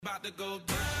About to go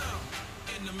down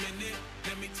in a minute.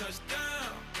 Let me touch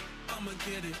down. I'ma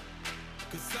get it.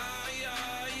 'Cause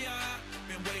I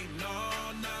been waiting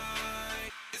all night.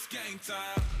 It's game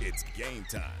time. It's game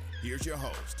time. Here's your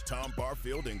host, Tom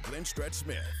Barfield and Glenn Stretch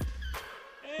Smith.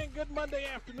 And good Monday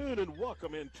afternoon, and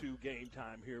welcome into Game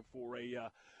Time here for a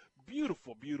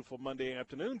beautiful, beautiful Monday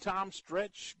afternoon. Tom,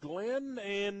 Stretch, Glenn,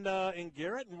 and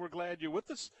Garrett, and we're glad you're with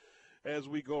us as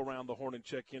we go around the horn and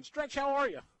check in. Stretch, how are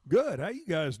you? Good. How you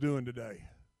guys doing today?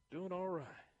 Doing all right.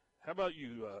 How about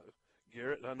you,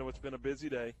 Garrett? I know it's been a busy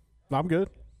day. I'm good.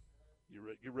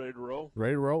 You ready to roll?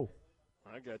 Ready to roll.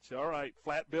 I got you. All right.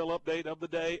 Flat bill update of the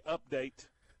day. Update.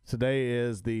 Today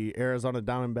is the Arizona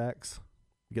Diamondbacks.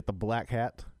 You get the black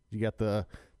hat. You got the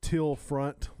teal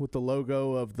front with the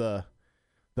logo of the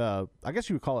I guess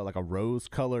you would call it like a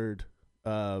rose-colored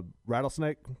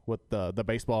rattlesnake with the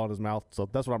baseball in his mouth. So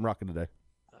that's what I'm rocking today.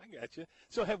 I got you.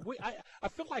 So have we? I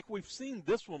feel like we've seen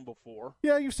this one before.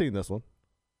 Yeah, you've seen this one.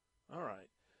 All right.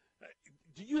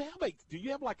 Do you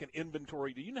have like an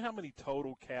inventory? Do you know how many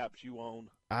total caps you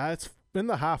own? It's in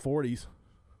the high 40s.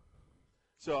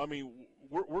 So I mean,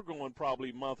 we're going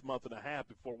probably month and a half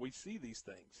before we see these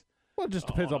things. Well, it just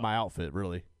depends on my outfit,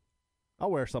 really. I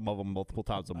wear some of them multiple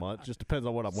times a month. Just depends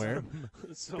on what I'm wearing.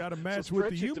 So, got to match so with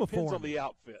the Stretch, uniform. It depends on the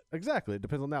outfit. Exactly. It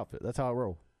depends on the outfit. That's how I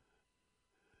roll.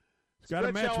 It's got to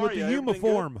Stretch, match how with are the you? Everything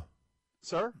uniform. good?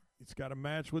 Sir? It's got to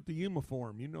match with the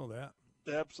uniform. You know that.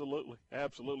 Absolutely.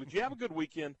 Absolutely. Did you have a good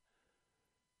weekend?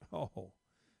 Oh,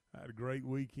 I had a great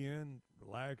weekend,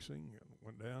 relaxing.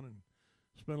 Went down and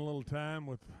spent a little time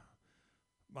with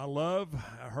my love,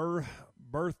 her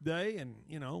birthday, and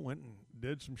went and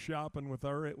did some shopping with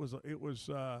her. It was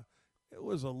a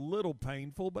little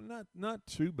painful, but not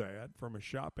too bad from a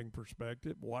shopping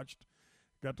perspective.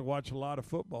 Got to watch a lot of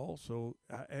football. So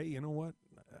hey, you know what?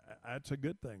 That's a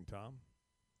good thing, Tom.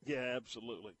 Yeah,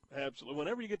 absolutely. Absolutely.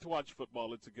 Whenever you get to watch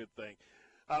football, it's a good thing.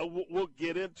 We'll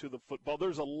get into the football.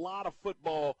 There's a lot of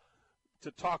football to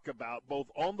talk about,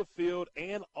 both on the field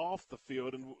and off the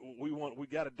field, and we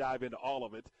got to dive into all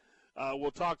of it. We'll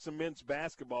talk some men's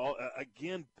basketball.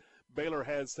 Again, Baylor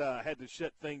has had to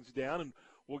shut things down, and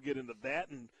we'll get into that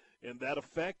and that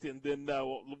effect. And then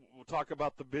we'll talk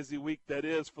about the busy week that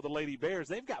is for the Lady Bears.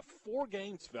 They've got 4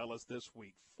 games, fellas, this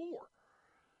week. 4.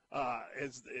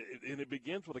 And it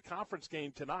begins with a conference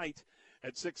game tonight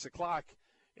at 6 o'clock.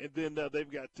 And then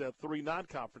they've got 3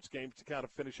 non-conference games to kind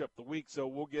of finish up the week. So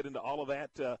we'll get into all of that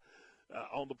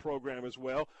on the program as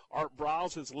well. Art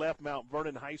Briles has left Mount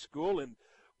Vernon High School, and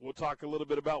we'll talk a little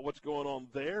bit about what's going on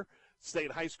there.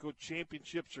 State high school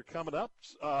championships are coming up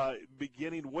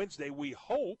beginning Wednesday. We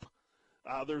hope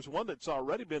there's one that's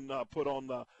already been put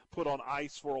on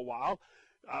ice for a while.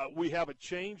 We have a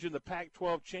change in the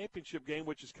Pac-12 championship game,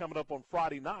 which is coming up on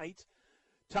Friday night.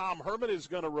 Tom Herman is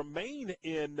going to remain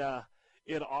in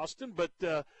Austin, but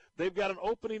they've got an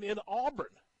opening in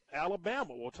Auburn,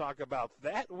 Alabama. We'll talk about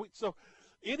that. So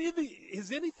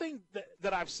has anything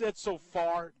that I've said so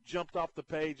far jumped off the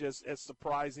page as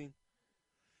surprising?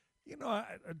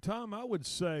 Tom, I would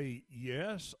say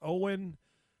yes. Owen,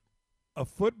 a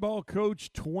football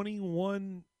coach,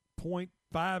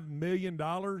 $21.5 million,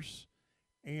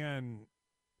 and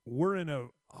we're in a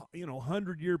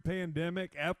 100-year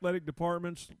pandemic. Athletic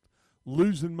departments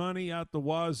losing money out the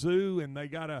wazoo, and they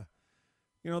gotta,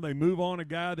 they move on a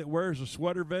guy that wears a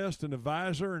sweater vest and a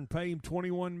visor and pay him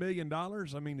 $21 million.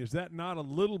 I mean, is that not a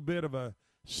little bit of a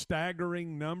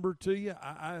staggering number to you?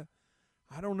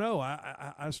 I don't know.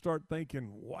 I start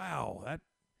thinking, wow,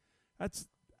 that's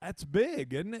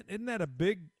big, isn't it? Isn't that a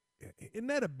big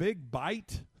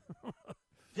bite?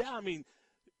 Yeah, I mean,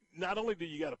 not only do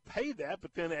you got to pay that,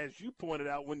 but then as you pointed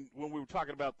out when we were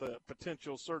talking about the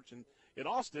potential search in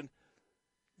Austin,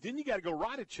 then you got to go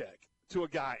write a check to a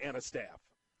guy and a staff.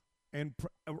 And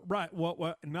right,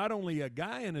 well, not only a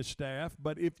guy and a staff,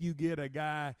 but if you get a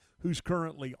guy who's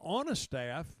currently on a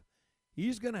staff,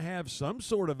 he's going to have some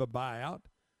sort of a buyout.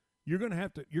 You're going to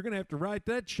have to write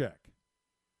that check.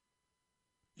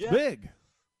 Yeah. Big.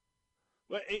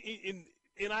 Well,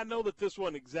 and I know that this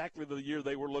wasn't exactly the year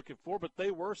they were looking for, but they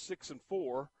were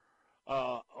 6-4,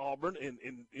 Auburn,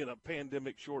 in a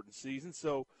pandemic shortened season.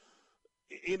 So,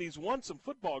 and he's won some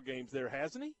football games there,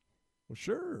 hasn't he? Well,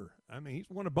 sure. I mean, he's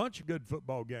won a bunch of good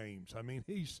football games. I mean,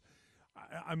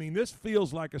 this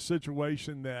feels like a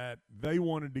situation that they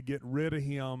wanted to get rid of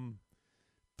him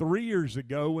 3 years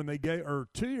ago when 2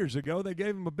 years ago they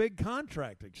gave him a big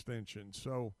contract extension.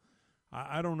 So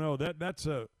I don't know. That's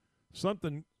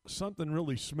something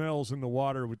really smells in the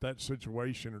water with that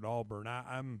situation at Auburn.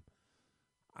 I'm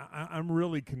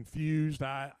really confused.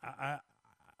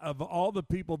 of all the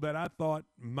people that I thought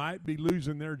might be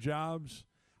losing their jobs,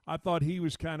 I thought he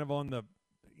was kind of on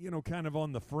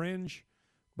the fringe.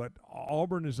 But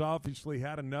Auburn has obviously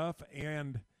had enough,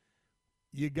 and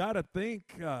you got to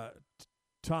think,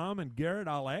 Tom and Garrett,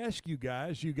 I'll ask you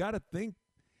guys, you got to think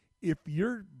if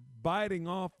you're biting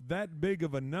off that big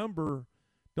of a number,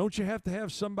 don't you have to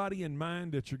have somebody in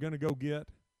mind that you're going to go get?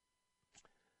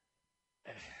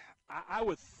 I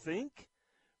would think,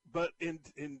 but in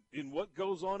what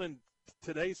goes on in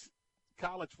today's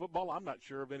college football, I'm not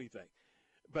sure of anything.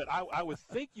 But I would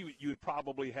think you would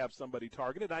probably have somebody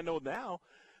targeted. I know now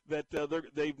that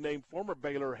they've named former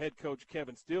Baylor head coach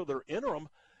Kevin Steele their interim,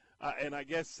 and I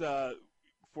guess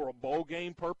for a bowl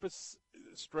game purpose,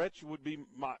 Stretch would be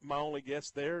my only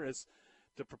guess there is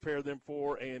to prepare them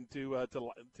for and to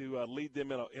lead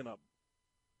them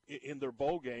in their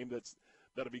bowl game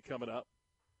that'll be coming up.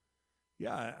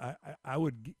 Yeah, I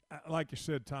would, like you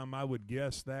said, Tom, I would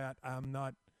guess that. I'm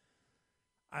not.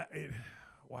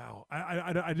 Wow.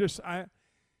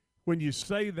 When you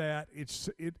say that, it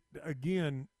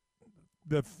again,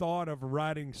 the thought of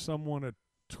writing someone a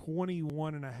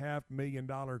 $21.5 million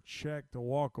check to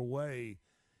walk away,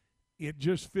 it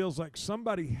just feels like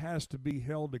somebody has to be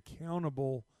held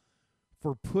accountable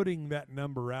for putting that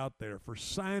number out there, for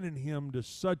signing him to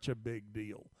such a big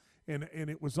deal. And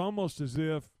it was almost as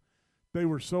if they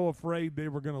were so afraid they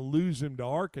were going to lose him to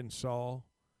Arkansas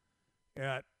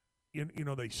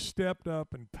they stepped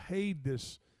up and paid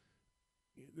this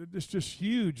just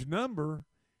huge number.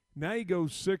 Now he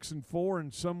goes 6-4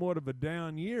 in somewhat of a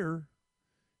down year,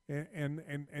 and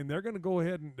they're going to go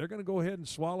ahead and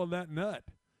swallow that nut.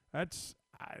 That's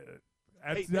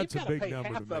a big number to me. They've got to pay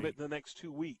half of it in the next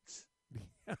 2 weeks.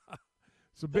 Yeah,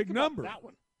 it's a big number. That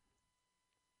one.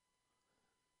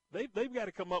 They've got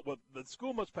to come up with the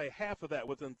school must pay half of that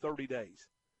within 30 days.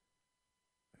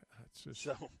 It's just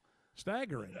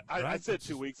staggering. I said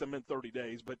 2 weeks. I meant 30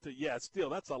 days, but still,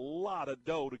 that's a lot of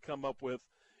dough to come up with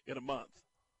in a month.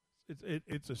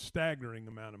 It's a staggering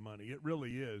amount of money. It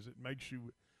really is. It makes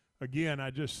you, again,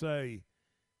 I just say,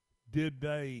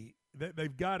 they've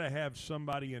got to have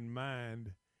somebody in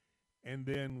mind, and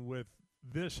then with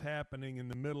this happening in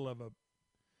the middle of a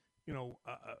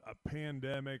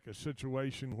pandemic, a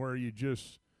situation where you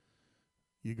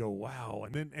go, wow,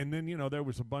 and then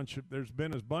there's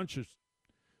been a bunch of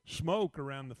smoke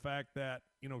around the fact that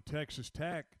Texas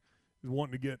Tech is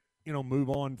wanting to get move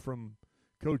on from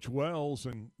Coach Wells,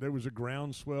 and there was a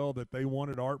groundswell that they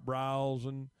wanted Art Briles,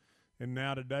 and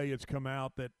now today it's come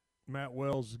out that Matt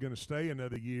Wells is going to stay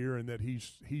another year, and that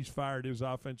he's fired his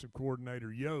offensive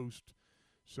coordinator Yost.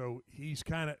 So he's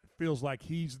kind of feels like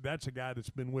that's a guy that's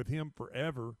been with him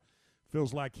forever.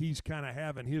 Feels like he's kind of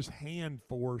having his hand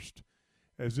forced,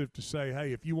 as if to say,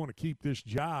 hey, if you want to keep this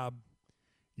job,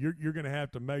 you're going to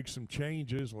have to make some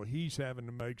changes. Well, he's having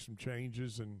to make some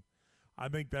changes, and I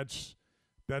think that's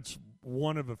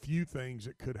one of a few things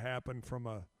that could happen from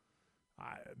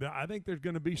I think there's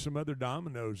going to be some other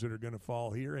dominoes that are going to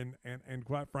fall here, and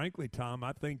quite frankly, Tom,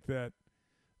 I think that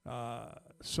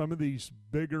some of these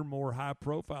bigger, more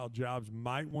high-profile jobs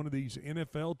one of these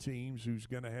NFL teams who's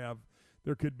going to have,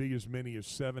 there could be as many as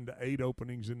 7 to 8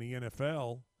 openings in the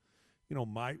NFL,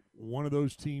 might one of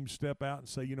those teams step out and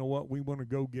say, you know what, we want to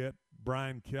go get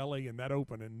Brian Kelly, and that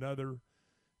open another,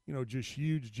 just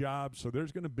huge job. So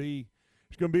there's going to be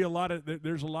a lot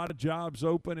of jobs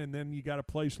open, and then you got a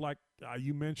place like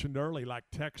you mentioned early, like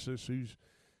Texas, who's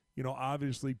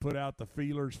obviously put out the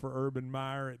feelers for Urban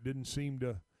Meyer. It didn't seem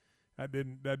to that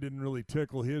didn't really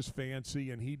tickle his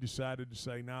fancy, and he decided to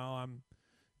say, no,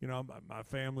 my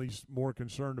family's more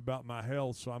concerned about my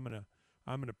health, so I'm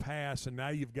gonna pass. And now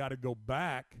you've got to go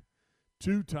back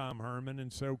to Tom Herman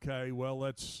and say, okay, well,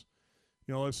 let's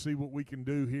see what we can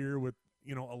do here with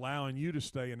allowing you to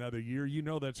stay another year.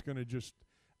 That's going to just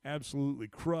absolutely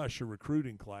crush a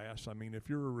recruiting class. I mean, if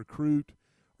you're a recruit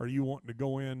or you wanting to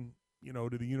go in,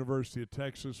 to the University of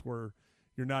Texas where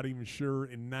you're not even sure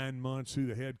in 9 months who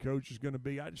the head coach is going to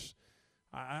be,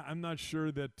 I'm not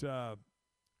sure that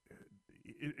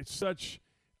it's such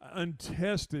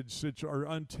untested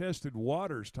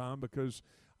waters, Tom, because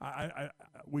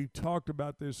we've talked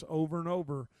about this over and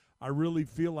over. I really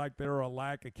feel like there are a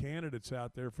lack of candidates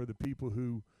out there for the people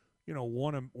who,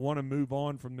 want to move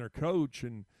on from their coach.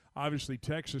 And obviously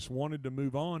Texas wanted to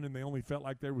move on, and they only felt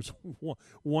like there was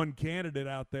one candidate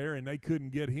out there, and they couldn't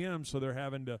get him, so they're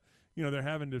having to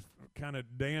kind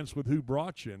of dance with who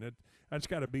brought you. And that's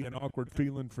got to be an awkward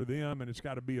feeling for them, and it's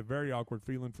got to be a very awkward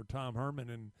feeling for Tom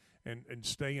Herman and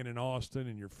staying in Austin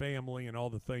and your family and all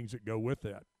the things that go with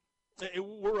that.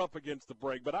 We're up against the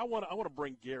break, but I want to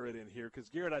bring Garrett in here because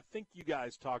Garrett, I think you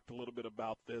guys talked a little bit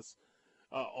about this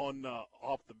on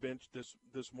off the bench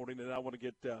this morning, and I want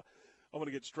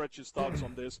to get Stretch's thoughts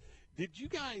on this. Didn't you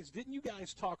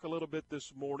guys talk a little bit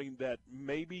this morning that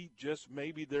maybe, just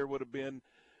maybe, there would have been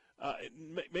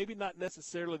maybe not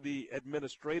necessarily the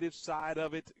administrative side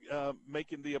of it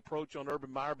making the approach on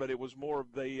Urban Meyer, but it was more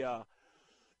of the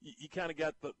you kind of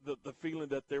got the feeling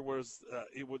that there was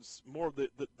it was more of the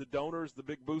donors, the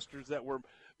big boosters that were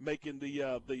making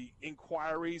the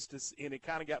inquiries and it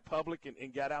kind of got public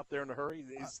and got out there in a hurry.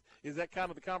 Is that kind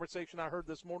of the conversation I heard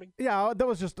this morning? Yeah, that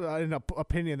was just an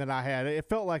opinion that I had. It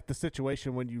felt like the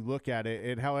situation when you look at it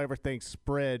and how everything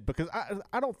spread, because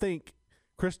I don't think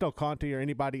Chris Del Conte or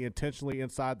anybody intentionally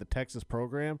inside the Texas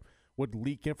program would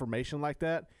leak information like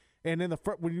that. And in the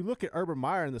when you look at Urban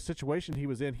Meyer and the situation he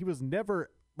was in, he was never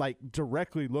like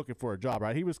directly looking for a job,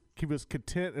 right? He was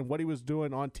content in what he was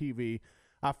doing on TV.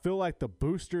 I feel like the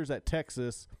boosters at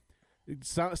Texas,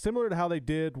 similar to how they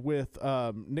did with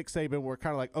Nick Saban, were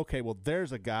kind of like, okay, well,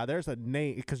 there's a guy, there's a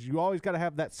name, because you always got to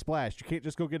have that splash. You can't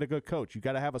just go get a good coach. You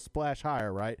got to have a splash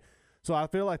hire, right? So I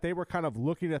feel like they were kind of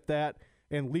looking at that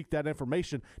and leaked that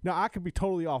information. Now, I could be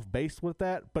totally off base with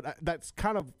that, but that's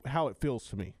kind of how it feels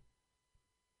to me.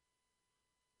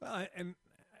 Well, and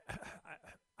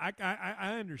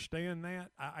I understand that.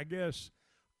 I guess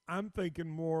I'm thinking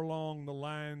more along the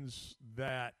lines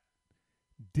that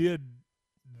did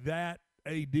that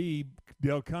AD,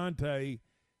 Del Conte,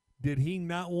 did he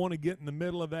not want to get in the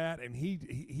middle of that, and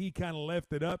he kind of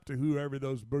left it up to whoever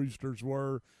those boosters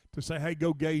were to say, hey,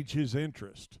 go gauge his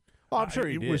interest? Well, I'm sure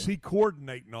he did. Was he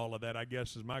coordinating all of that, I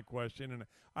guess, is my question, and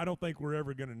I don't think we're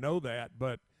ever going to know that,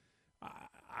 but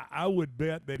I would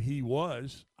bet that he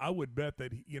was. I would bet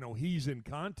that he's in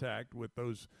contact with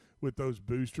those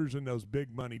boosters and those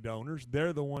big money donors.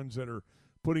 They're the ones that are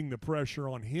putting the pressure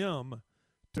on him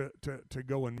to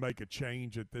go and make a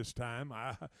change at this time.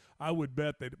 I would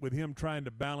bet that with him trying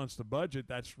to balance the budget,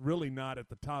 that's really not at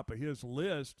the top of his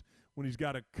list when he's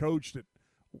got a coach that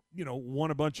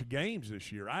won a bunch of games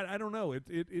this year. I don't know.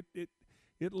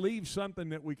 It leaves something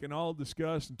that we can all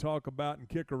discuss and talk about and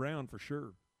kick around for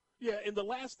sure. Yeah, and the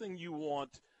last thing you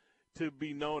want to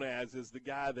be known as is the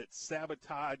guy that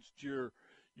sabotaged your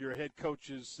head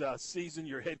coach's season,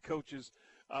 your head coach's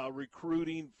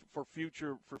recruiting for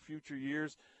future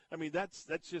years. I mean, that's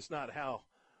just not how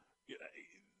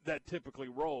that typically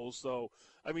rolls. So,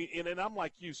 I mean, and I'm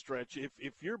like you, Stretch.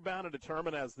 If you're bound and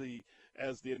determined as the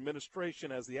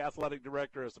administration, as the athletic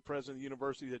director, as the president of the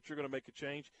university that you're going to make a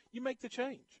change, you make the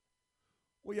change.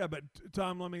 Well, yeah, but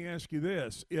Tom, let me ask you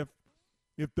this: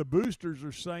 if the boosters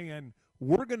are saying,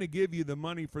 we're going to give you the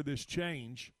money for this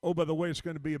change, oh, by the way, it's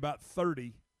going to be about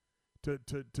 30 to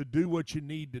do what you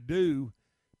need to do,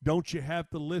 don't you have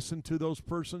to listen to those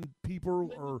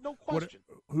people or no question.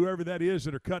 Whoever that is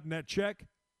that are cutting that check?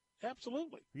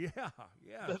 Absolutely. Yeah.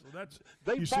 So that's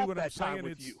they you see what I'm saying?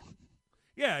 With you.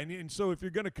 Yeah, and so if you're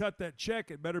going to cut that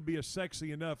check, it better be a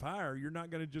sexy enough hire. You're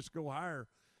not going to just go hire,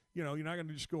 you're not going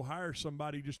to just go hire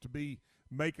somebody just to be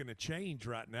making a change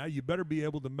right now. You better be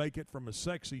able to make it from a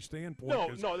sexy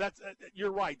standpoint. No, that's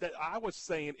you're right. That I was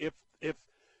saying if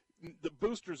the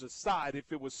boosters aside,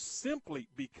 if it was simply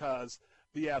because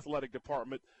the athletic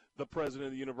department, the president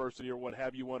of the university or what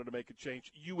have you wanted to make a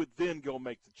change, you would then go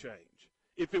make the change.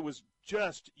 If it was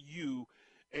just you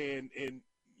and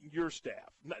your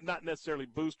staff, not necessarily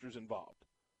boosters involved.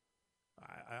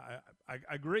 I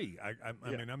agree. I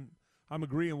mean, I'm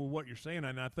agreeing with what you're saying,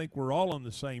 and I think we're all on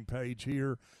the same page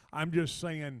here. I'm just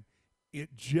saying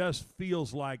it just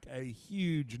feels like a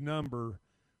huge number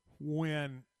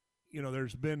when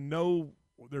there's been no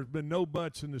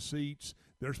butts in the seats.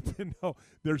 There's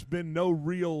been no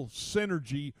real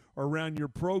synergy around your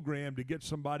program to get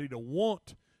somebody to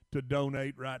want to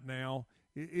donate right now.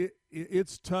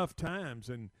 It's tough times,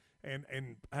 and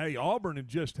hey, Auburn had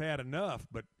just had enough,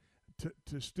 but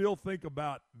to still think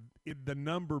about the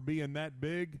number being that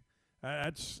big,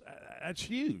 that's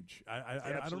huge.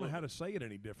 I don't know how to say it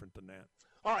any different than that.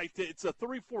 All right, it's a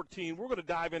 3:14. We're going to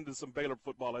dive into some Baylor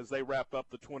football as they wrap up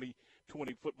the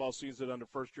 2020 football season under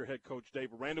first-year head coach Dave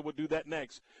Aranda. We'll do that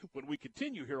next when we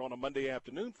continue here on a Monday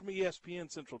afternoon from ESPN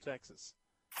Central Texas.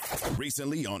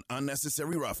 Recently on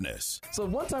Unnecessary Roughness. So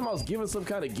one time I was given some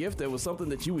kind of gift that was something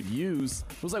that you would use.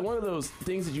 It was like one of those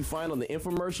things that you find on the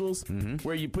infomercials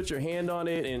where you put your hand on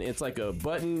it and it's like a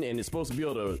button and it's supposed to be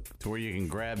able to where you can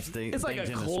grab things. It's like a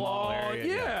in claw. a small area.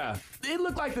 Yeah. It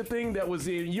looked like the thing that was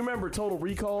in. You remember Total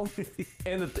Recall?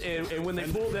 and when they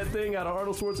pulled that thing out of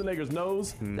Arnold Schwarzenegger's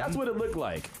nose, that's what it looked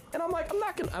like. And I'm like,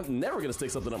 I'm never gonna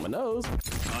stick something up my nose.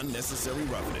 Unnecessary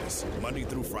Roughness, Monday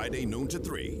through Friday, noon to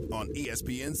 3 on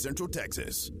ESPN Central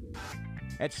Texas.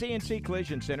 At CNC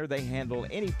Collision Center, they handle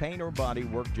any paint or body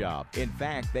work job. In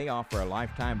fact, they offer a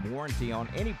lifetime warranty on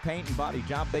any paint and body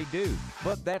job they do.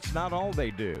 But that's not all they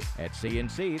do. At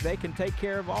CNC, they can take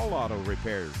care of all auto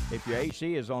repairs. If your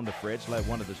AC is on the fritz, let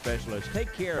one of the specialists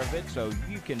take care of it so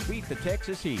you can beat the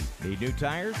Texas heat. Need new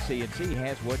tires? CNC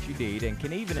has what you need and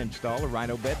can even install a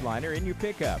Rhino bed liner in your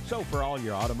pickup. So for all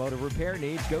your automotive repair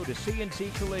needs, go to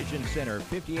CNC Collision Center,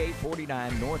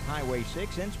 5849 North Highway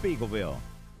 6 in Spiegelville.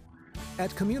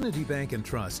 At Community Bank and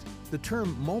Trust, the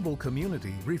term mobile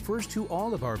community refers to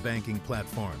all of our banking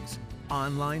platforms.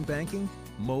 Online banking,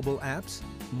 mobile apps,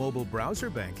 mobile browser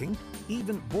banking,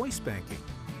 even voice banking.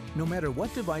 No matter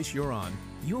what device you're on,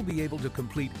 you'll be able to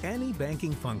complete any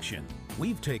banking function.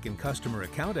 We've taken customer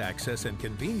account access and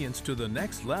convenience to the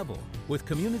next level. With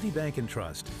Community Bank and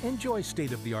Trust, enjoy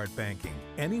state-of-the-art banking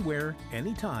anywhere,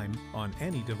 anytime, on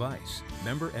any device.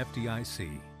 Member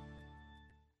FDIC.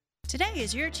 Today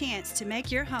is your chance to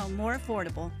make your home more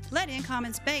affordable. Let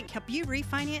Incommons Bank help you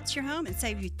refinance your home and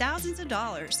save you thousands of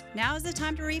dollars. Now is the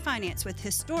time to refinance with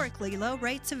historically low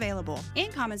rates available.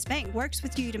 Incommons Bank works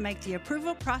with you to make the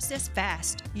approval process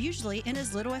fast, usually in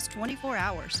as little as 24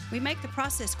 hours. We make the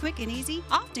process quick and easy,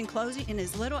 often closing in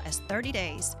as little as 30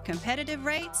 days. Competitive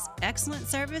rates, excellent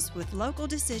service with local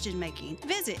decision making.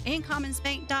 Visit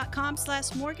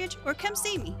incommonsbank.com/mortgage or come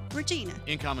see me, Regina.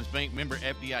 Incommons Bank, member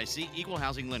FDIC, equal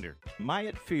housing lender.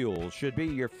 Myatt Fuels should be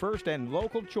your first and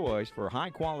local choice for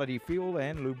high-quality fuel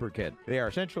and lubricant. They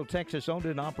are Central Texas-owned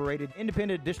and operated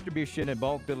independent distribution and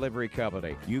bulk delivery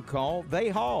company. You call, they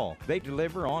haul. They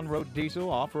deliver on-road diesel,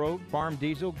 off-road, farm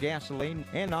diesel, gasoline,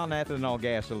 and non-ethanol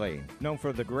gasoline. Known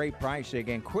for the great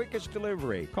pricing and quickest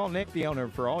delivery. Call Nick, the owner,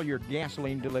 for all your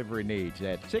gasoline delivery needs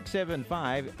at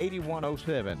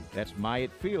 675-8107. That's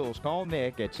Myatt Fuels. Call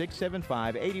Nick at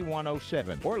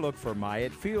 675-8107 or look for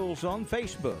Myatt Fuels on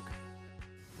Facebook.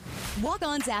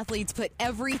 Walk-On's athletes put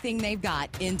everything they've got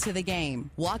into the game.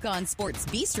 Walk-On Sports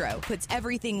Bistro puts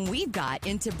everything we've got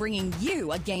into bringing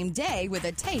you a game day with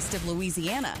a taste of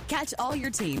Louisiana. Catch all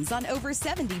your teams on over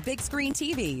 70 big-screen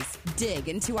TVs. Dig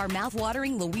into our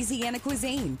mouth-watering Louisiana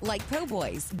cuisine like po'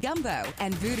 boys, gumbo,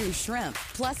 and voodoo shrimp,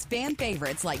 plus fan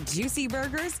favorites like juicy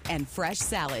burgers and fresh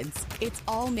salads. It's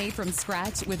all made from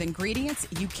scratch with ingredients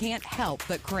you can't help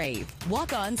but crave.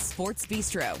 Walk-On Sports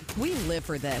Bistro. We live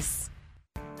for this.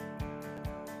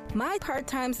 My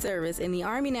part-time service in the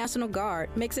Army National Guard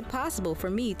makes it possible for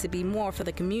me to be more for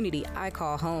the community I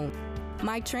call home.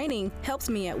 My training helps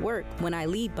me at work when I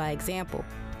lead by example.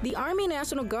 The Army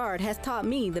National Guard has taught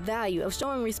me the value of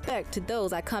showing respect to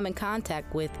those I come in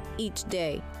contact with each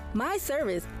day. My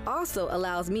service also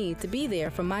allows me to be there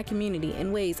for my community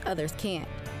in ways others can't.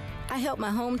 I help my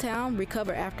hometown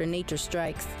recover after nature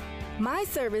strikes. My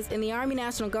service in the Army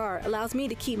National Guard allows me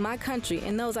to keep my country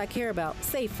and those I care about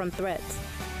safe from threats.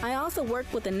 I also work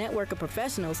with a network of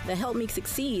professionals that help me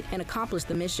succeed and accomplish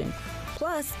the mission.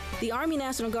 Plus, the Army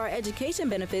National Guard education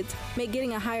benefits make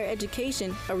getting a higher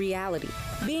education a reality.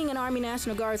 Being an Army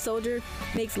National Guard soldier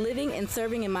makes living and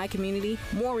serving in my community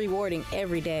more rewarding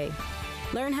every day.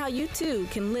 Learn how you too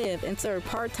can live and serve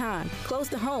part-time close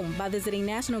to home by visiting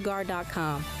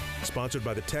NationalGuard.com. Sponsored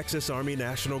by the Texas Army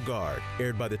National Guard.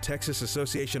 Aired by the Texas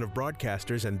Association of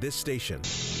Broadcasters and this station.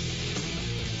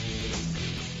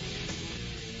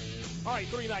 All right,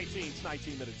 3:19. It's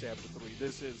 19 minutes after 3.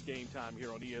 This is Game Time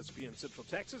here on ESPN Central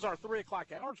Texas. Our 3 o'clock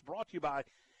hour is brought to you by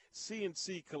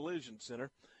CNC Collision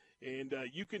Center. And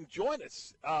you can join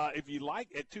us if you like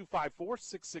at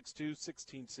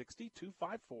 254-662-1660,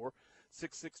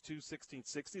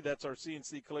 254-662-1660. That's our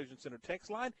CNC Collision Center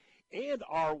text line and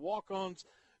our Walk-Ons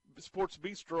Sports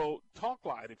Bistro talk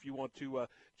line if you want to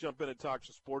jump in and talk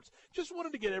some sports. Just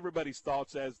wanted to get everybody's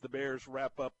thoughts as the Bears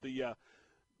wrap up the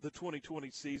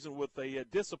 2020 season with a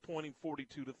disappointing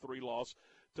 42-3 loss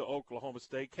to Oklahoma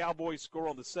State. Cowboys score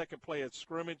on the second play of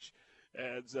scrimmage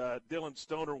as Dylan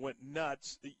Stoner went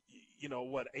nuts.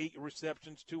 8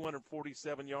 receptions,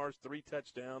 247 yards, 3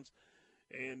 touchdowns.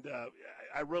 And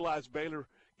I realized Baylor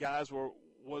guys were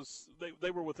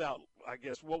without, I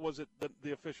guess, what was it,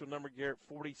 the official number, Garrett,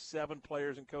 47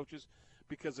 players and coaches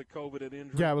because of COVID and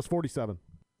injury? Yeah, it was 47.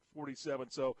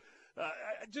 47. So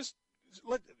just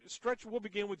Stretch, we'll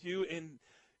begin with you, and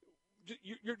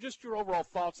your overall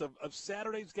thoughts of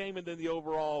Saturday's game and then the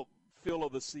overall feel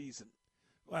of the season.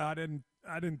 Well, I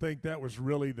didn't think that was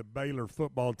really the Baylor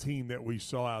football team that we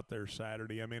saw out there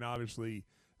Saturday. I mean, obviously,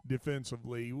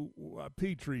 defensively,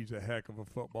 Petrie's a heck of a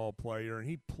football player, and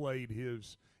he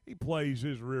plays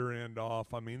his rear end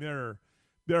off. I mean, there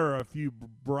are a few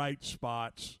bright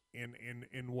spots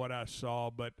in what I saw,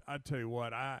 but I tell you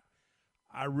what, I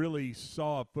really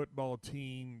saw a football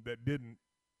team that didn't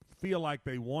feel like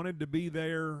they wanted to be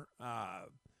there.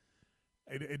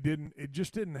 It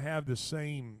just didn't have the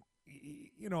same,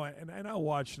 you know, and I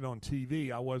watched it on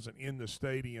TV. I wasn't in the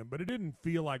stadium, but it didn't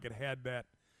feel like it had that.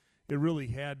 It really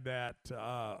had that.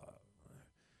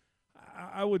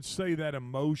 I would say that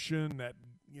emotion, that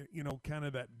you know, kind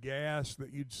of that gas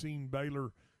that you'd seen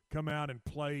Baylor come out and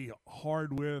play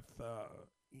hard with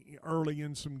early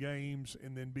in some games,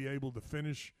 and then be able to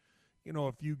finish, you know,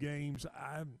 a few games.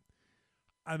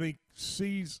 I think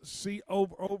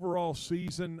overall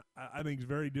season, I think is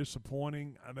very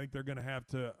disappointing. I think they're going to have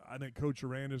to. I think Coach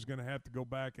Aranda is going to have to go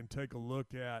back and take a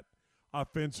look at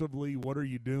offensively. What are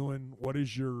you doing? What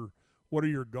are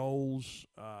your goals?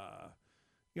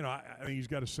 You know, I think he's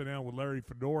got to sit down with Larry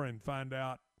Fedora and find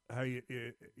out, hey,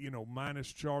 you know,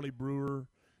 minus Charlie Brewer,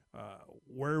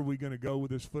 where are we going to go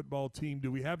with this football team?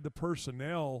 Do we have the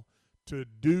personnel to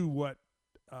do what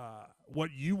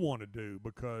you want to do?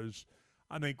 Because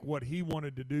I think what he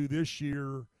wanted to do this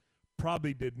year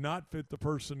probably did not fit the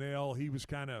personnel. He was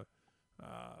kind of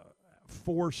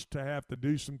forced to have to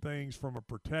do some things from a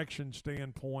protection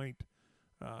standpoint.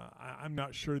 I'm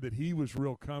not sure that he was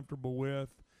real comfortable with.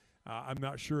 I'm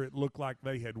not sure it looked like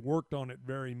they had worked on it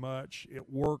very much.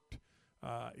 It worked.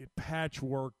 It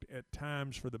patchworked at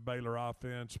times for the Baylor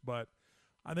offense, but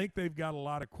I think they've got a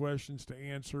lot of questions to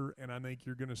answer, and I think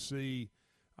you're going to see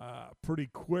pretty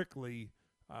quickly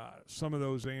some of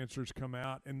those answers come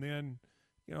out. And then,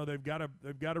 you know, they've got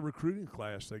a recruiting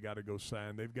class they got to go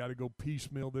sign. They've got to go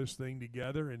piecemeal this thing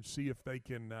together and see if they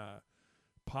can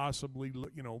possibly,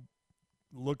 you know,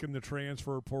 look in the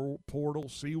transfer portal,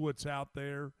 see what's out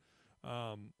there.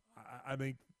 I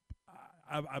think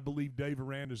I believe Dave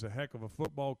Aranda is a heck of a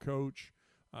football coach.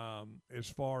 As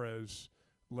far as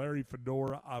Larry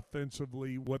Fedora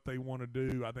offensively, what they want to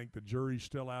do, I think the jury's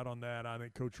still out on that. I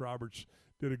think Coach Roberts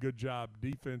did a good job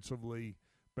defensively,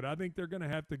 but I think they're going to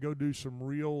have to go do some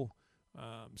real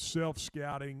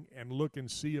self-scouting and look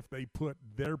and see if they put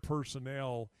their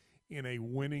personnel in a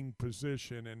winning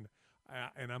position.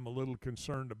 And I'm a little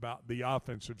concerned about the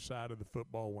offensive side of the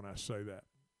football when I say that.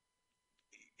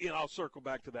 You know, I'll circle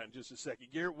back to that in just a second.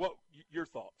 Garrett, what your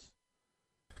thoughts?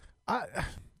 I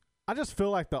just feel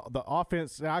like the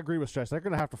offense. I agree with Stretch. They're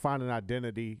going to have to find an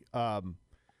identity.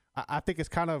 I think it's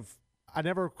kind of. I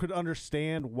never could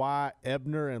understand why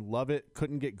Ebner and Lovett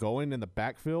couldn't get going in the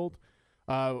backfield.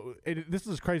 This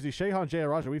is crazy. Shehan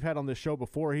Jayaraja, we've had on this show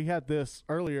before. He had this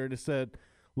earlier, and it said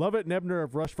Lovett and Ebner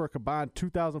have rushed for a combined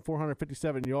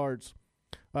 2,457 yards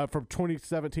from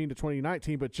 2017 to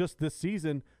 2019, but just this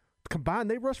season combined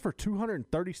they rushed for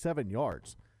 237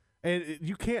 yards. And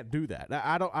you can't do that.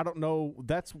 I don't know.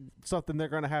 That's something they're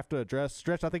going to have to address.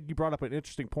 Stretch, I think you brought up an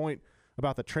interesting point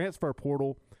about the transfer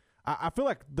portal. I feel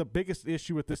like the biggest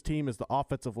issue with this team is the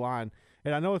offensive line.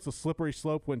 And I know it's a slippery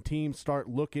slope when teams start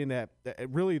looking at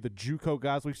really the JUCO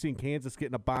guys. We've seen Kansas get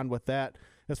in a bind with that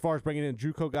as far as bringing in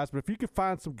JUCO guys. But if you can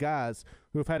find some guys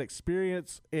who have had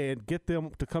experience and get them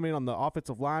to come in on the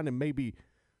offensive line and maybe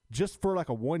just for like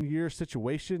a one-year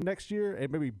situation next year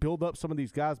and maybe build up some of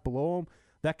these guys below them,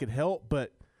 that could help.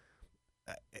 But,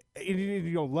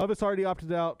 you know, Lovett's already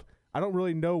opted out. I don't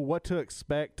really know what to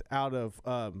expect out of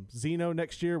Zeno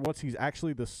next year once he's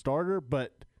actually the starter.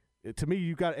 But to me,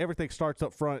 you got everything starts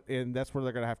up front, and that's where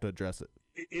they're going to have to address it.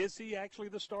 Is he actually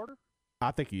the starter?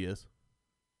 I think he is.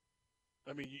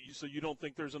 I mean, so you don't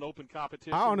think there's an open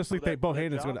competition? I honestly think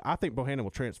Bohannon's going to. I think Bohannon will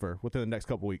transfer within the next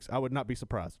couple of weeks. I would not be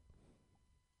surprised.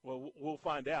 Well, we'll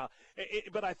find out.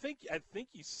 But I think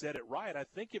you said it right. I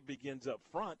think it begins up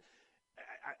front.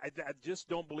 I just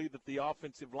don't believe that the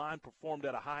offensive line performed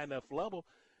at a high enough level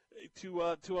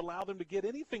to allow them to get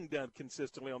anything done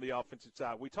consistently on the offensive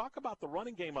side. We talk about the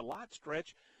running game a lot,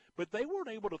 Stretch, but they weren't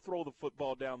able to throw the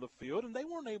football down the field, and they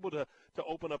weren't able to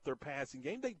open up their passing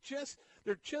game.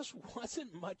 There just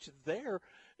wasn't much there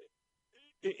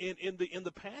in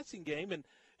the passing game, and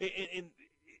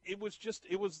it was just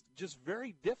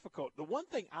very difficult. The one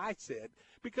thing I said,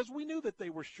 because we knew that they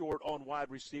were short on wide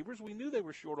receivers, we knew they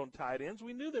were short on tight ends,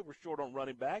 we knew they were short on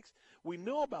running backs, we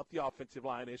knew about the offensive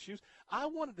line issues. I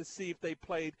wanted to see if they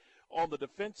played on the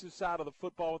defensive side of the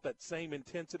football with that same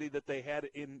intensity that they had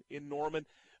in Norman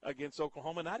against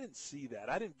Oklahoma, and I didn't see that.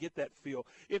 I didn't get that feel.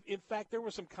 In fact, there were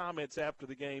some comments after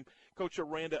the game, Coach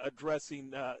Aranda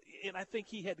addressing, and I think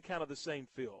he had kind of the same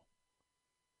feel.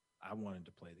 I wanted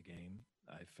to play the game.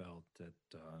 I felt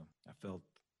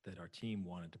that our team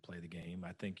wanted to play the game.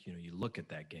 I think, you look at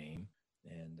that game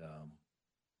and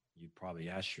you probably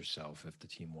ask yourself if the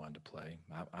team wanted to play.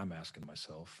 I'm asking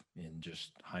myself in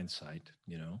just hindsight,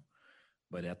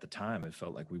 but at the time it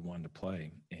felt like we wanted to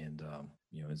play. And,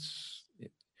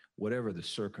 whatever the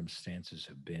circumstances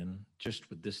have been, just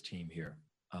with this team here,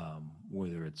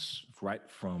 whether it's right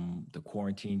from the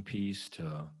quarantine piece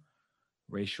to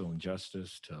racial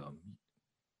injustice to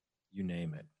you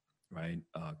name it, right?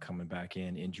 Coming back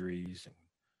in, injuries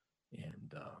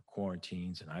and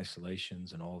quarantines and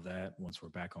isolations and all of that once we're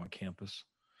back on campus.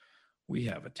 We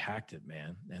have attacked it,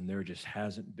 man. And there just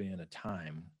hasn't been a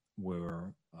time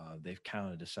where they've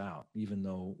counted us out, even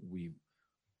though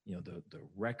the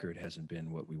record hasn't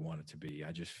been what we want it to be.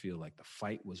 I just feel like the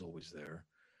fight was always there.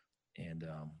 And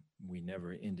we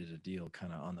never ended a deal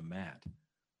kind of on the mat.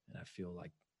 And I feel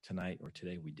like tonight or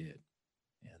today we did.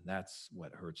 And that's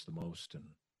what hurts the most. And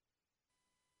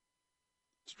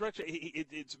Stretch,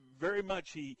 it's very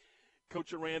much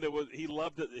Coach Aranda he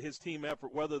loved his team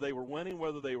effort, whether they were winning,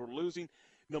 whether they were losing,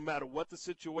 no matter what the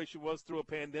situation was through a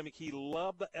pandemic. He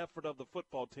loved the effort of the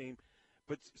football team,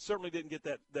 but certainly didn't get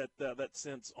that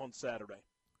sense on Saturday.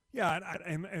 Yeah,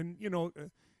 and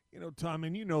Tom,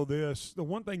 and you know this, the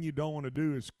one thing you don't want to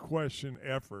do is question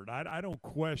effort. I don't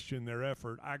question their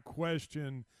effort. I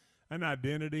question an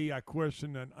identity. I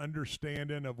question an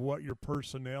understanding of what your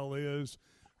personnel is.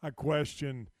 I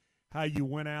question how you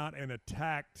went out and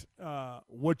attacked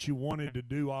what you wanted to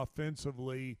do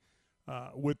offensively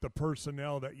with the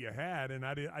personnel that you had, and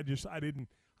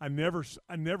I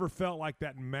never felt like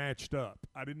that matched up.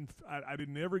 I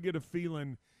didn't ever get a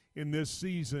feeling in this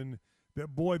season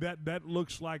that, boy, that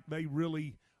looks like they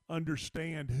really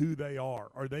understand who they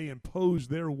are, or they impose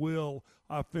their will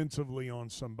offensively on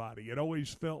somebody. It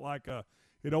always felt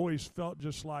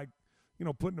just like,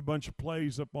 putting a bunch of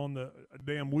plays up on the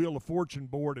damn Wheel of Fortune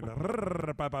board and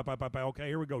okay,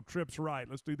 here we go, trips right,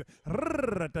 let's do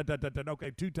that. Okay,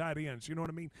 2 tight ends. You know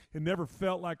what I mean? It never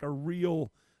felt like a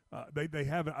real. They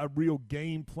have a real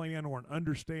game plan or an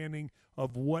understanding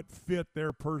of what fit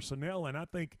their personnel, and I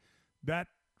think that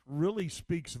really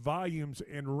speaks volumes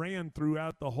and ran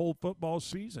throughout the whole football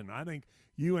season. I think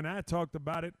you and I talked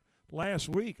about it last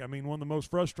week. I mean, one of the most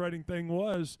frustrating thing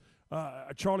was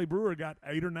Charlie Brewer got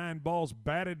 8 or 9 balls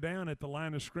batted down at the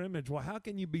line of scrimmage. Well, how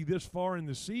can you be this far in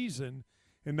the season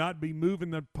and not be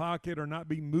moving the pocket or not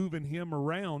be moving him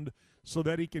around so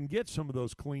that he can get some of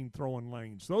those clean throwing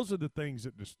lanes? Those are the things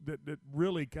that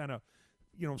really kind of,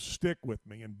 stick with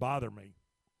me and bother me.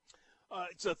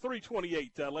 It's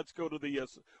 3:28. Let's go to the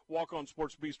Walk On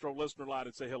Sports Bistro listener line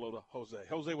and say hello to Jose.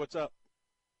 Jose, what's up?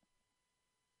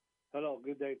 Hello,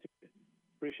 good day to you.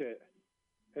 Appreciate it.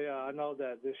 Hey, I know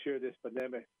that this year, this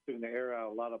pandemic took the air out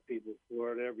of a lot of people,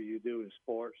 whatever you do in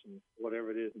sports and whatever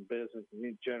it is in business and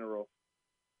in general.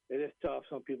 It is tough.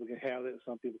 Some people can handle it,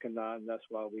 some people cannot, and that's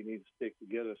why we need to stick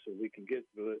together so we can get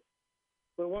through it.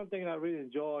 But one thing I really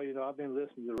enjoy, I've been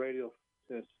listening to the radio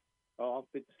since I'm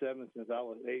 57, since I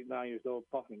was 8, 9 years old,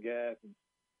 pumping gas.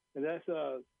 And that's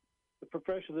the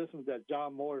professionalism that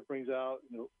John Moore brings out,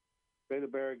 Baylor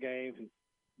Bear games, and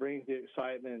brings the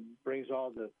excitement, and brings all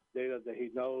the data that he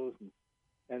knows.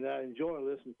 And I enjoy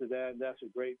listening to that, and that's a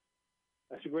great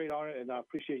honor, and I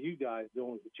appreciate you guys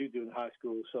doing what you do in high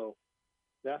school. So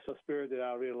that's a spirit that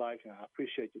I really like, and I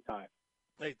appreciate your time.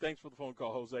 Hey, thanks for the phone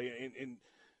call, Jose. And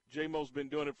J-Mo's been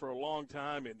doing it for a long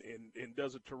time and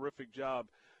does a terrific job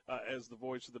as the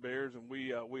voice of the Bears, and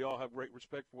we all have great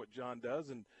respect for what John does,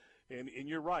 and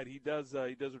you're right, he does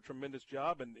a tremendous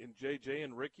job, and JJ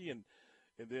and Ricky, and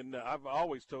then I've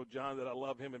always told John that I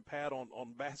love him and Pat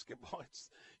on basketball.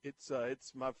 It's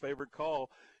my favorite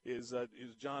call is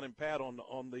John and Pat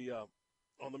on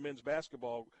the men's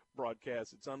basketball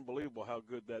broadcast. It's unbelievable how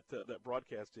good that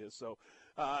broadcast is. So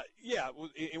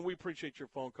and we appreciate your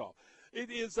phone call. It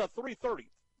is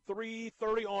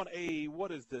 3:30 on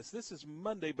what is this? This is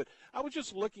Monday, but I was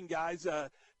just looking, guys.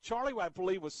 Charlie, I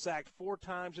believe, was sacked 4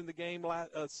 times in the game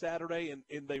Saturday,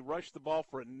 and they rushed the ball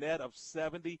for a net of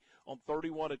 70 on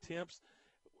 31 attempts.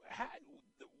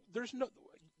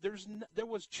 There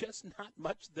was just not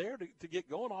much there to get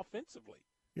going offensively.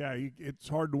 Yeah, it's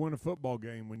hard to win a football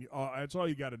game when you. That's all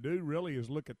you got to do, really, is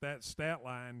look at that stat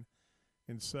line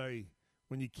and say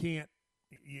when you can't,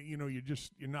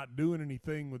 you're not doing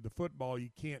anything with the football. You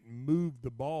can't move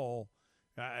the ball.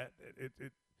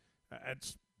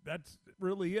 That's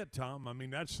really it, Tom. I mean,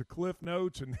 that's the Cliff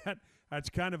Notes, and that's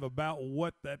kind of about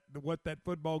what that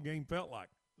football game felt like.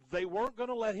 They weren't going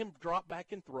to let him drop back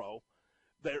and throw.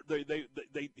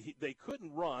 They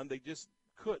couldn't run. They just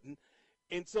couldn't.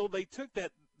 And so they took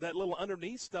that little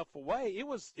underneath stuff away. It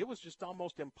was just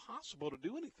almost impossible to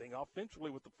do anything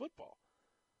offensively with the football.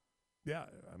 Yeah,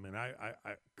 I mean, I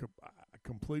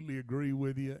completely agree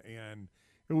with you, and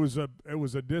it was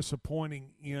a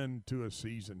disappointing end to a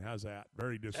season. How's that?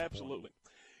 Very disappointing. Absolutely.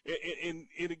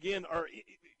 And again,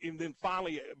 and then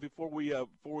finally, before we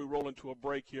roll into a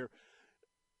break here,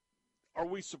 are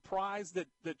we surprised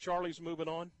that Charlie's moving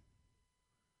on?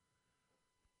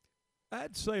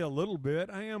 I'd say a little bit.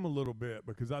 I am a little bit,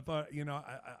 because I thought,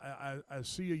 I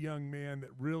see a young man that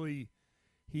really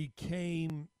he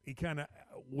kind of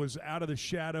was out of the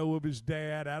shadow of his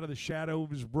dad, out of the shadow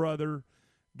of his brother,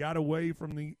 got away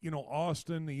from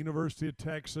Austin, the University of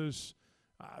Texas.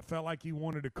 I felt like he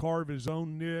wanted to carve his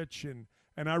own niche, and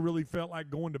I really felt like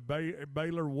going to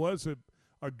Baylor was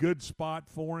a good spot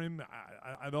for him.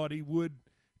 I thought he would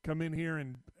come in here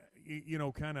and,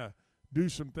 kind of do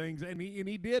some things, and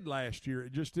he did last year.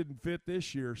 It just didn't fit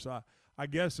this year. So I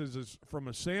guess from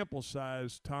a sample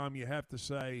size, Tom, you have to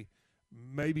say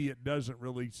maybe it doesn't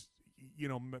really,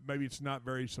 maybe it's not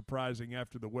very surprising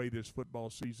after the way this football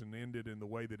season ended and the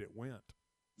way that it went.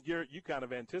 You kind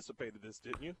of anticipated this,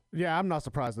 didn't you? Yeah, I'm not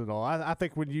surprised at all. I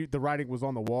think when the writing was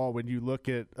on the wall, when you look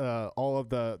at all of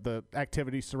the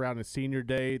activities surrounding senior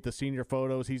day, the senior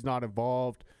photos, he's not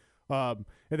involved. And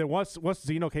then once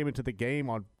Zeno came into the game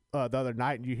on the other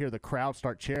night and you hear the crowd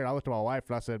start cheering, I looked at my wife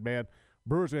and I said, man,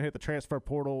 Brewer's going to hit the transfer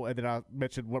portal. And then I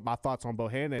mentioned what my thoughts on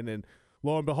Bohannon, and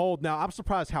lo and behold, now I'm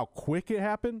surprised how quick it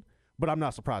happened, but I'm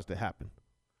not surprised it happened.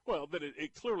 Well, that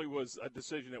it clearly was a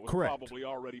decision that was Correct. Probably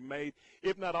already made,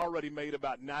 if not already made,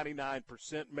 about 99%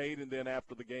 made. And then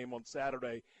after the game on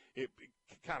Saturday, it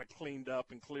kind of cleaned up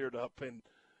and cleared up, and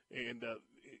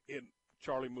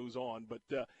Charlie moves on. But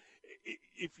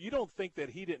if you don't think that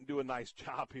he didn't do a nice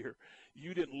job here,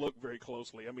 you didn't look very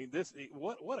closely. I mean,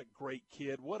 what a great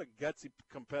kid, what a gutsy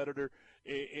competitor,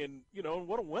 and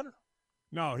what a winner.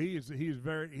 No, he's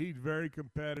very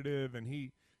competitive, and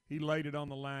he laid it on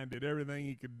the line, did everything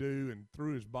he could do, and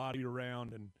threw his body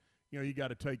around. And you got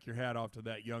to take your hat off to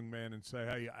that young man and say,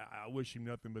 hey, I wish him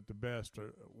nothing but the best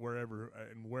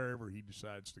wherever he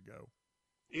decides to go.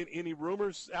 Any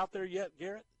rumors out there yet,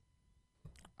 Garrett?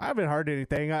 I haven't heard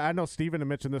anything. I know Steven had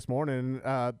mentioned this morning,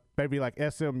 maybe like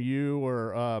SMU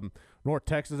or North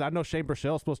Texas. I know Shane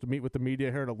Burchell's supposed to meet with the media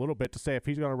here in a little bit to say if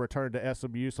he's going to return to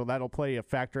SMU, so that'll play a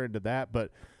factor into that.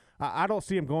 But I don't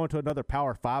see him going to another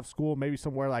Power 5 school, maybe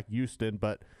somewhere like Houston.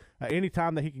 But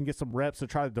anytime that he can get some reps to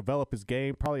try to develop his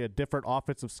game, probably a different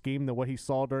offensive scheme than what he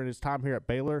saw during his time here at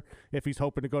Baylor, if he's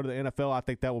hoping to go to the NFL, I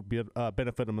think that would be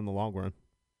benefit him in the long run.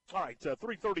 All right,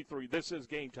 3:33. This is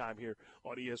Game Time here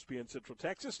on ESPN Central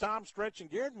Texas. Tom, Stretch, and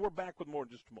Garrett, and we're back with more in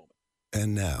just a moment.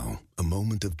 And now, a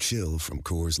moment of chill from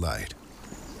Coors Light.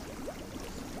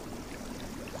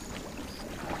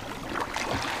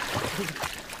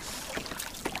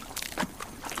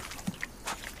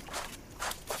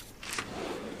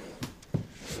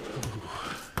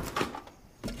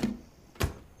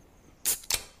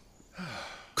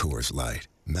 Coors Light,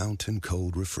 mountain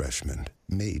cold refreshment,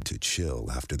 made to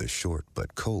chill after the short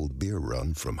but cold beer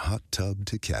run from hot tub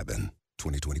to cabin.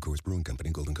 2020 Coors Brewing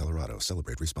Company, Golden, Colorado.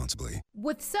 Celebrate responsibly.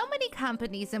 With so many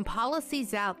companies and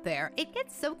policies out there, it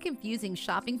gets so confusing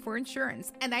shopping for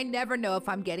insurance, and I never know if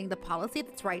I'm getting the policy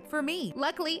that's right for me.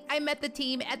 Luckily, I met the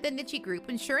team at the Niche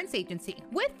Group Insurance Agency.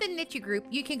 With the Niche Group,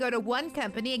 you can go to one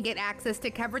company and get access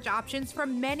to coverage options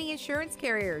from many insurance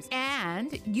carriers,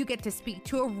 and you get to speak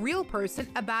to a real person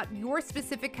about your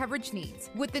specific coverage needs.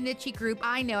 With the Niche Group,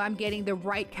 I know I'm getting the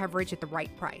right coverage at the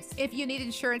right price. If you need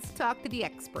insurance, talk to the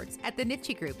experts at the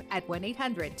Niche Group at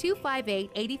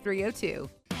 1-800-258-8302.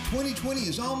 2020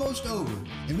 is almost over,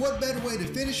 and what better way to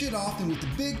finish it off than with the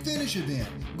Big Finish event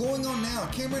going on now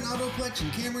at Cameron Autoplex in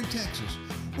Cameron, Texas.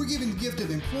 We're giving the gift of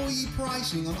employee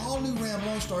pricing on all new Ram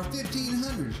Lone Star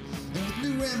 1500s, and with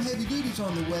new Ram Heavy Duties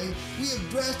on the way, we have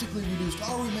drastically reduced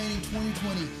all remaining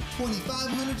 2020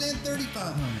 2500s and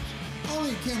 3500s.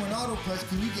 Only at Cameron Autoplex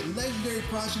can you get legendary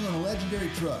pricing on a legendary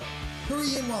truck.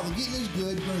 Hurry in while the getting is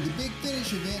good during the Big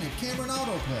Finish event at Cameron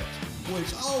Autoplex, where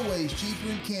it's always cheaper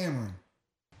in Cameron.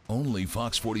 Only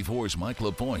Fox 44's Mike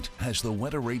LaPointe has the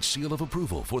Weather Rate seal of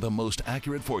approval for the most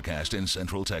accurate forecast in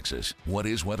Central Texas. What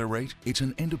is Weather Rate? It's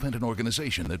an independent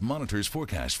organization that monitors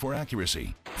forecasts for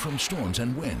accuracy. From storms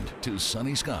and wind to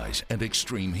sunny skies and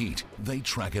extreme heat, they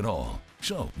track it all.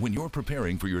 So, when you're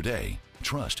preparing for your day,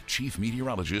 trust Chief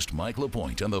Meteorologist Mike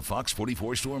LaPointe and the Fox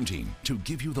 44 Storm Team to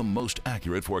give you the most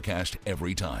accurate forecast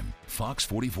every time. Fox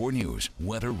 44 News,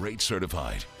 Weather Rate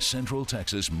certified. Central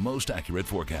Texas' most accurate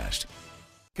forecast.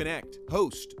 Connect,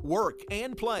 host, work,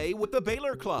 and play with the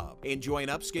Baylor Club. Enjoy an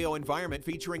upscale environment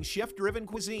featuring chef-driven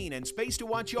cuisine and space to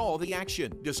watch all the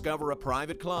action. Discover a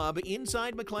private club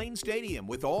inside McLean Stadium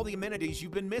with all the amenities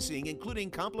you've been missing,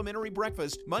 including complimentary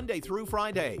breakfast Monday through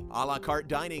Friday, a la carte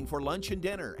dining for lunch and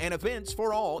dinner, and events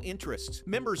for all interests.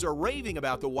 Members are raving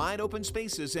about the wide-open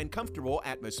spaces and comfortable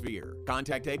atmosphere.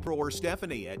 Contact April or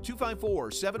Stephanie at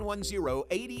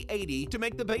 254-710-8080 to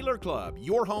make the Baylor Club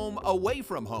your home away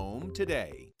from home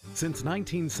today. Since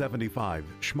 1975,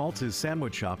 Schmaltz's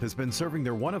Sandwich Shop has been serving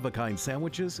their one-of-a-kind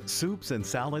sandwiches, soups, and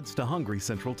salads to hungry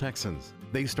Central Texans.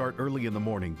 They start early in the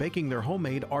morning baking their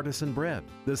homemade artisan bread.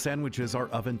 The sandwiches are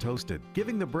oven toasted,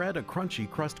 giving the bread a crunchy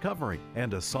crust covering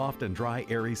and a soft and dry,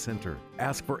 airy center.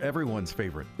 Ask for everyone's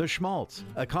favorite, the Schmaltz,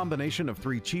 a combination of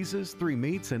 3 cheeses, 3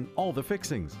 meats, and all the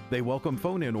fixings. They welcome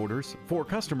phone-in orders for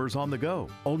customers on the go.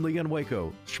 Only in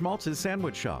Waco, Schmaltz's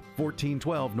Sandwich Shop,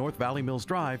 1412 North Valley Mills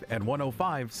Drive and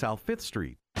 105 South 5th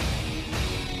Street.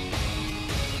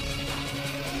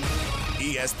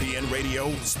 ESPN Radio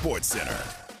Sports Center.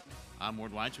 I'm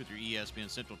Ward Weitz with your ESPN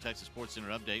Central Texas Sports Center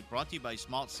update, brought to you by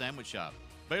Schmaltz Sandwich Shop.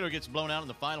 Baylor gets blown out in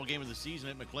the final game of the season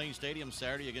at McLean Stadium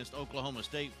Saturday against Oklahoma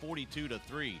State,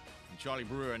 42-3. And Charlie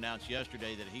Brewer announced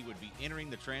yesterday that he would be entering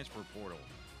the transfer portal.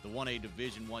 The 1A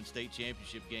Division I state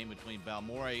championship game between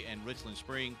Balmore and Richland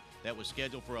Spring that was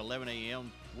scheduled for 11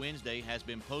 a.m. Wednesday has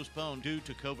been postponed due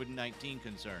to COVID-19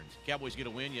 concerns. Cowboys get a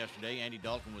win yesterday. Andy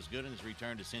Dalton was good in his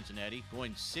return to Cincinnati,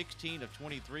 going 16 of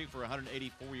 23 for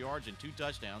 184 yards and 2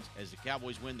 touchdowns as the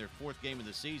Cowboys win their 4th game of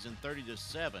the season,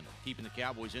 30-7, keeping the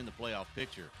Cowboys in the playoff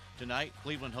picture. Tonight,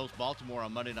 Cleveland hosts Baltimore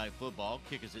on Monday Night Football.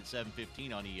 Kick is at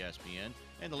 7:15 on ESPN.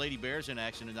 And the Lady Bears in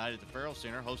action tonight at the Farrell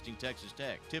Center hosting Texas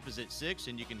Tech. Tip is at 6,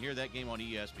 and you can hear that game on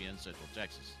ESPN Central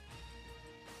Texas.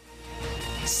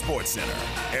 Sports Center,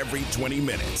 every 20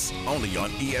 minutes, only on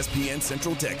ESPN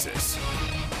Central Texas.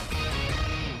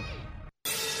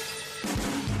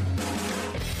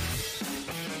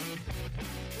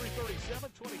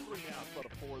 23 now, but a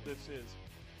 4. This is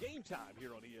Game Time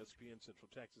here on ESPN Central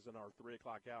Texas in our 3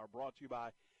 o'clock hour, brought to you by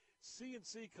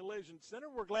CNC Collision Center.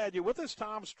 We're glad you're with us,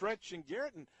 Tom, Stretch, and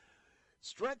Garrett. And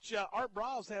Stretch, Art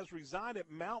Briles has resigned at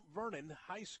Mount Vernon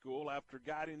High School after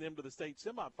guiding them to the state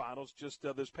semifinals just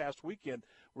this past weekend.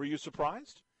 Were you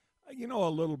surprised? You know, a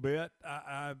little bit.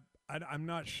 I'm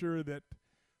not sure that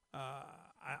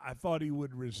I thought he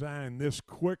would resign this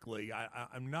quickly.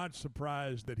 I'm not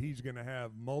surprised that he's going to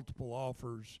have multiple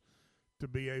offers to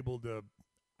be able to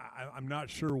I'm not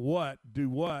sure do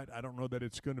what. I don't know that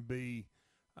it's going to be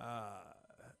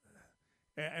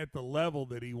at the level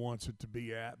that he wants it to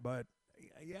be at. But,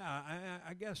 yeah,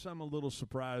 I guess I'm a little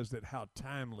surprised at how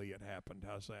timely it happened.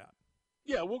 How's that?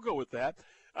 Yeah, we'll go with that.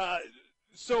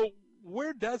 So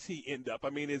where does he end up? I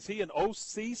mean, is he an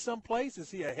OC someplace? Is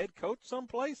he a head coach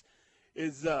someplace?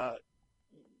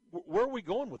 Where are we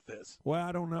going with this? Well,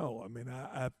 I don't know. I mean,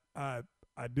 I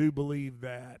do believe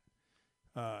that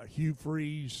Hugh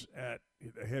Freeze at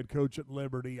the head coach at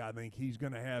Liberty, I think he's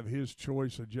going to have his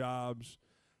choice of jobs.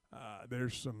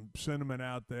 There's some sentiment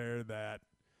out there that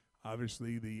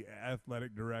obviously the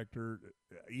athletic director,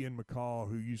 Ian McCall,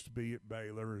 who used to be at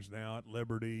Baylor, is now at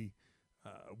Liberty.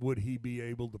 Would he be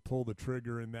able to pull the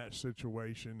trigger in that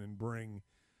situation and bring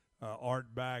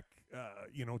Art back,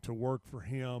 to work for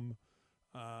him?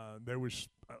 There was,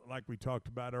 like we talked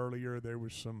about earlier, there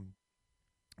was some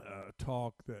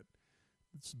talk that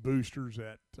boosters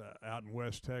out in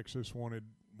West Texas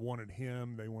wanted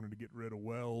him. They wanted to get rid of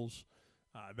Wells.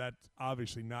 That's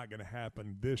obviously not going to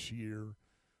happen this year.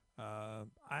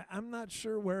 I'm not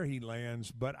sure where he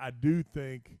lands, but I do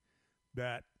think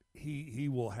that he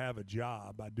will have a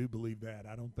job. I do believe that.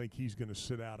 I don't think he's going to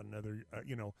sit out another.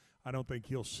 I don't think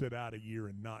he'll sit out a year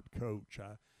and not coach.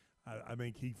 I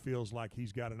think he feels like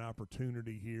he's got an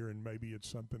opportunity here, and maybe it's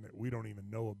something that we don't even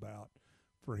know about,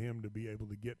 for him to be able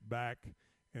to get back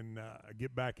and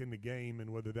get back in the game,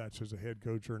 and whether that's as a head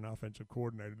coach or an offensive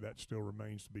coordinator, that still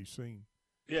remains to be seen.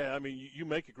 Yeah, I mean, you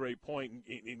make a great point.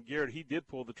 And Garrett, he did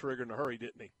pull the trigger in a hurry,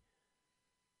 didn't he?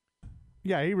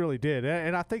 Yeah, he really did.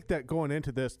 And I think that going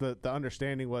into this, the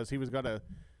understanding was he was going to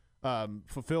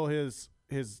fulfill his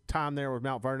his time there with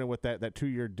Mount Vernon with that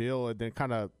 2-year deal and then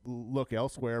kind of look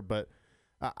elsewhere. But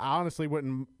I honestly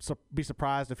wouldn't be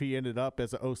surprised if he ended up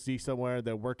as an OC somewhere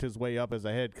that worked his way up as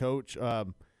a head coach.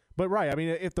 But right, I mean,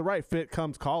 if the right fit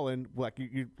comes calling, like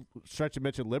you Stretch and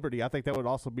mentioned Liberty, I think that would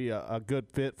also be a good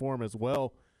fit for him as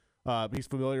well. He's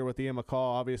familiar with Ian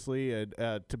McCall, obviously, and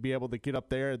to be able to get up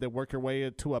there and then work your way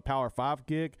into a Power 5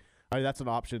 gig, I mean, that's an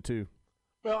option too.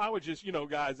 Well, I would just,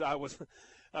 guys, and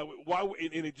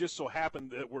it just so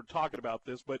happened that we're talking about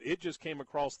this, but it just came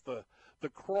across the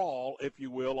crawl, if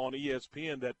you will, on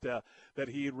ESPN that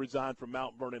he had resigned from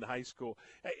Mount Vernon High School.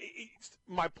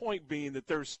 My point being that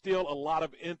there's still a lot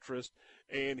of interest,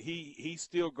 and he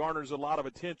still garners a lot of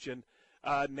attention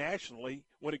nationally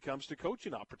when it comes to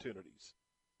coaching opportunities.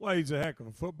 Well, he's a heck of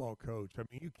a football coach. I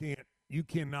mean, you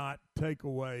cannot take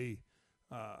away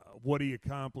what he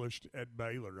accomplished at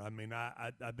Baylor. I mean,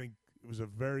 I think it was a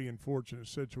very unfortunate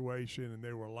situation, and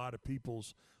there were a lot of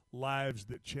people's lives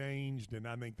that changed, and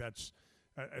I think that's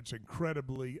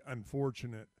incredibly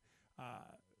unfortunate.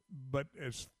 But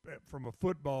from a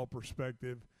football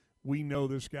perspective, we know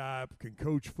this guy can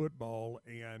coach football,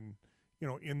 and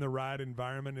in the right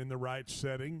environment, in the right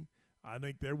setting, I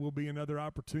think there will be another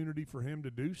opportunity for him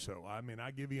to do so. I mean, I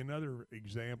give you another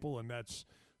example, and that's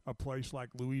a place like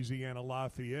Louisiana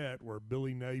Lafayette, where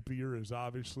Billy Napier is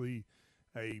obviously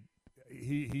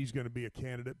he's going to be a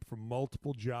candidate for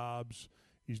multiple jobs.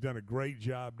 He's done a great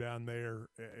job down there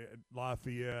at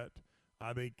Lafayette.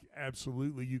 I think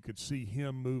absolutely you could see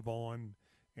him move on,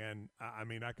 and I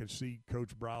mean I could see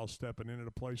Coach Briles stepping in at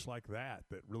a place like that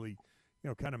really,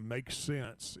 kind of makes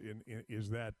sense.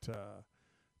 Is that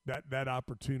that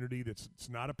opportunity it's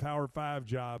not a Power 5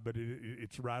 job, but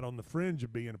it's right on the fringe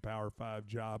of being a Power 5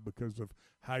 job because of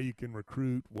how you can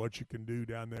recruit, what you can do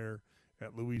down there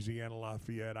at Louisiana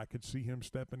Lafayette. I could see him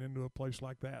stepping into a place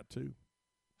like that too.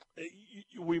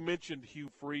 We mentioned Hugh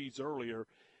Freeze earlier.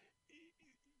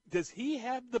 Does he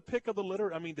have the pick of the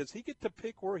litter? I mean, does he get to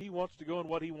pick where he wants to go and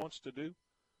what he wants to do?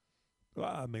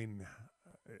 Well, I mean,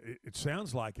 it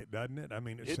sounds like it, doesn't it? I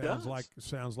mean, it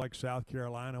sounds like South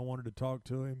Carolina wanted to talk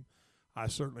to him. I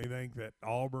certainly think that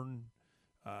Auburn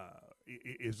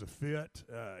is a fit.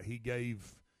 He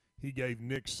gave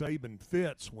Nick Saban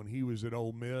fits when he was at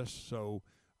Ole Miss, so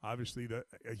obviously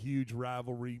a huge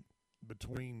rivalry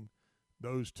between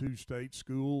those two state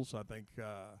schools. I think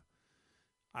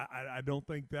I don't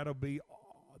think that'll be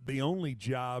the only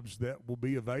jobs that will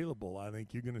be available. I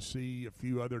think you're going to see a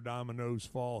few other dominoes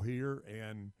fall here,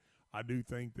 and I do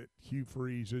think that Hugh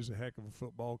Freeze is a heck of a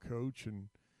football coach, and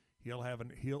he'll have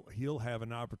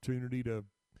an opportunity to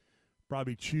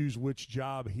probably choose which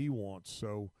job he wants.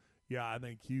 So, yeah, I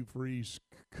think Hugh Freeze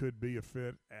could be a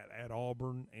fit at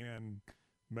Auburn, and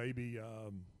maybe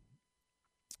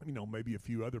maybe a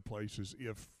few other places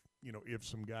if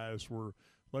some guys were.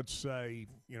 Let's say,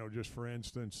 just for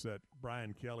instance, that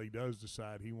Brian Kelly does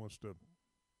decide he wants to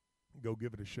go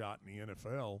give it a shot in the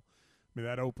NFL. I mean,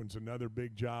 that opens another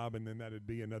big job, and then that'd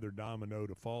be another domino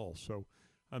to fall. So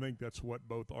I think that's what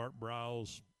both Art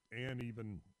Briles and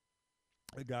even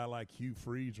a guy like Hugh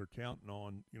Freeze are counting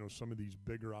on, some of these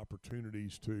bigger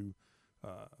opportunities to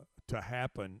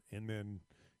happen, and then,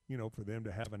 for them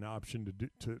to have an option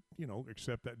to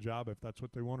accept that job if that's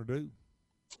what they want to do.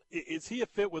 Is he a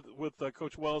fit with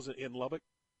Coach Wells in Lubbock?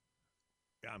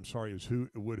 I'm sorry,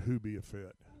 would who be a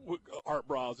fit? Art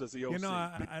Briles as the OC.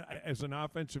 As an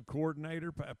offensive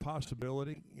coordinator, a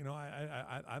possibility.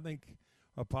 I think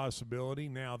a possibility.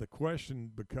 Now the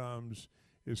question becomes: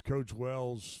 is Coach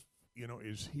Wells,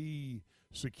 is he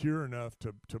secure enough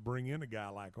to bring in a guy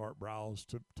like Art Briles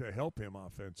to help him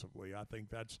offensively? I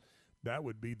think that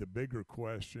would be the bigger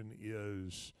question.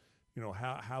 Is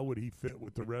how would he fit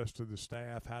with the rest of the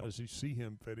staff? How does he see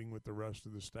him fitting with the rest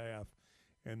of the staff?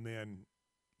 And then,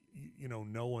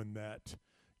 knowing that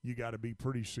you got to be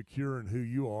pretty secure in who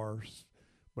you are,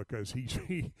 because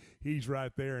he's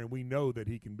right there, and we know that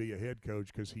he can be a head coach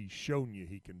because he's shown you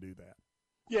he can do that.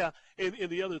 Yeah, and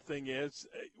the other thing is,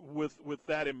 with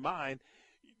that in mind,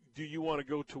 do you want to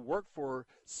go to work for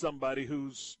somebody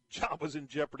whose job was in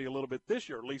jeopardy a little bit this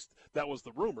year? At least that was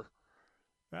the rumor.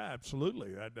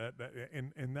 Absolutely,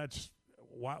 and that's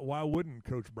why wouldn't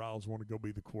Coach Briles want to go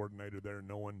be the coordinator there,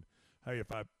 knowing, hey,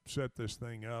 if I set this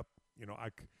thing up,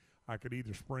 I could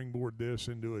either springboard this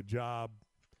into a job,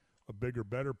 a bigger,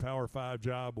 better Power 5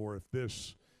 job, or if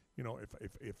this,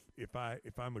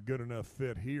 if I'm a good enough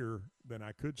fit here, then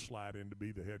I could slide in to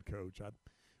be the head coach.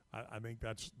 I think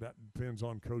that depends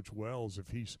on Coach Wells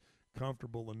if he's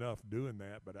comfortable enough doing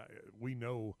that. But we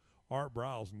know Art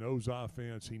Briles knows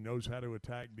offense. He knows how to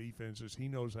attack defenses. He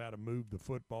knows how to move the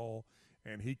football.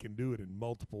 and he can do it in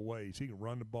multiple ways. He can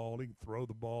run the ball, he can throw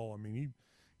the ball. I mean,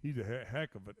 he's a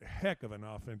heck of an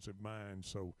offensive mind.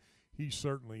 So he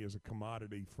certainly is a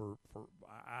commodity for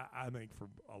I think for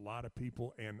a lot of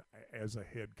people, and as a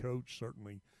head coach,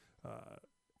 certainly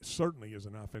as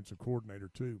an offensive coordinator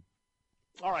too.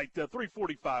 All right,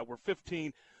 3:45. We're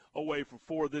 15 away from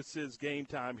 4. This is Game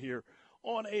Time here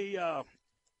on a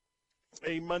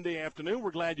Monday afternoon.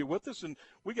 We're glad you're with us, and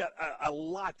we got a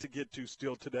lot to get to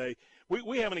still today.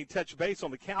 We haven't even touched base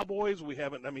on the Cowboys. We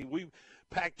haven't. I mean, we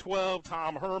Pac-12,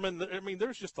 Tom Herman. I mean,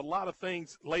 there's just a lot of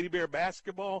things. Lady Bear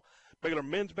basketball, Baylor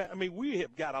men's I mean, we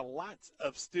have got a lot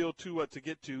of still to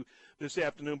get to this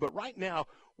afternoon. But right now,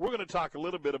 we're going to talk a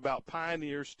little bit about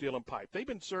Pioneer Steel and Pipe. They've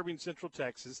been serving Central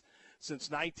Texas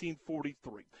since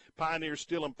 1943. Pioneer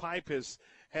Steel and Pipe has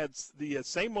had the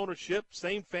same ownership,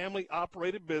 same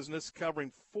family-operated business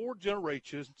covering 4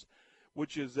 generations,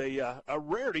 which is a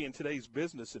rarity in today's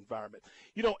business environment.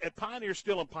 You know, at Pioneer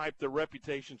Steel and Pipe, their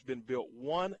reputation's been built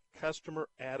one customer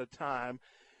at a time,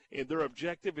 and their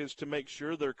objective is to make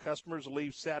sure their customers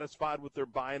leave satisfied with their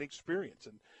buying experience.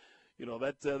 And, you know,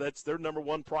 that's their number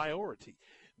one priority.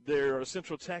 They're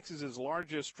Central Texas's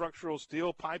largest structural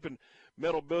steel, pipe, and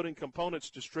metal building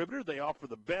components distributor. They offer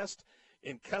the best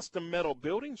in custom metal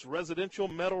buildings, residential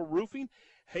metal roofing,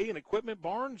 hay and equipment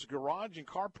barns, garage and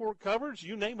carport covers,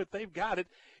 you name it, they've got it.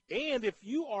 And if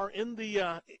you are in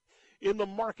the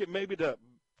market maybe to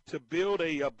build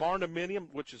a barndominium,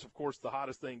 which is, of course, the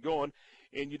hottest thing going,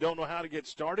 and you don't know how to get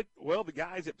started, well, the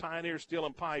guys at Pioneer Steel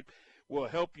and Pipe will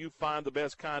help you find the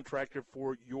best contractor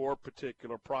for your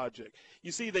particular project.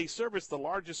 You see, they service the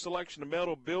largest selection of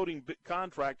metal building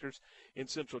contractors in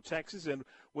Central Texas and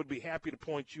would be happy to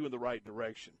point you in the right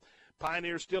direction.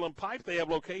 Pioneer Steel and Pipe, they have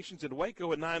locations in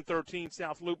Waco at 913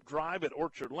 South Loop Drive at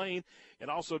Orchard Lane, and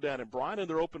also down in Bryan, and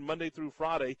they're open Monday through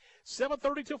Friday,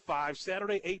 7:30 till 5,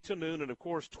 Saturday 8 to noon, and, of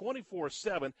course,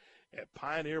 24/7 at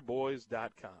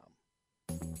pioneerboys.com.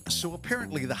 So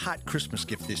apparently the hot Christmas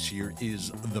gift this year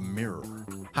is the mirror.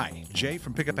 Hi, Jay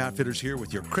from Pickup Outfitters here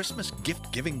with your Christmas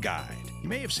gift-giving guide. You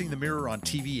may have seen the mirror on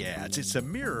TV ads. It's a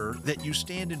mirror that you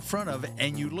stand in front of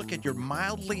and you look at your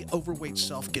mildly overweight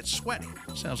self get sweaty.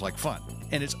 Sounds like fun.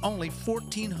 And it's only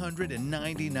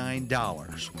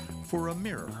 $1,499 for a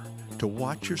mirror to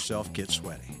watch yourself get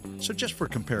sweaty. So just for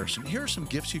comparison, here are some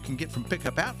gifts you can get from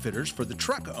Pickup Outfitters for the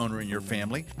truck owner in your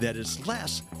family that is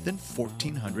less than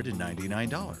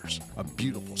 $1,499. A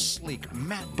beautiful, sleek,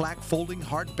 matte black folding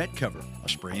hard bed cover, a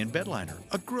spray-in bed liner,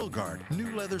 a grill guard,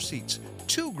 new leather seats,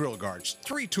 2 grill guards,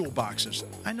 3 toolboxes.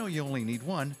 I know you only need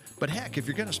one, but heck, if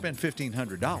you're going to spend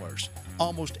 $1,500,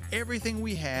 almost everything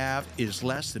we have is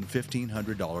less than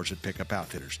 $1,500 at Pickup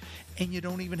Outfitters. And you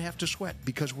don't even have to sweat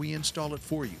because we install it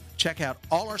for you. Check out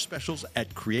all our specials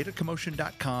at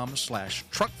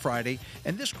createacommotion.com/Truck Friday.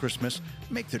 And this Christmas,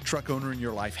 make the truck owner in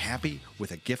your life happy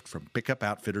with a gift from Pickup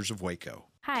Outfitters of Waco.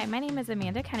 Hi, my name is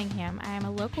Amanda Cunningham. I am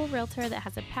a local realtor that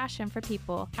has a passion for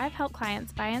people. I've helped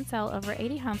clients buy and sell over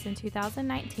 80 homes in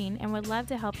 2019 and would love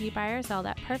to help you buy or sell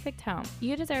that perfect home.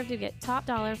 You deserve to get top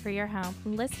dollar for your home.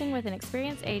 Listing with an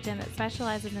experienced agent that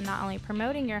specializes in not only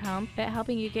promoting your home, but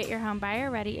helping you get your home buyer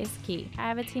ready is key. I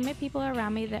have a team of people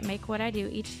around me that make what I do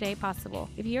each day possible.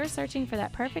 If you're searching for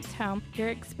that perfect home, your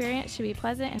experience should be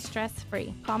pleasant and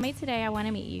stress-free. Call me today. I want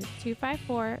to meet you.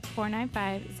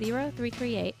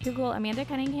 254-495-0338. Google Amanda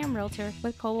Cunningham Realtor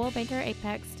with Coldwell Banker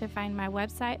Apex to find my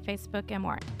website, Facebook, and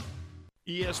more.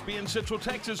 ESPN Central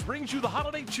Texas brings you the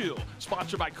Holiday Chill,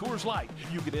 sponsored by Coors Light.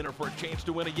 You can enter for a chance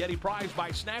to win a Yeti prize by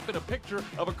snapping a picture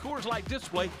of a Coors Light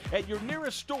display at your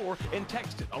nearest store and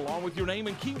text it along with your name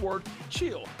and keyword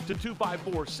CHILL to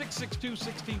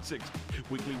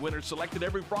 254-662-1660. Weekly winners selected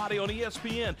every Friday on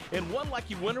ESPN, and one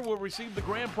lucky winner will receive the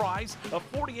grand prize, a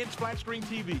 40-inch flat screen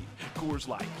TV. Coors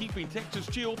Light, keeping Texas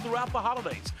chill throughout the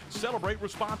holidays. Celebrate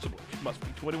responsibly. Must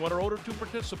be 21 or older to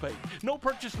participate. No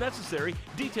purchase necessary.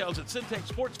 Details at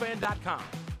SyntechSportsFan.com.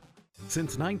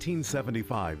 Since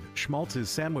 1975, Schmaltz's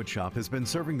Sandwich Shop has been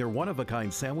serving their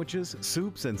one-of-a-kind sandwiches,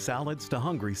 soups, and salads to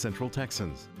hungry Central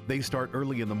Texans. They start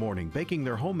early in the morning baking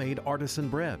their homemade artisan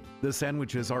bread. The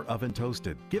sandwiches are oven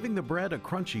toasted, giving the bread a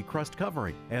crunchy crust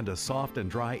covering and a soft and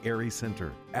dry, airy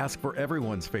center. Ask for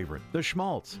everyone's favorite, the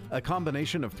Schmaltz, a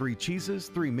combination of 3 cheeses,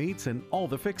 3 meats, and all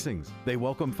the fixings. They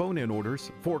welcome phone-in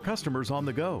orders for customers on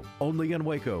the go. Only in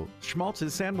Waco,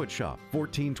 Schmaltz's Sandwich Shop,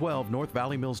 1412 North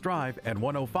Valley Mills Drive and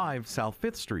 105 South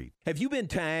 5th Street. Have you been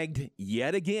tagged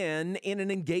yet again in an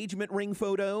engagement ring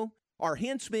photo? Are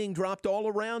hints being dropped all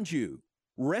around you?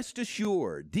 Rest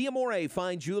assured, D'Amore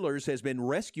Fine Jewelers has been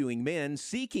rescuing men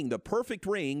seeking the perfect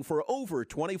ring for over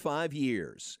 25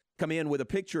 years. Come in with a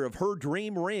picture of her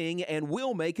dream ring and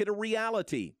we'll make it a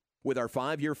reality. With our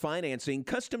 5-year financing,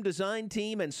 custom design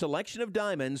team, and selection of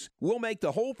diamonds, we'll make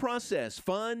the whole process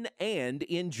fun and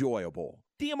enjoyable.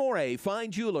 D'Amore Fine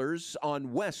Jewelers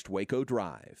on West Waco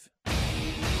Drive.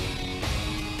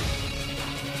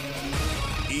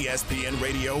 ESPN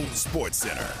Radio Sports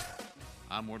Center.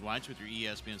 I'm Ward Weitz with your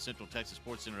ESPN Central Texas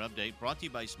Sports Center update, brought to you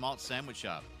by Smalt Sandwich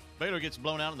Shop. Baylor gets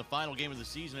blown out in the final game of the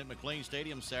season at McLean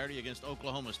Stadium Saturday against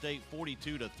Oklahoma State,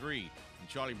 42-3. And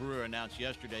Charlie Brewer announced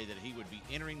yesterday that he would be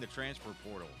entering the transfer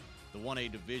portal. The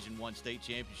 1A Division I state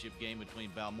championship game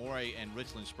between Balmorhea and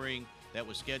Richland Spring that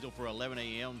was scheduled for 11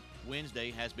 a.m.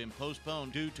 Wednesday has been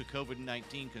postponed due to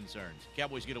COVID-19 concerns.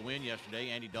 Cowboys get a win yesterday.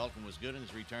 Andy Dalton was good in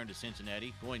his return to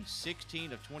Cincinnati, going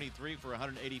 16 of 23 for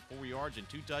 184 yards and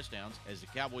 2 touchdowns as the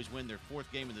Cowboys win their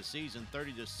 4th game of the season,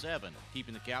 30-7,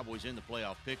 keeping the Cowboys in the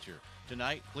playoff picture.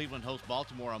 Tonight, Cleveland hosts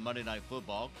Baltimore on Monday Night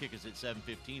Football. Kick is at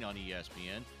 7:15 on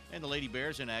ESPN. And the Lady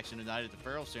Bears in action tonight at the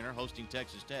Farrell Center hosting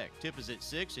Texas Tech. Tip is at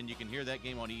 6, and you can hear that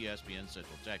game on ESPN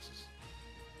Central Texas.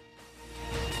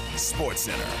 Sports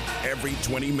Center, every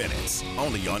 20 minutes,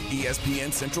 only on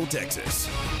ESPN Central Texas.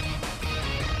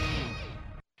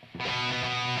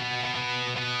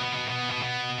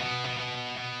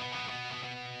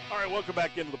 All right, welcome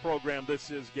back into the program.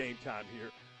 This is Game Time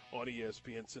here on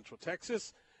ESPN Central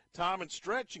Texas. Tom and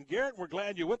Stretch and Garrett, we're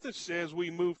glad you're with us as we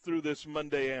move through this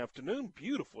Monday afternoon.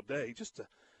 Beautiful day.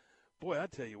 Boy, I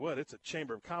tell you what, it's a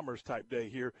Chamber of Commerce type day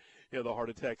here in the heart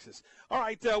of Texas. All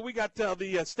right, we got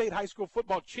the State High School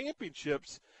Football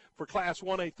Championships for Class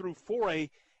 1A through 4A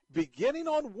beginning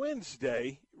on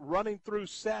Wednesday, running through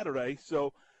Saturday.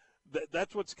 So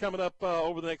that's what's coming up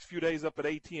over the next few days up at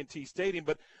AT&T Stadium.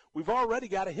 But we've already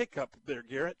got a hiccup there,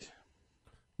 Garrett.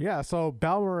 Yeah, so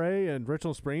Balmorhea and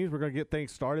Richland Springs, we're going to get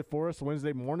things started for us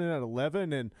Wednesday morning at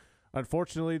 11. And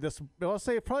unfortunately, it was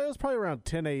probably around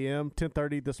 10 a.m.,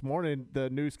 10:30 this morning, the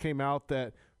news came out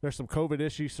that there's some COVID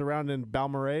issues surrounding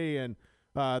Balmorhea.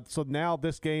 And so now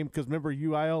this game, because remember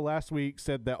UIL last week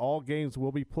said that all games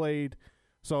will be played.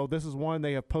 So this is one,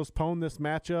 they have postponed this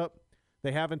matchup.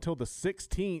 They have until the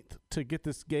 16th to get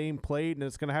this game played, and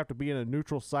it's going to have to be in a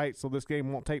neutral site, so this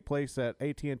game won't take place at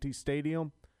AT&T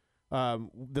Stadium.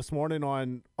 This morning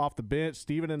on Off the Bench,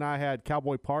 Steven and I had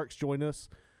Cowboy Parks join us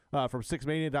from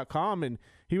SixMania.com, and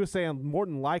he was saying more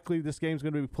than likely this game's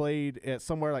going to be played at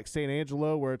somewhere like San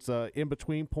Angelo where it's a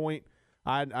in-between point.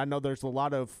 I know there's a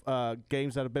lot of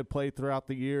games that have been played throughout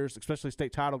the years, especially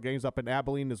state title games up in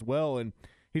Abilene as well, and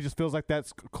he just feels like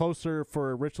that's closer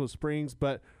for Richland Springs.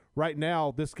 But right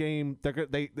now, this game, there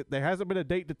hasn't been a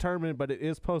date determined, but it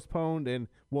is postponed and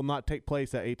will not take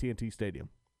place at AT&T Stadium.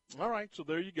 All right, so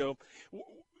there you go.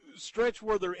 Stretch,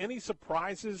 were there any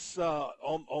surprises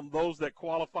on those that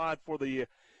qualified for the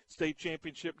state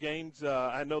championship games?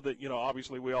 I know that,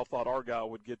 obviously we all thought Argyle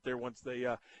would get there once they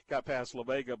got past La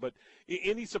Vega, but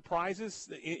any surprises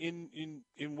in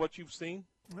what you've seen?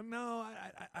 No,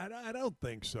 I don't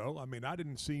think so. I mean, I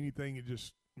didn't see anything that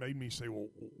just made me say, well,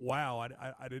 wow,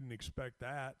 I didn't expect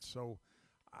that. So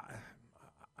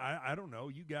I don't know.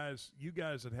 You guys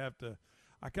would have to –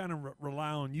 I kind of rely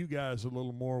on you guys a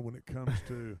little more when it comes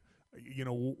to,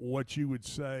 what you would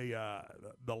say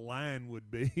the line would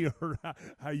be or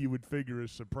how you would figure a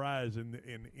surprise in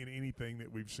anything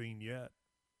that we've seen yet.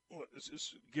 Well,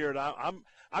 Garrett,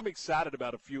 I'm excited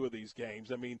about a few of these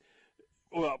games. I mean,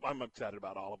 well, I'm excited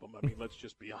about all of them. I mean, let's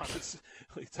just be honest.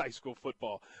 It's high school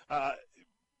football.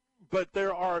 But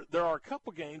there are a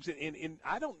couple games, and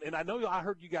I know I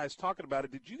heard you guys talking about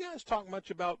it. Did you guys talk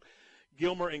much about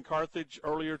Gilmer and Carthage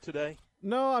earlier today?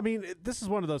 No, I mean, this is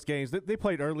one of those games that they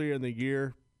played earlier in the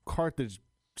year. Carthage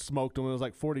smoked them. It was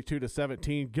like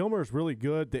 42-17. Gilmer's really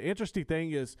good. The interesting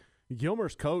thing is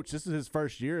Gilmer's coach, this is his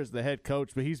first year as the head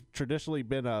coach, but he's traditionally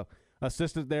been a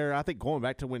assistant there, I think, going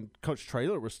back to when Coach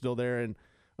Traylor was still there. And,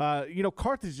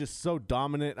 Carthage is just so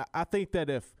dominant. I think that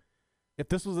if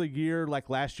this was a year like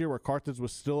last year where Carthage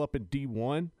was still up in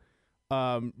D1,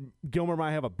 Gilmer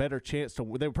might have a better chance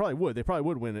to – they probably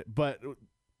would win it. But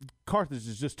Carthage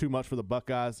is just too much for the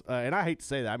Buckeyes. And I hate to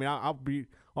say that. I mean, I'll be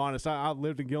honest. I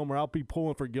lived in Gilmer. I'll be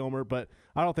pulling for Gilmer, but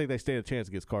I don't think they stand a chance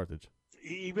against Carthage.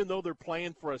 Even though they're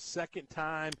playing for a second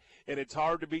time and it's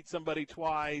hard to beat somebody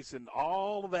twice and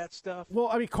all of that stuff? Well,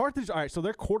 I mean, Carthage – all right, so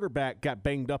their quarterback got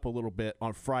banged up a little bit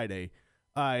on Friday.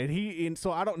 And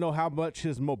so I don't know how much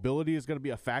his mobility is going to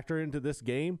be a factor into this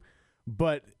game.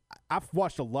 But I've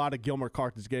watched a lot of Gilmer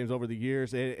Carthage games over the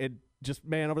years. It just,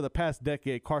 man, over the past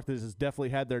decade, Carthage has definitely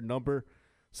had their number.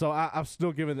 So I'm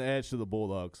still giving the edge to the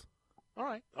Bulldogs. All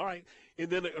right. And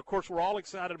then, of course, we're all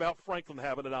excited about Franklin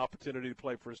having an opportunity to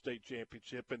play for a state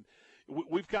championship. And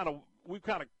we've kind of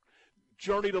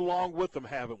journeyed along with them,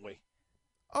 haven't we?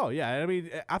 Oh, yeah. I mean,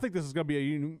 I think this is going to be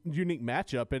a unique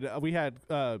matchup. And we had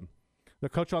the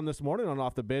coach on this morning on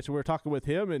Off the Bench, and we were talking with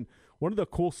him. And one of the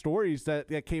cool stories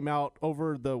that came out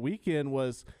over the weekend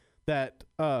was that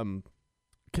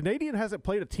Canadian hasn't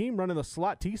played a team running the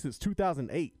slot T since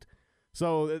 2008.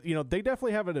 So, they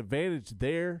definitely have an advantage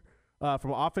there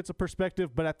from an offensive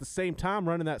perspective. But at the same time,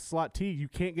 running that slot T, you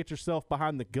can't get yourself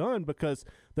behind the gun because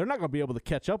they're not going to be able to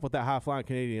catch up with that high-flying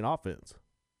Canadian offense.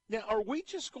 Now, are we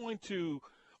just going to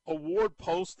award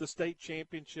Post the state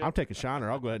championship? I'm taking Shiner.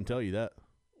 I'll go ahead and tell you that.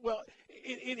 Well,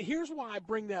 and here's why I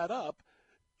bring that up.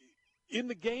 In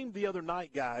the game the other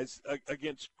night, guys,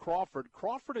 against Crawford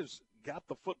has got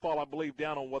the football, I believe,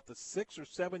 down on, the 6 or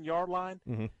 7 yard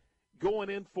line, going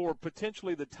in for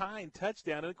potentially the tying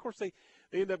touchdown. And, of course, they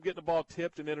end up getting the ball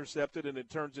tipped and intercepted, and it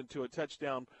turns into a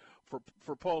touchdown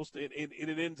for Post, and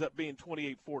it ends up being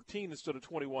 28-14 instead of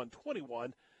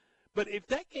 21-21. But if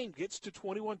that game gets to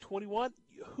 21-21,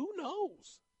 who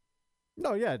knows?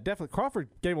 No, yeah, definitely. Crawford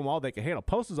gave them all they could handle.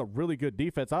 Post is a really good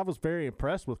defense. I was very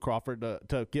impressed with Crawford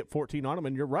to get 14 on them,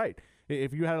 and you're right.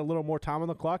 If you had a little more time on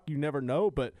the clock, you never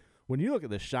know. But when you look at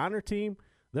the Shiner team,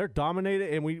 they're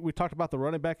dominated. And we talked about the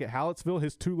running back at Hallettsville.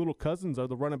 His two little cousins are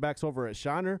the running backs over at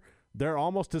Shiner. They're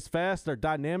almost as fast. They're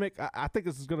dynamic. I think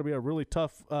this is going to be a really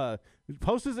tough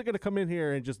Post isn't going to come in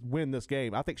here and just win this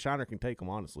game. I think Shiner can take them,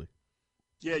 honestly.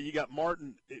 Yeah, you got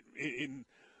Martin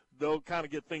they'll kind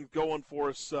of get things going for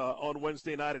us on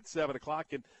Wednesday night at 7 o'clock.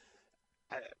 And,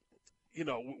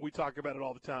 we talk about it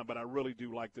all the time, but I really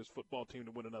do like this football team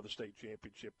to win another state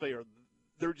championship.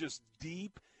 They're just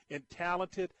deep and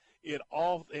talented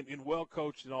and well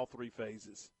coached in all three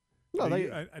phases.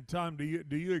 No, Tom, do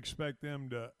you expect them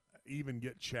to even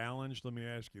get challenged? Let me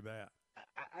ask you that.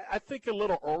 I think a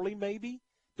little early, maybe.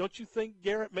 Don't you think,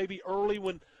 Garrett? Maybe early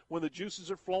when the juices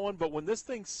are flowing, but when this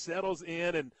thing settles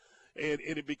in and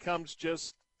it becomes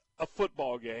just a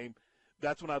football game,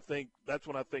 that's when I think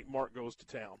Mark goes to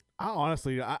town. I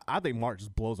think Mark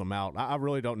just blows them out. I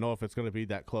really don't know if it's going to be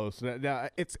that close. Now,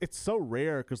 it's so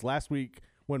rare because last week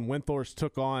when Windthorst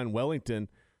took on Wellington,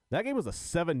 that game was a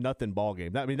 7-0 ball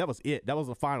game. That was it. That was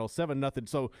the final, 7-0.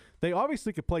 So they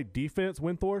obviously could play defense,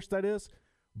 Windthorst, that is.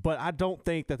 But I don't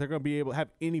think that they're going to be able to have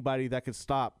anybody that can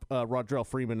stop Rodrell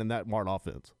Freeman in that Mart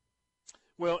offense.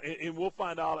 Well, and we'll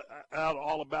find out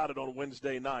all about it on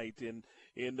Wednesday night, and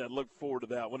look forward to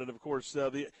that one. And of course,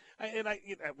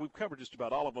 we've covered just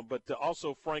about all of them, but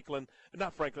also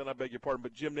not Franklin, I beg your pardon,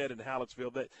 but Jim Ned and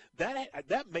Hallettsville.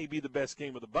 That may be the best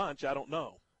game of the bunch. I don't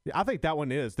know. Yeah, I think that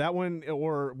one is that one.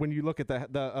 Or when you look at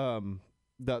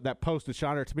that Post to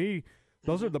Shiner, to me,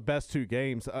 those are the best two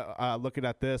games. Looking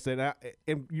at this, and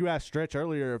you asked Stretch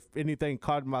earlier if anything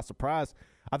caught him by surprise.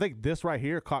 I think this right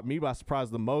here caught me by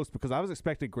surprise the most because I was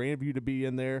expecting Grandview to be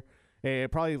in there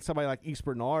and probably somebody like East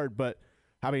Bernard. But,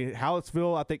 I mean,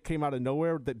 Hallettsville, I think, came out of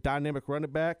nowhere with the dynamic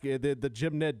running back, the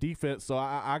Jim Ned defense. So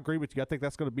I agree with you. I think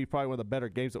that's going to be probably one of the better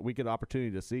games that we get an opportunity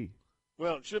to see.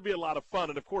 Well, it should be a lot of fun.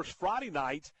 And, of course, Friday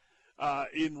night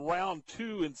in round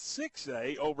 2 in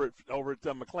 6A over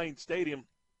at McLean Stadium,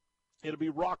 it'll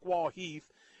be Rockwall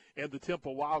Heath and the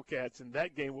Temple Wildcats, and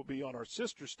that game will be on our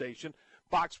sister station,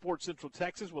 Fox Sports Central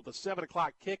Texas, with a 7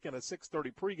 o'clock kick and a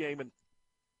 6:30 pregame. And,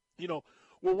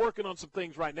 we're working on some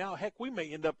things right now. Heck, we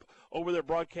may end up over there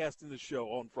broadcasting the show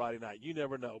on Friday night. You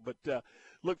never know. But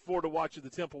look forward to watching the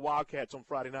Temple Wildcats on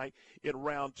Friday night in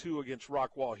round 2 against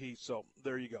Rockwall Heath. So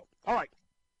there you go. All right.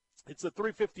 It's the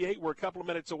 3:58. We're a couple of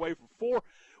minutes away from 4.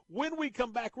 When we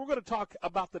come back, we're going to talk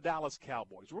about the Dallas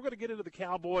Cowboys. We're going to get into the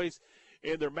Cowboys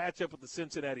and their matchup with the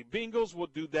Cincinnati Bengals. We'll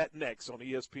do that next on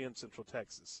ESPN Central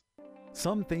Texas.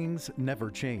 Some things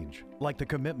never change, like the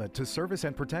commitment to service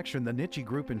and protection the Nitsche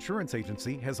Group Insurance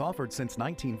Agency has offered since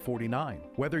 1949.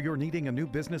 Whether you're needing a new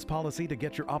business policy to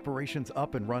get your operations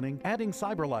up and running, adding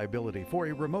cyber liability for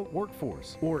a remote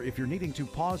workforce, or if you're needing to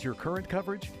pause your current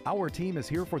coverage, our team is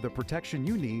here for the protection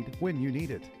you need when you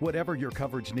need it. Whatever your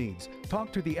coverage needs,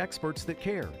 talk to the experts that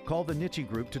care. Call the Nitsche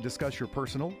Group to discuss your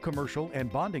personal, commercial, and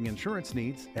bonding insurance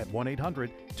needs at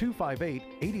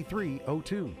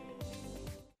 1-800-258-8302.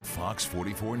 Fox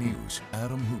 44 News,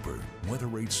 Adam Hooper, Weather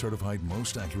Rate Certified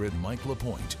Most Accurate Mike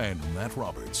LaPointe, and Matt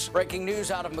Roberts. Breaking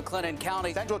news out of McLennan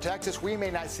County. Central Texas, we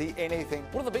may not see anything.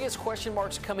 One of the biggest question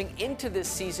marks coming into this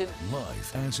season.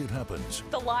 Live as it happens.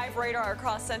 The live radar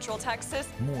across Central Texas.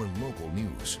 More local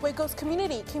news. Waco's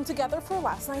community came together for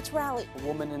last night's rally. A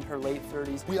woman in her late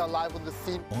 30s. We are live on the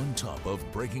scene. On top of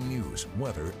breaking news,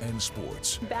 weather, and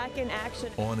sports. Back in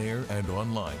action. On air and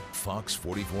online. Fox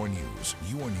 44 News.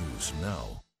 Your news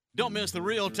now. Don't miss the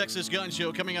Real Texas Gun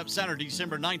Show coming up Saturday,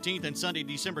 December 19th and Sunday,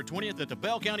 December 20th at the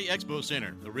Bell County Expo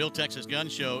Center. The Real Texas Gun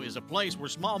Show is a place where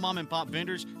small mom-and-pop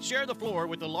vendors share the floor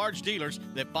with the large dealers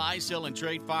that buy, sell, and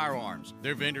trade firearms.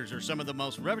 Their vendors are some of the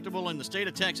most reputable in the state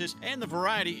of Texas, and the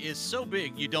variety is so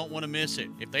big you don't want to miss it.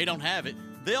 If they don't have it,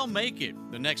 they'll make it.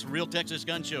 The next Real Texas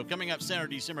Gun Show coming up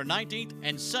Saturday, December 19th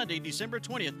and Sunday, December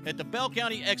 20th at the Bell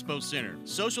County Expo Center.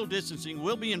 Social distancing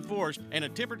will be enforced and a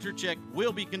temperature check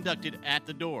will be conducted at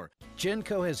the door.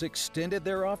 Genco has extended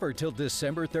their offer till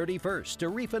December 31st to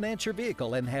refinance your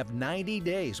vehicle and have 90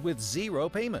 days with zero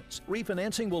payments.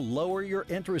 Refinancing will lower your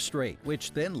interest rate,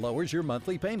 which then lowers your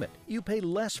monthly payment. You pay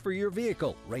less for your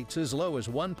vehicle. Rates as low as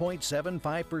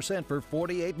 1.75% for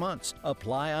 48 months.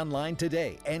 Apply online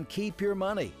today and keep your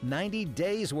money. 90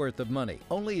 days worth of money.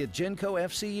 Only at Genco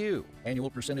FCU.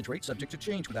 Annual percentage rate subject to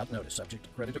change without notice. Subject to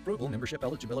credit approval, membership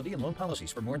eligibility, and loan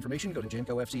policies. For more information, go to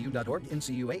GencoFCU.org.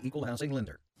 NCUA Equal Housing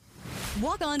Lender.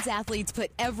 Walk-On's athletes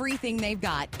put everything they've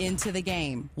got into the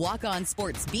game. Walk-On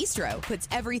Sports Bistro puts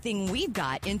everything we've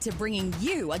got into bringing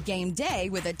you a game day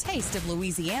with a taste of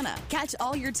Louisiana. Catch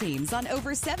all your teams on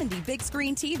over 70 big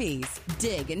screen TVs.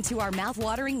 Dig into our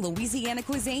mouth-watering Louisiana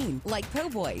cuisine like po'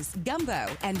 boys, gumbo,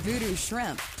 and voodoo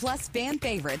shrimp, plus fan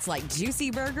favorites like juicy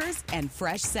burgers and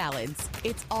fresh salads.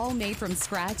 It's all made from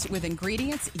scratch with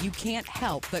ingredients you can't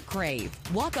help but crave.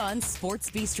 Walk-On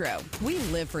Sports Bistro. We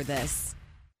live for this.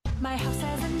 My house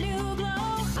has a new glow.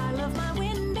 I love my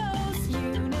windows.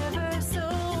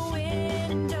 Universal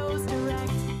Windows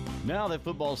Direct. Now that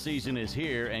football season is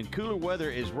here and cooler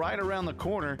weather is right around the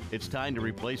corner, it's time to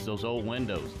replace those old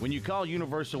windows. When you call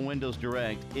Universal Windows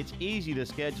Direct, it's easy to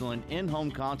schedule an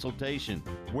in-home consultation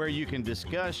where you can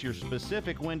discuss your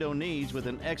specific window needs with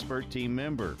an expert team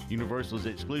member. Universal's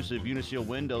exclusive Unishield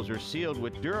windows are sealed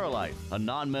with Duralife, a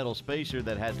non-metal spacer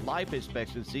that has life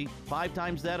expectancy 5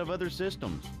 times that of other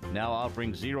systems. Now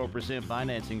offering 0%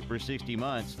 financing for 60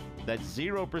 months. That's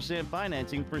 0%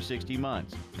 financing for 60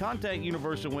 months. Contact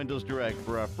Universal Windows Direct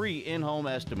for a free in-home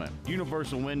estimate.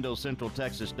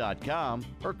 UniversalWindowsCentralTexas.com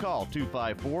or call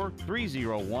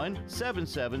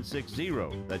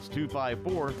 254-301-7760. That's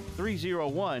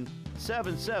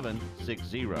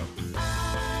 254-301-7760.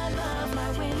 I love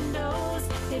my windows.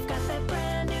 They've got that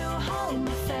brand new home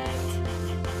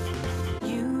effect.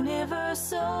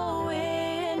 Universal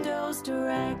Windows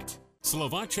Direct.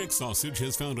 Slovacek Sausage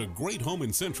has found a great home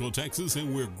in Central Texas,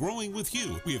 and we're growing with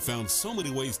you. We have found so many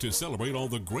ways to celebrate all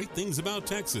the great things about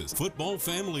Texas. Football,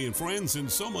 family, and friends,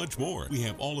 and so much more. We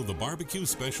have all of the barbecue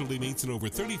specialty meats and over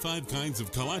 35 kinds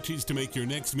of kolaches to make your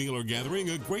next meal or gathering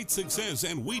a great success,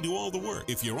 and we do all the work.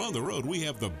 If you're on the road, we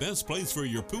have the best place for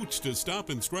your pooch to stop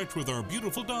and stretch with our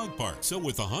beautiful dog park. So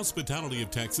with the hospitality of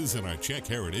Texas and our Czech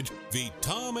heritage,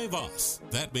 Vítame vás.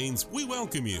 That means we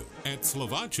welcome you. At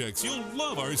Slovacek's, you'll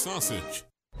love our sausage.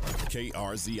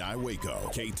 KRZI Waco,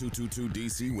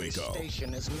 K222DC Waco. This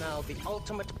station is now the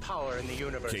ultimate power in the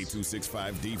universe.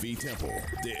 K265DV Temple.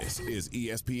 This is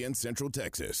ESPN Central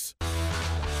Texas. There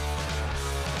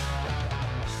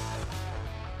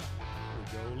we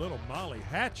go, little Molly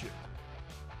Hatchet.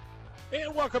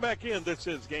 And welcome back in. This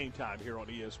is Game Time here on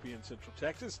ESPN Central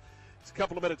Texas. It's a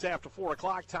couple of minutes after 4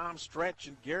 o'clock. Tom, Stretch,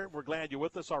 and Garrett, we're glad you're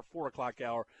with us. Our 4 o'clock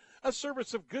hour, a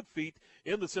service of Good Feet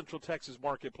in the Central Texas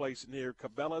marketplace near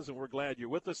Cabela's, and we're glad you're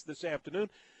with us this afternoon.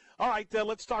 All right,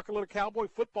 let's talk a little Cowboy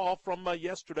football from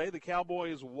yesterday. The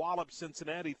Cowboys walloped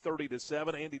Cincinnati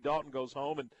 30-7. Andy Dalton goes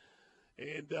home and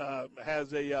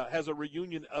has a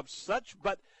reunion of such.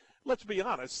 But let's be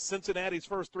honest, Cincinnati's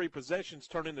first 3 possessions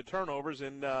turned into turnovers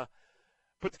and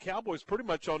put the Cowboys pretty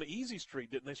much on easy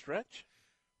street, didn't they, Stretch?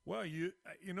 Well, you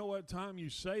know what, Tom, you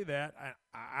say that.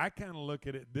 I kind of look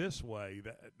at it this way.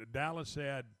 Dallas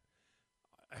had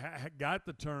got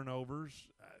the turnovers,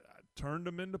 turned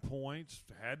them into points,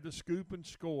 had to scoop and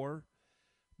score.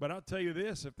 But I'll tell you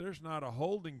this, if there's not a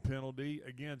holding penalty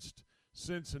against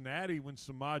Cincinnati when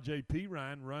Samaje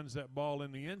Perine runs that ball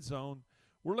in the end zone,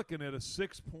 we're looking at a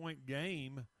 6-point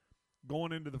game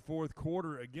going into the fourth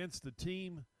quarter against the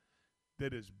team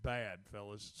that is bad,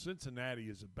 fellas. Cincinnati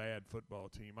is a bad football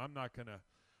team. I'm not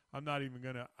even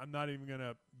gonna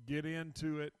get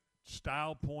into it.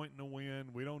 Style point in the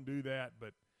win. We don't do that,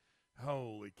 but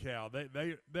holy cow,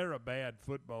 they're a bad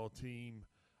football team.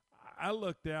 I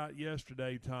looked out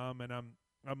yesterday, Tom, and I'm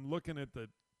looking at the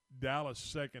Dallas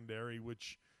secondary,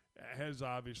 which has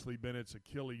obviously been its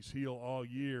Achilles heel all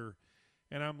year,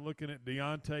 and I'm looking at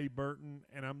Deontay Burton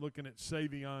and I'm looking at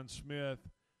Savion Smith.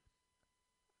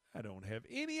 I don't have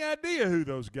any idea who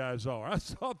those guys are. I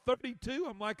saw 32.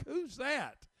 I'm like, who's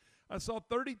that? I saw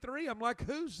 33. I'm like,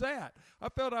 who's that? I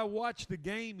felt I watched the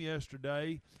game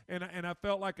yesterday, and I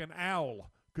felt like an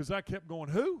owl because I kept going,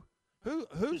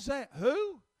 who's that?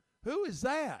 Who is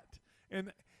that?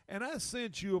 And I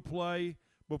sent you a play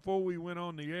before we went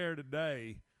on the air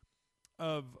today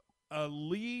of a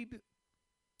lead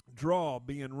draw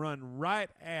being run right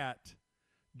at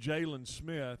Jalen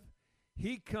Smith.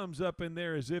 He comes up in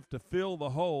there as if to fill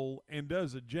the hole and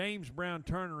does a James Brown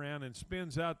turnaround and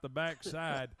spins out the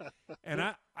backside. And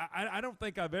I don't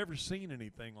think I've ever seen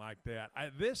anything like that.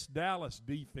 This Dallas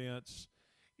defense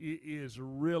is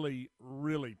really,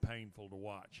 really painful to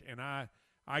watch. And I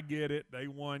get it. They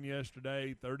won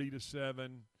yesterday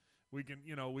 30-7. We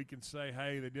can say,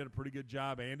 hey, they did a pretty good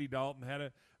job. Andy Dalton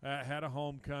had a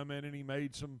homecoming, and he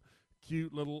made some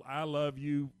cute little "I love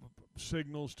you"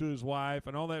 signals to his wife,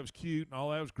 and all that was cute and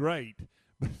all that was great.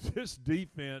 But this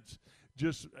defense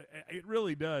it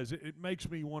really does. It makes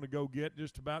me want to go get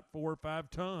just about 4 or 5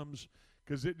 Tums,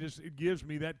 because it gives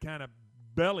me that kind of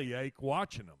bellyache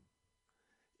watching them.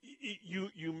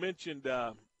 You mentioned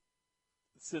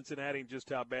Cincinnati and just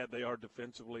how bad they are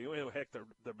defensively. Well, heck,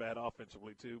 they're bad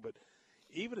offensively too. But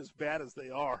even as bad as they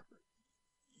are,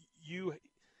 you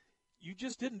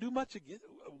just didn't do much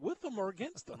with them or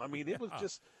against them. I mean, it was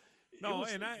just no.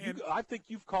 I think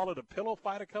you've called it a pillow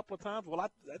fight a couple of times. Well,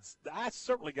 I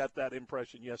certainly got that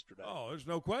impression yesterday. Oh, there's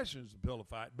no question it's a pillow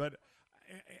fight. But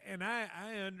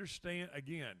I understand,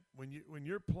 again, when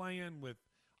you're playing with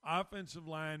offensive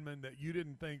linemen that you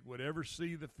didn't think would ever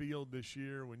see the field this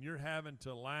year, when you're having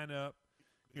to line up,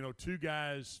 2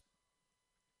 guys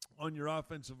on your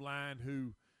offensive line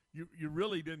who you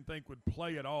really didn't think would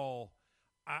play at all,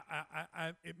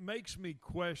 it makes me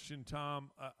question, Tom,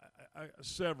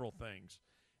 several things.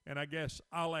 And I guess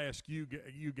I'll ask you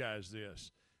guys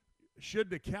this. Should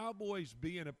the Cowboys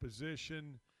be in a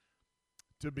position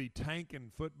to be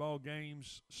tanking football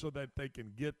games so that they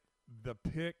can get the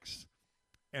picks?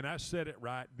 And I said it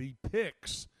right, the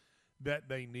picks that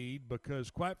they need, because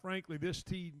quite frankly, this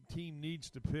team needs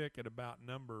to pick at about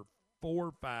number 4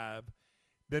 or 5.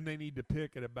 Then they need to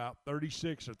pick at about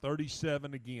 36 or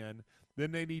 37 again.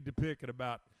 Then they need to pick at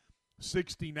about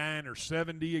 69 or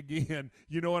 70 again.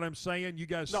 You know what I'm saying? You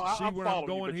guys see where I'm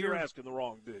going here? You're asking the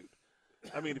wrong dude.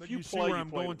 I mean, if you see play, where I'm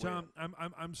going, Tom.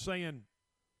 I'm saying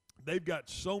they've got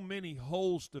so many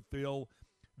holes to fill.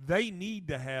 They need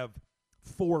to have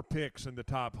 4 picks in the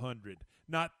top 100,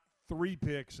 not 3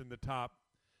 picks in the top,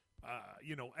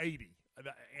 80.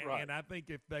 Right. And I think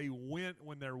if they win,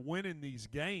 when they're winning these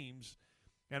games,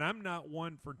 and I'm not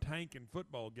one for tanking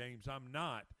football games, I'm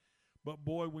not. But,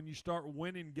 boy, when you start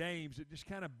winning games, it just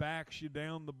kind of backs you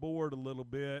down the board a little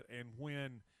bit. And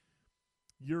when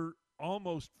you're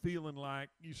almost feeling like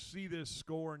you see this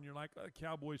score and you're like, oh, the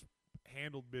Cowboys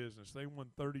handled business. They won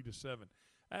 30-7.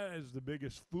 That is the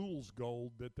biggest fool's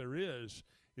gold that there is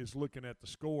looking at the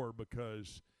score,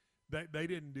 because they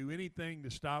didn't do anything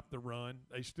to stop the run.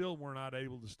 They still were not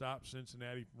able to stop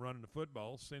Cincinnati from running the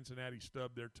football. Cincinnati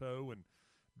stubbed their toe and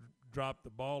dropped the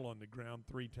ball on the ground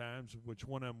 3 times, which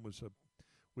one of them was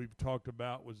we've talked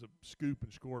about was a scoop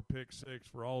and score pick 6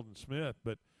 for Aldon Smith.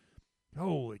 But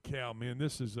holy cow, man,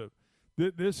 this is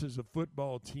a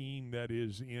football team that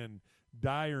is in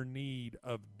dire need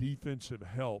of defensive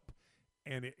help.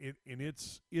 And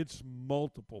it's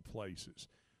multiple places.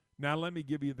 Now let me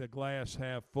give you the glass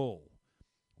half full.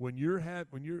 When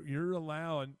you're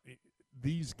allowing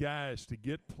these guys to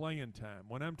get playing time,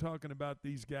 when I'm talking about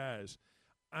these guys,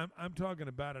 I'm talking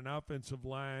about an offensive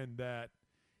line that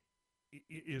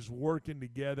is working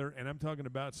together, and I'm talking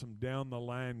about some down the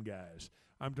line guys.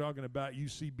 I'm talking about, you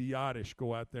see Biotish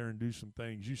go out there and do some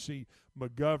things. You see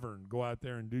McGovern go out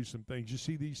there and do some things. You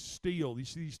see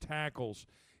these tackles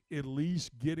at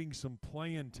least getting some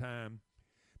playing time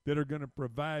that are going to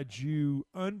provide you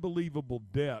unbelievable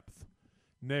depth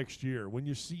next year. When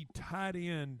you see tight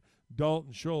end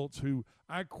Dalton Schultz, who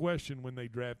I questioned when they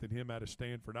drafted him out of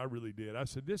Stanford, I really did. I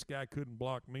said, this guy couldn't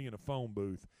block me in a phone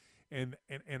booth. And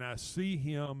I see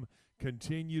him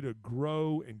continue to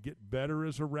grow and get better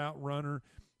as a route runner,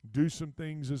 do some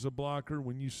things as a blocker.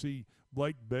 When you see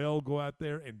Blake Bell go out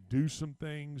there and do some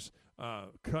things,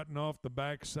 cutting off the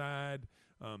backside,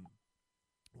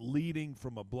 leading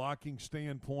from a blocking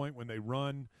standpoint when they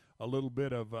run a little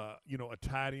bit of a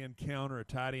tight end counter, a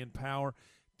tight end power.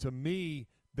 To me,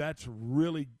 that's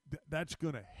going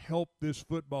to help this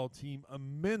football team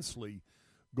immensely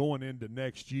going into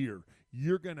next year.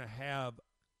 You're going to have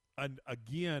an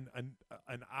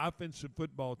offensive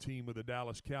football team with the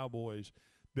Dallas Cowboys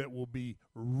that will be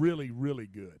really, really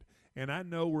good. And I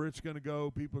know where it's going to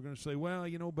go. People are going to say, well,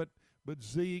 but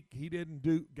Zeke, he didn't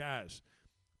do – guys,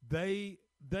 they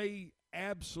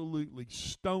absolutely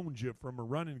stoned you from a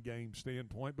running game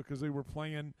standpoint because they were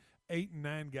playing 8 and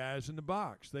 9 guys in the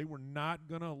box. They were not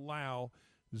going to allow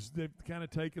 – they've kind of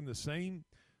taken the same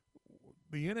 –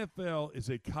 the NFL is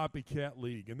a copycat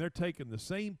league, and they're taking the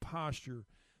same posture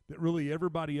that really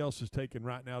everybody else is taking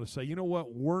right now to say, you know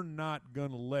what, we're not going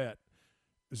to let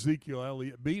Ezekiel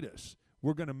Elliott beat us.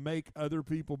 We're going to make other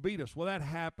people beat us. Well, that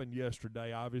happened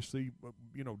yesterday, obviously.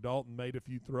 You know, Dalton made a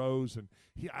few throws, and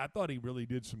I thought he really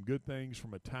did some good things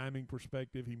from a timing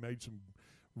perspective. He made some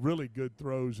really good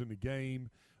throws in the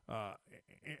game,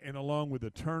 and along with the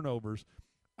turnovers.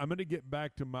 I'm going to get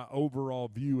back to my overall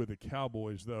view of the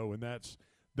Cowboys, though, and that's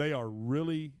they are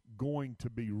really going to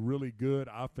be really good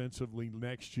offensively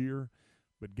next year.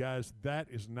 But, guys, that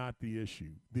is not the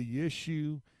issue. The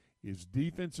issue is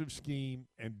defensive scheme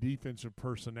and defensive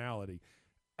personnel. And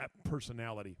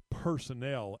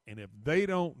if they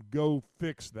don't go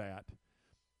fix that,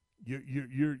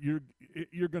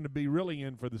 you're going to be really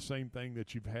in for the same thing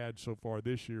that you've had so far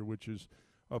this year, which is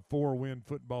a 4-win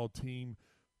football team,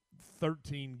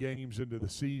 13 games into the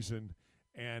season,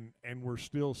 and we're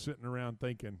still sitting around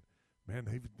thinking, man,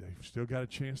 they've still got a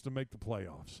chance to make the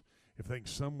playoffs. If they can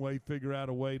some way figure out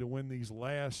a way to win these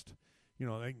last, they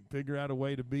can figure out a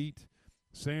way to beat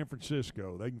San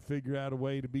Francisco. They can figure out a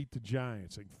way to beat the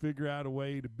Giants. They can figure out a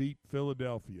way to beat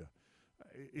Philadelphia.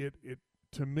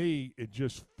 To me, it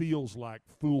just feels like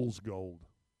fool's gold.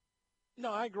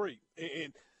 No, I agree.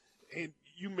 And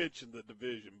you mentioned the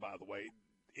division, by the way.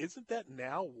 Isn't that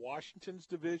now Washington's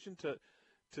division to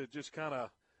just kind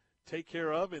of take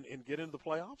care of and get into the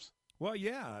playoffs? Well,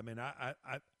 yeah. I mean, I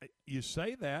you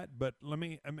say that, but let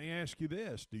me ask you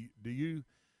this: Do you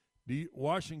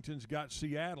Washington's got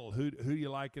Seattle? Who you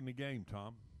like in the game,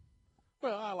 Tom?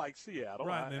 Well, I like Seattle.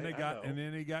 Right, and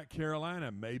then they got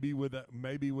Carolina, maybe with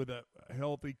a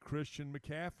healthy Christian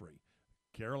McCaffrey.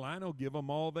 Carolina will give them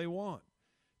all they want.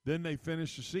 Then they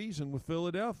finish the season with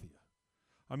Philadelphia.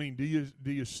 I mean, do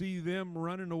you see them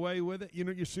running away with it?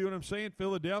 You see what I'm saying?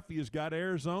 Philadelphia's got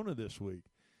Arizona this week.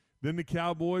 Then the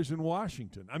Cowboys in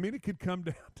Washington. I mean, it could come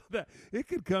down to that. It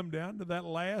could come down to that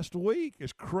last week.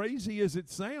 As crazy as it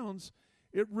sounds,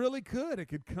 it really could. It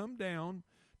could come down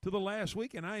to the last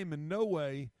week, and I am in no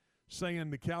way saying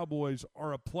the Cowboys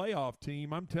are a playoff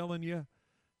team. I'm telling you,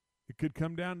 it could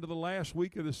come down to the last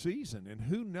week of the season, and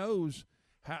who knows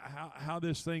how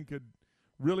this thing could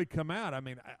really come out. I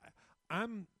mean,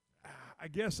 I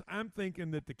guess I'm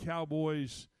thinking that the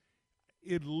Cowboys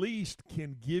at least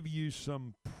can give you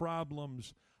some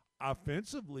problems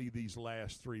offensively these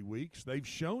last 3 weeks. They've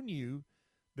shown you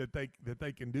that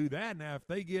they can do that. Now, if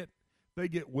they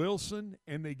get Wilson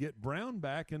and they get Brown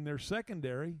back in their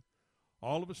secondary,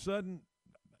 all of a sudden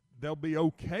they'll be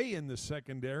okay in the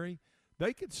secondary.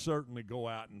 They could certainly go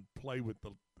out and play with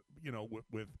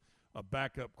with a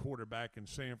backup quarterback in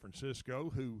San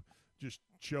Francisco who just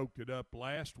choked it up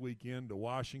last weekend to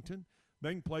Washington.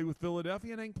 They can play with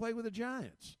Philadelphia and they can play with the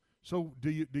Giants. So do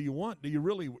you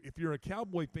really, if you're a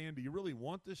Cowboy fan, do you really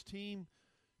want this team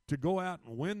to go out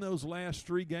and win those last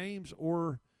 3 games,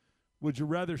 or would you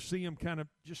rather see them kind of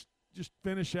just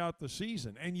finish out the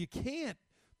season? And you can't,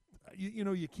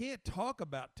 you can't talk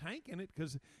about tanking it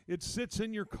because it sits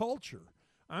in your culture.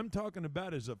 I'm talking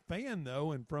about as a fan,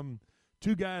 though, and from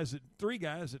 3 guys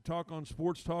that talk on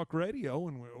Sports Talk Radio,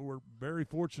 and we're very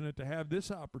fortunate to have this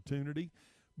opportunity.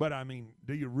 But, I mean,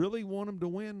 do you really want them to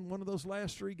win one of those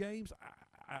last 3 games?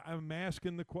 I'm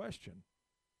asking the question.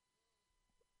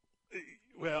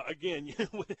 Well, again,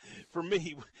 for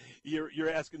me,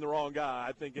 you're asking the wrong guy.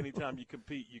 I think anytime you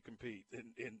compete, you compete.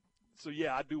 And so,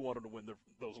 yeah, I do want them to win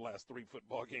those last 3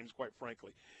 football games, quite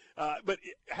frankly. But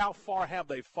how far have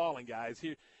they fallen, guys?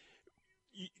 Here,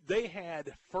 they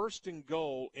had 1st and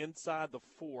goal inside the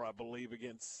 4, I believe,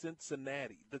 against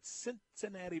Cincinnati. The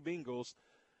Cincinnati Bengals.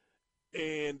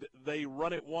 And they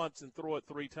run it once and throw it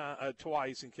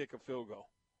twice and kick a field goal.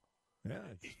 Yeah.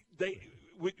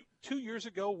 2 years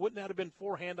ago, wouldn't that have been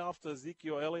 4 handoffs to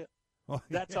Ezekiel Elliott? Oh,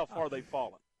 That's how far they've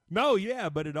fallen. No, yeah,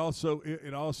 but it also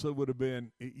would have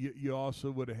been you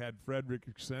also would have had Frederick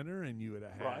at center, and you would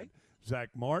have had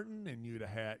Zach Martin, and you'd have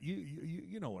had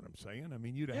you know what I'm saying. I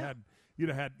mean, you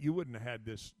wouldn't have had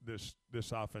this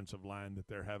offensive line that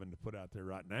they're having to put out there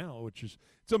right now, which is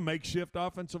it's a makeshift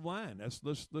offensive line.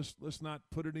 Let's not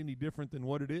put it any different than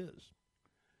what it is.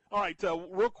 All right,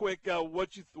 real quick,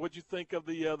 what you think of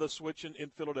the switch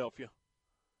in Philadelphia?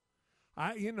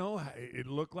 It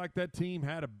looked like that team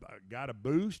got a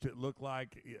boost. It looked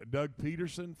like Doug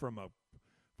Peterson from a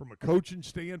coaching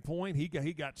standpoint, he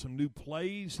got some new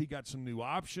plays, he got some new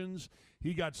options,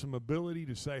 he got some ability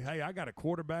to say, hey, I got a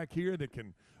quarterback here that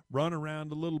can run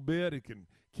around a little bit, it can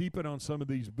keep it on some of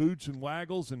these boots and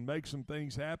waggles and make some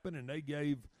things happen. And they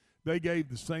gave they gave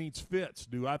the Saints fits.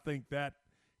 Do I think they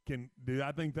can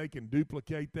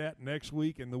duplicate that next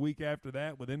week and the week after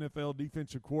that with NFL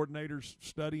defensive coordinators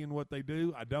studying what they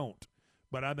do? I don't.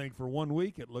 But I think for 1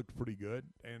 week it looked pretty good,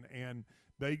 and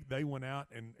they went out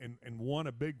and won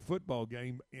a big football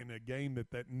game in a game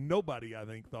that nobody, I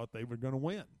think, thought they were going to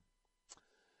win.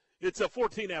 It's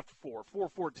 14 after 4,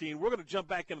 4:14. We're going to jump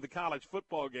back into the college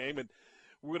football game, and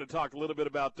we're going to talk a little bit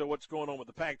about what's going on with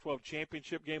the Pac-12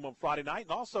 championship game on Friday night,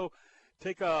 and also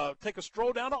take a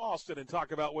stroll down to Austin and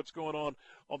talk about what's going on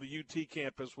the UT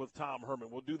campus with Tom Herman.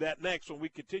 We'll do that next when we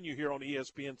continue here on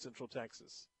ESPN Central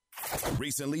Texas.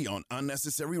 Recently on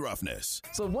Unnecessary Roughness.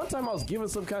 So one time I was given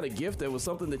some kind of gift that was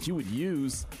something that you would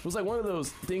use. It was like one of those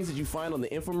things that you find on the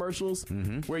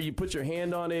infomercials where you put your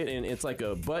hand on it and it's like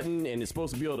a button and it's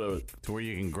supposed to be able to where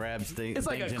you can grab things. It's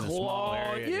like a in claw. a small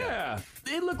area. Yeah.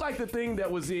 It looked like the thing that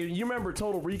was in. You remember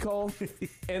Total Recall?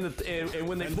 and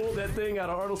when they pulled that thing out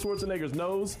of Arnold Schwarzenegger's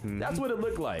nose, that's what it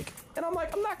looked like. And I'm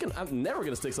like, I'm never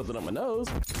gonna stick something up my nose.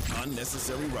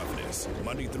 Unnecessary Roughness,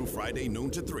 Monday through Friday, noon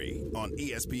to 3 on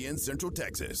ESPN Central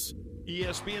Texas.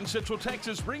 ESPN Central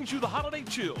Texas brings you the Holiday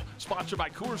Chill, sponsored by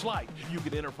Coors Light. You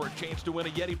can enter for a chance to win a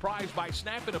Yeti prize by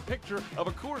snapping a picture of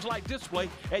a Coors Light display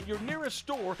at your nearest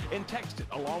store and text it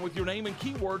along with your name and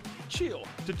keyword CHILL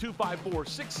to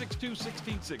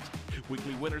 254-662-1660.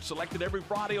 Weekly winners selected every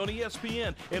Friday on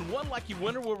ESPN, and one lucky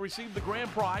winner will receive the grand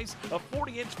prize of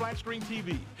 40-inch flat screen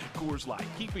TV. Coors Light,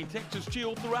 keeping Texas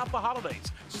chill throughout the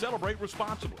holidays. Celebrate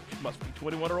responsibly. Must be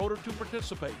 21 or older to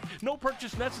participate. No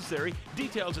purchase necessary.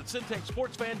 Details at CentexSportsFan.com.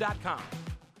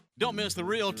 Don't miss the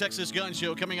Real Texas Gun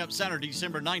Show coming up Saturday,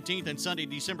 December 19th and Sunday,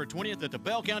 December 20th at the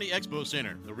Bell County Expo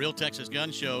Center. The Real Texas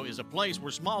Gun Show is a place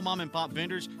where small mom-and-pop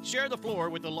vendors share the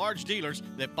floor with the large dealers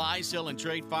that buy, sell, and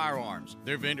trade firearms.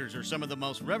 Their vendors are some of the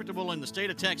most reputable in the state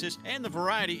of Texas, and the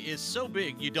variety is so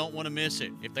big you don't want to miss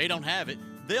it. If they don't have it,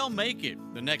 they'll make it.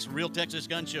 The next Real Texas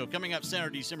Gun Show coming up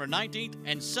Saturday, December 19th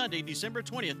and Sunday, December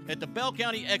 20th at the Bell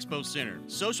County Expo Center.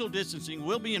 Social distancing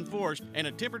will be enforced and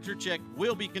a temperature check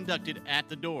will be conducted at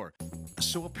the door.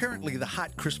 So apparently the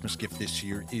hot Christmas gift this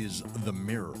year is the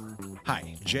mirror.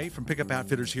 Hi, Jay from Pickup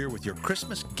Outfitters here with your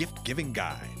Christmas gift-giving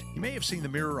guide. You may have seen the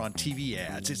mirror on TV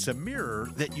ads. It's a mirror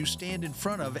that you stand in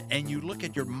front of and you look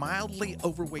at your mildly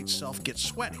overweight self get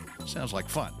sweaty. Sounds like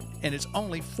fun. And it's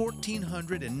only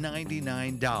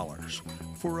 $1,499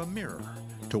 for a mirror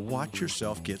to watch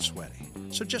yourself get sweaty.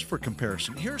 So just for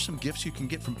comparison, here are some gifts you can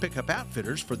get from Pickup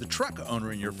Outfitters for the truck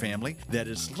owner in your family that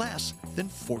is less than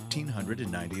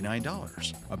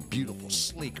 $1,499. A beautiful,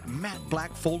 sleek, matte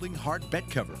black folding hard bed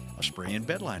cover, a spray-in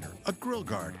bed liner, a grill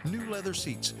guard, new leather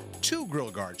seats, 2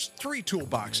 grill guards, 3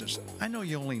 toolboxes. I know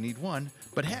you only need one,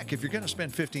 but heck, if you're going to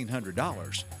spend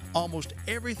 $1,500, almost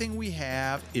everything we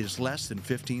have is less than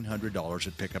 $1,500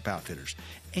 at Pickup Outfitters.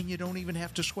 And you don't even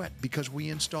have to sweat because we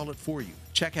install it for you.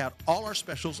 Check out all our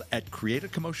specials at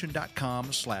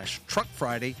createacommotion.com/Truck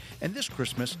Friday. And this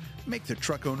Christmas, make the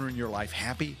truck owner in your life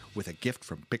happy with a gift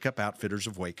from Pickup Outfitters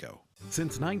of Waco.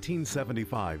 Since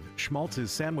 1975,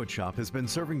 Schmaltz's Sandwich Shop has been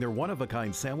serving their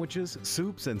one-of-a-kind sandwiches,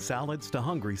 soups, and salads to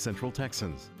hungry Central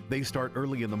Texans. They start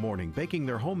early in the morning baking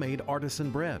their homemade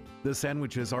artisan bread. The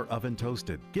sandwiches are oven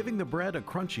toasted, giving the bread a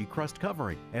crunchy crust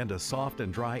covering and a soft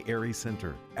and dry, airy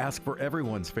center. Ask for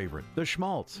everyone's favorite, the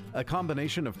Schmaltz, a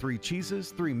combination of 3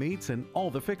 cheeses, 3 meats, and all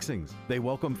the fixings. They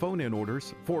welcome phone-in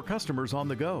orders for customers on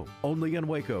the go. Only in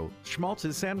Waco,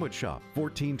 Schmaltz's Sandwich Shop,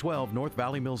 1412 North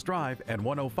Valley Mills Drive and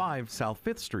 105 South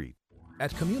 5th Street.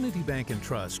 At Community Bank and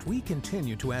Trust, we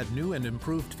continue to add new and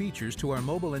improved features to our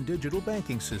mobile and digital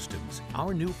banking systems.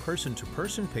 Our new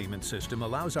person-to-person payment system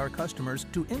allows our customers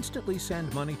to instantly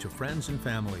send money to friends and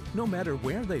family, no matter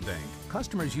where they bank.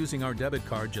 Customers using our debit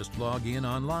card just log in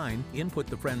online, input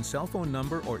the friend's cell phone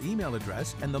number or email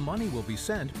address, and the money will be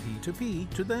sent P2P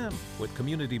to them. With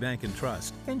Community Bank and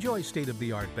Trust, enjoy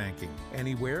state-of-the-art banking,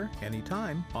 anywhere,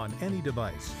 anytime, on any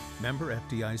device. Member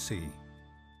FDIC.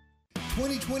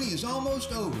 2020 is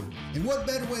almost over, and what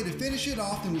better way to finish it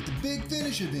off than with the Big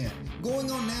Finish event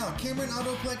going on now at Cameron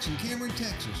Autoplex in Cameron,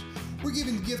 Texas. We're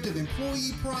giving the gift of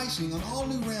employee pricing on all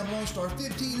new Ram Lone Star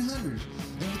 1500s,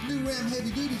 and with new Ram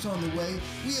Heavy Duties on the way,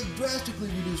 we have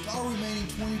drastically reduced all remaining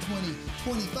 2020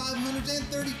 2500s and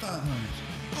 3500s.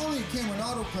 Only at Cameron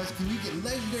Autoplex can you get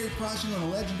legendary pricing on a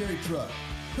legendary truck.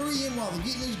 Hurry in while the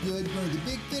getting is good during the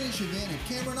Big Finish event at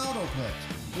Cameron Autoplex,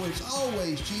 where it's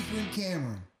always cheaper in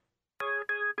Cameron.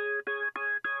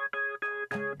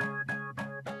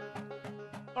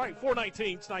 All right,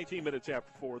 4:19. It's 19 minutes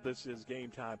after 4. This is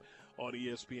Game Time on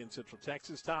ESPN Central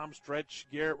Texas. Tom, Stretch,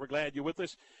 Garrett, we're glad you're with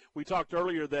us. We talked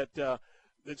earlier that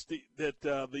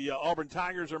the Auburn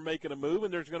Tigers are making a move,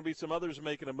 and there's going to be some others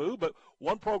making a move. But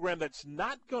one program that's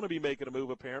not going to be making a move,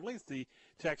 apparently, is the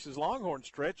Texas Longhorn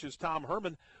stretch, is Tom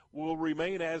Herman will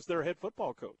remain as their head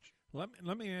football coach.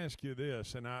 Let me ask you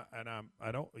this, and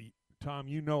I don't, Tom,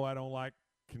 you know I don't like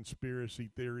conspiracy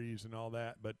theories and all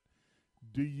that, but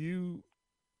do you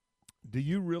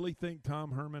really think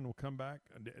Tom Herman will come back?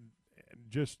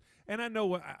 And I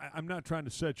know I'm not trying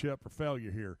to set you up for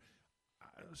failure here.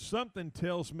 Something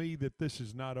tells me that this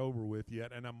is not over with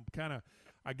yet, and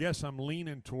I guess I'm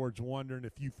leaning towards wondering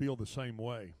if you feel the same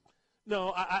way. No,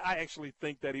 I actually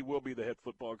think that he will be the head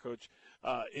football coach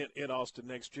in Austin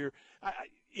next year.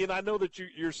 And I know that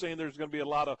you're saying there's going to be a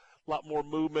lot more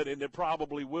movement, and there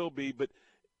probably will be. But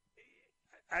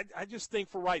I just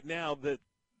think for right now that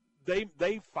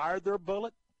they fired their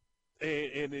bullet,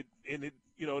 and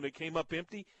it came up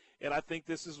empty. And I think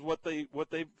this is what they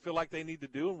feel like they need to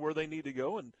do and where they need to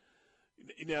go. And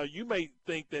now you may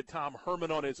think that Tom Herman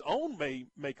on his own may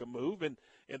make a move, and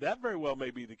that very well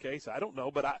may be the case. I don't know,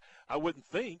 but I wouldn't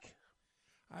think.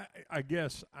 I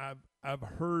guess I've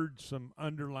heard some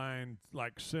underlying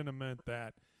sentiment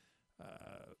that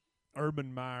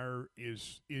Urban Meyer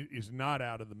is not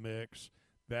out of the mix,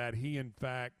 that he in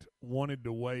fact wanted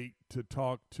to wait to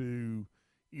talk to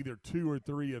either 2 or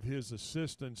 3 of his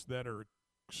assistants that are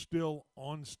still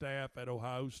on staff at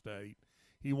Ohio State.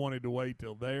 He wanted to wait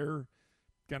till their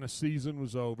kind of season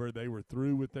was over. They were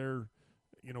through with their,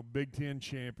 Big Ten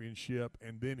championship,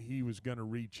 and then he was going to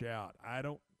reach out.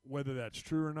 Whether that's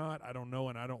true or not, I don't know,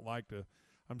 and I don't like to.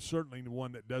 I'm certainly the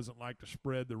one that doesn't like to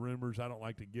spread the rumors. I don't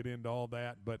like to get into all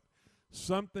that, but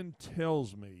something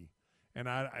tells me, and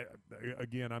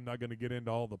again, I'm not going to get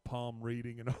into all the palm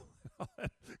reading and all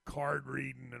that card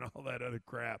reading and all that other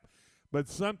crap. But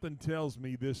something tells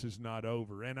me this is not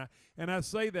over. And I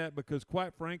say that because,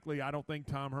 quite frankly, I don't think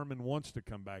Tom Herman wants to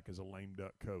come back as a lame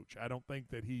duck coach. I don't think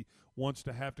that he wants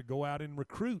to have to go out and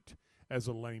recruit as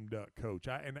a lame duck coach.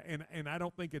 And I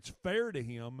don't think it's fair to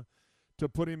him to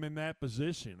put him in that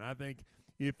position. I think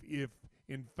if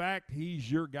in fact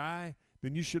he's your guy,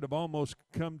 then you should have almost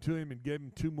come to him and gave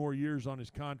him 2 more years on his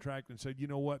contract and said, you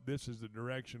know what, this is the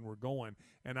direction we're going.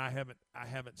 And I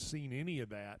haven't seen any of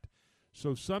that.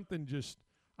 So something just,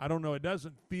 I don't know, it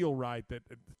doesn't feel right that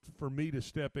for me to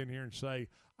step in here and say,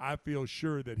 I feel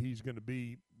sure that he's going to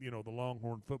be, the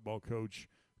Longhorn football coach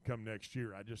come next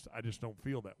year. I just don't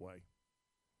feel that way.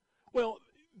 Well,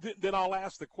 then I'll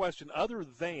ask the question, other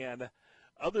than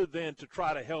to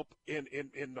try to help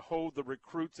in hold the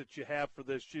recruits that you have for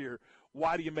this year,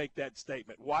 why do you make that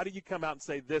statement? Why do you come out and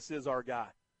say this is our guy?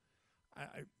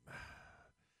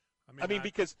 I mean,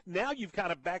 because now you've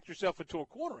kind of backed yourself into a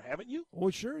corner, haven't you? Well,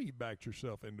 sure, you backed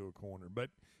yourself into a corner, but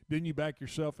didn't you back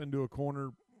yourself into a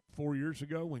corner 4 years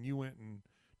ago when you went and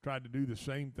tried to do the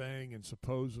same thing, and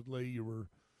supposedly you were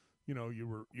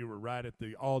right at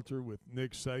the altar with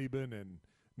Nick Saban, and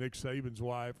Nick Saban's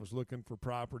wife was looking for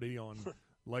property on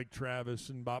Lake Travis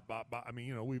and bop. I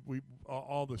mean, we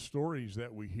all the stories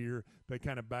that we hear, they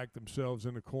kind of back themselves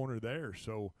in a corner there.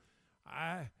 So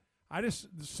I just,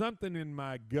 something in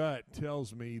my gut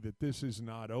tells me that this is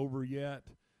not over yet,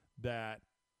 that,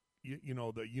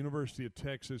 the University of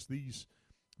Texas, these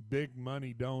big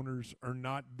money donors are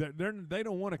not, they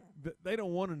don't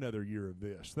want another year of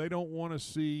this. They don't want to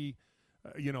see,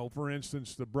 for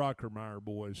instance, the Brockermeyer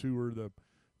boys, who are the,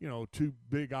 2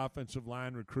 big offensive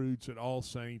line recruits at All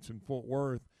Saints in Fort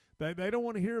Worth. They don't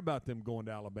want to hear about them going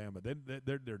to Alabama.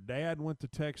 Their dad went to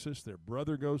Texas. Their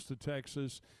brother goes to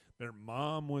Texas. Their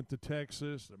mom went to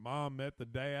Texas. Their mom met the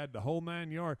dad, the whole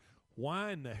 9 yards.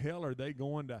 Why in the hell are they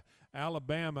going to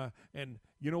Alabama? And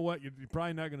you know what? You're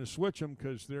probably not going to switch them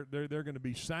because they're going to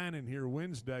be signing here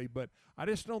Wednesday. But I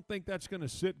just don't think that's going to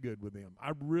sit good with them.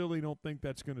 I really don't think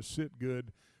that's going to sit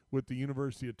good with the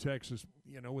University of Texas.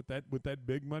 With that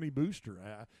big money booster.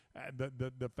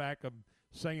 The fact of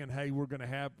saying, hey, we're going to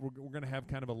have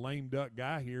kind of a lame duck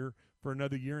guy here for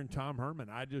another year in Tom Herman.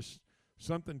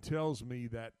 Something tells me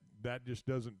that just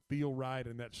doesn't feel right,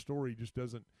 and that story just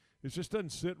doesn't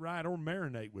sit right or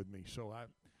marinate with me. So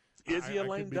is he a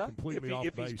lame duck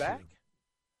if he's back?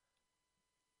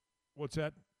 What's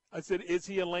that? I said, is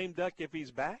he a lame duck if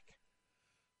he's back?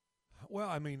 Well,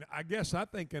 I mean, I guess I'm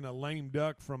thinking a lame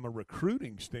duck from a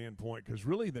recruiting standpoint, because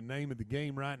really the name of the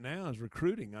game right now is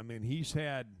recruiting. I mean, he's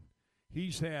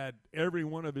had every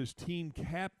one of his team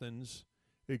captains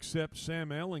except Sam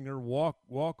Ehlinger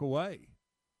walk away.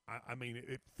 I mean,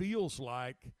 it feels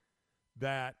like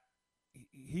that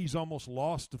he's almost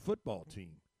lost the football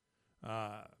team.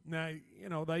 Now,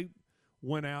 they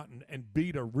went out and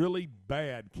beat a really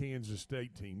bad Kansas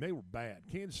State team. They were bad.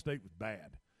 Kansas State was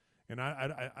bad. And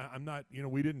I'm not,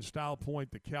 we didn't style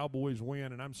point the Cowboys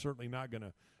win, and I'm certainly not going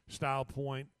to style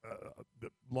point the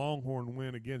Longhorn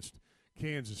win against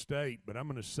Kansas State. But I'm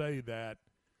going to say that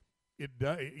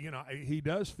he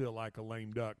does feel like a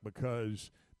lame duck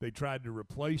because they tried to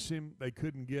replace him. They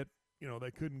couldn't get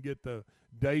the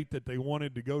date that they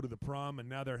wanted to go to the prom, and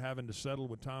now they're having to settle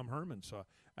with Tom Herman. So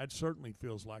that certainly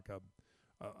feels like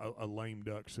a lame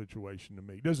duck situation to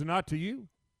me. Does it not to you?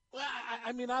 Well,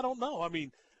 I mean, I don't know. I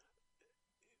mean,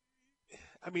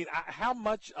 how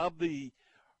much of the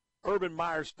Urban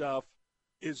Meyer stuff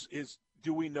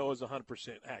do we know is 100%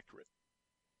 accurate?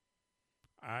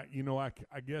 I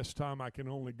guess, Tom, I can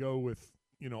only go with,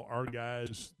 our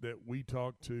guys that we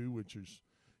talked to, which is,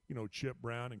 Chip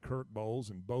Brown and Kurt Bowles,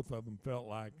 and both of them felt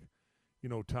like,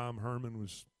 Tom Herman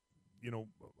was,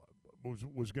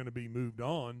 was going to be moved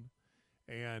on.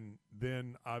 And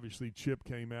then obviously Chip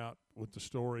came out with the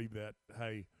story that,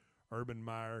 hey, Urban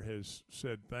Meyer has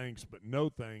said thanks, but no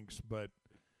thanks. But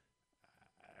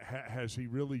has he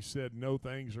really said no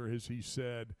thanks, or has he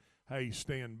said, hey,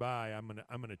 stand by, I'm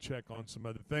gonna check on some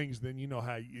other things? Then you know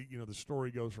how the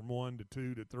story goes from 1 to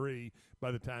 2 to 3.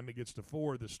 By the time it gets to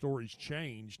 4, the story's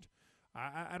changed.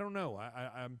 I don't know.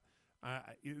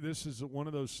 This is one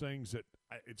of those things that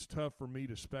it's tough for me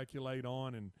to speculate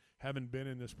on, and having been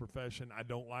in this profession, I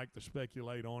don't like to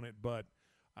speculate on it. But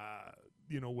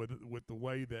with the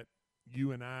way that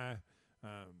you and I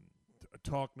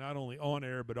talk, not only on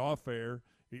air but off air,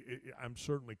 I'm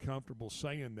certainly comfortable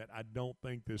saying that I don't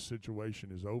think this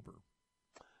situation is over.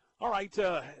 All right,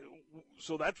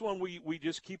 so that's one we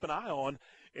just keep an eye on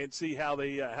and see how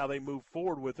they move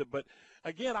forward with it. But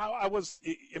again,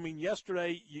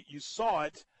 yesterday you saw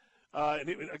it, and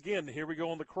again, here we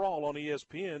go on the crawl on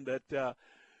ESPN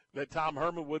that Tom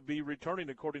Herman would be returning,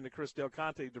 according to Chris Del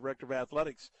Conte, Director of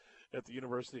Athletics at the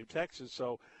University of Texas.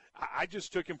 So I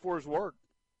just took him for his word.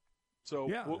 So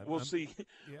yeah, we'll see.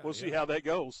 We'll see how that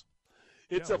goes.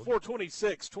 It's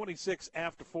 4:26, 26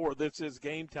 after 4. This is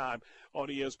Game Time on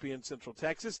ESPN Central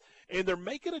Texas, and they're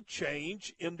making a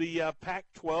change in the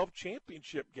Pac-12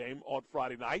 championship game on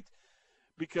Friday night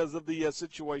because of the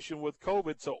situation with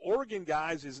COVID. So Oregon,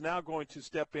 guys, is now going to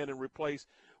step in and replace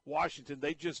Washington.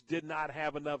 They just did not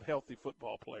have enough healthy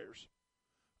football players.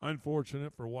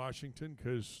 Unfortunate for Washington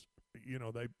because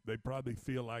they probably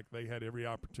feel like they had every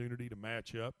opportunity to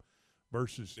match up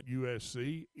versus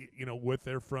USC, with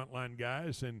their frontline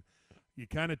guys. And you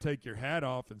kind of take your hat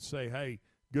off and say, hey,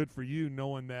 good for you,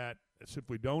 knowing that if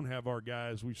we don't have our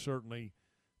guys, we certainly,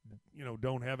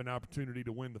 don't have an opportunity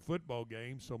to win the football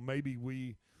game. So maybe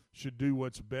we should do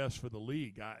what's best for the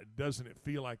league. Doesn't it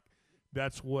feel like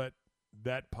that's what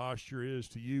that posture is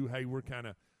to you? Hey, we're kind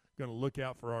of going to look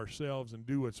out for ourselves and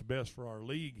do what's best for our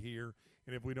league here.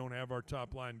 And if we don't have our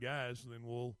top-line guys, then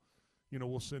we'll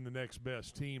send the next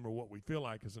best team, or what we feel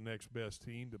like is the next best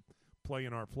team, to play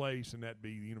in our place, and that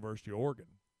be the University of Oregon.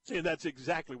 See, that's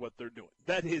exactly what they're doing.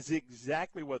 That is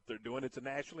exactly what they're doing. It's a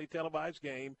nationally televised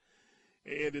game,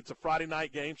 and it's a Friday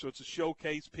night game, so it's a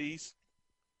showcase piece.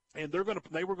 And they were going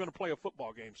to play a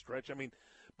football game, Stretch. I mean,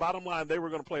 bottom line, they were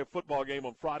going to play a football game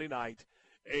on Friday night,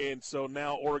 and so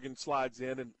now Oregon slides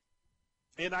in,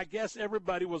 and I guess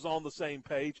everybody was on the same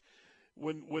page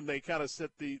when they kind of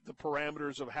set the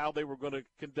parameters of how they were going to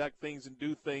conduct things and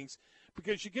do things,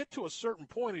 because you get to a certain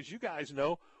point, as you guys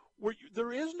know, where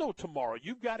there is no tomorrow.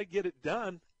 You've got to get it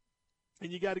done,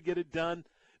 and you got to get it done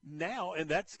now, and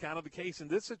that's kind of the case in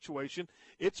this situation.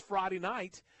 It's Friday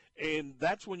night, and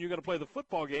that's when you're going to play the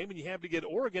football game, and you have to get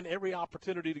Oregon every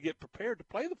opportunity to get prepared to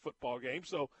play the football game.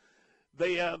 So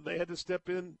they had to step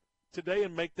in today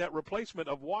and make that replacement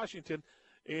of Washington.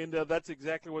 And that's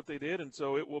exactly what they did, and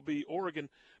so it will be Oregon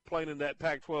playing in that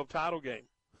Pac-12 title game.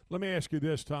 Let me ask you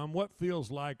this, Tom. What feels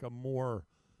like a more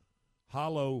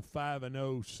hollow 5-0,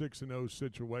 6-0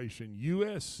 situation,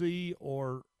 USC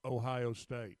or Ohio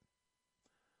State?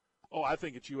 Oh, I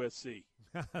think it's USC.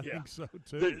 I think so,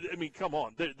 too. Come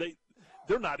on.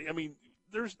 They're not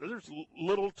 – there's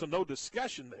little to no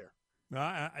discussion there.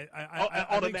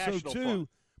 I think so, too. Front.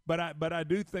 But I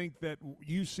do think that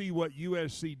you see what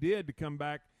USC did to come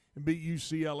back and beat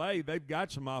UCLA. They've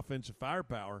got some offensive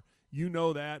firepower. You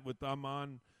know that with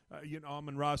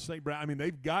Amon-Ra St. Brown.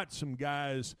 They've got some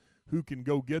guys who can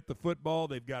go get the football.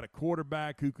 They've got a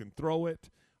quarterback who can throw it.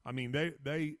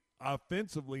 They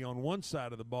offensively on one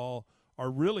side of the ball are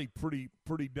really pretty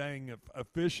dang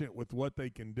efficient with what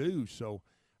they can do. So,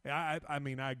 I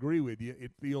agree with you.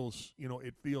 It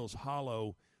feels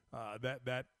hollow.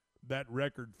 That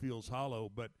record feels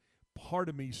hollow, but part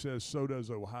of me says so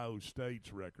does Ohio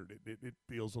State's record. It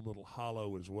feels a little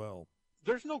hollow as well.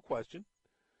 There's no question.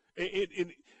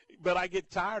 but I get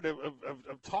tired of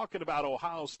talking about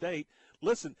Ohio State.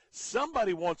 Listen,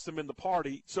 somebody wants them in the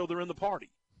party, so they're in the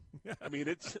party. I mean,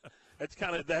 it's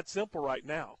kind of that simple right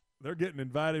now. They're getting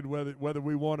invited whether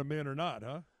we want them in or not,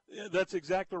 huh? Yeah, that's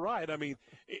exactly right. I mean,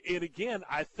 and again,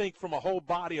 I think from a whole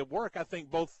body of work, I think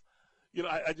both.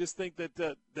 I just think that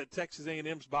that Texas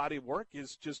A&M's body of work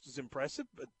is just as impressive,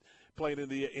 but playing in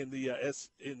the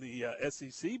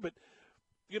SEC. But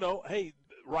hey,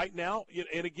 right now,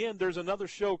 and again, there's another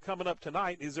show coming up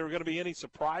tonight. Is there going to be any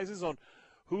surprises on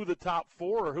who the top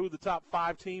 4 or who the top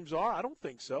 5 teams are? I don't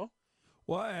think so.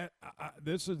 Well,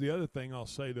 this is the other thing I'll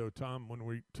say, though, Tom, when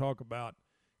we talk about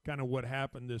kind of what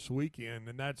happened this weekend,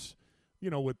 and that's,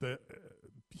 with the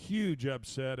huge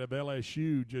upset of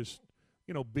LSU just,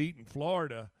 beating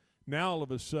Florida. Now, all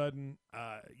of a sudden,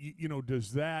 how's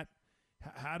that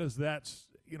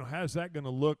going to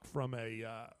look from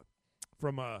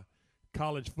a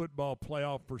college football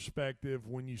playoff perspective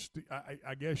when you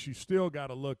I guess you still got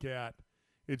to look at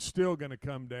it's still going to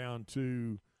come down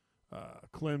to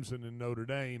Clemson and Notre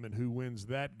Dame and who wins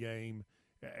that game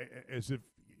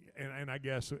and I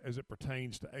guess as it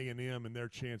pertains to A&M and their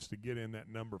chance to get in that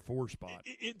number 4 spot.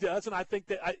 It does, and I think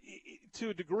that to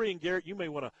a degree, and Garrett, you may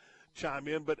want to chime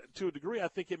in, but to a degree I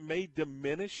think it may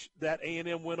diminish that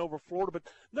A&M win over Florida. But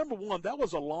number one, that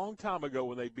was a long time ago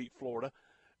when they beat Florida.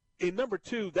 And number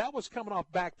 2, that was coming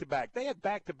off back-to-back. They had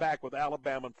back-to-back with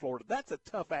Alabama and Florida. That's a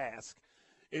tough ask.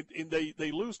 And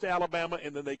they lose to Alabama,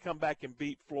 and then they come back and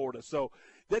beat Florida. So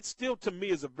that still, to me,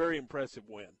 is a very impressive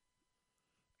win.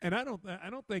 And I don't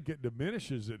think it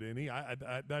diminishes it any.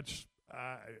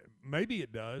 Maybe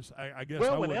it does. I guess.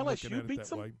 Well, I when wasn't LSU looking at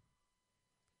beats it that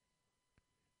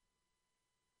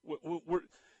them, way.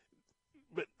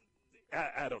 But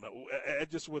I don't know.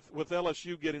 Just with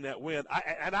LSU getting that win,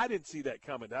 I didn't see that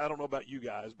coming. I don't know about you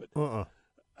guys, but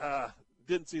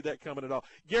didn't see that coming at all.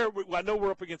 Garrett, I know we're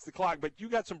up against the clock, but you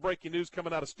got some breaking news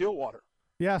coming out of Stillwater.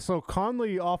 Yeah, so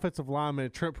Conley offensive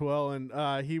lineman Trent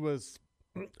Puellen, he was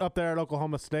up there at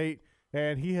Oklahoma State,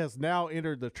 and he has now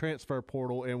entered the transfer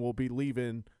portal and will be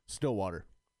leaving Stillwater.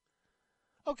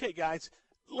 Okay, guys,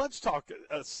 let's talk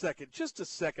just a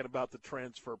second about the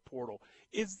transfer portal.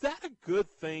 Is that a good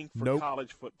thing for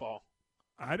college football?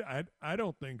 I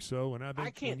don't think so, and I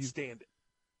can't stand it.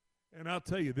 And I'll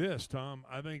tell you this, Tom,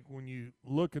 I think when you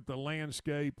look at the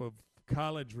landscape of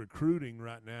college recruiting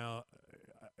right now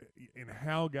and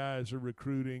how guys are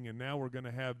recruiting, and now we're going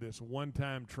to have this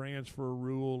one-time transfer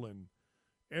rule and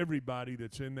everybody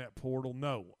that's in that portal,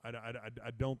 no, I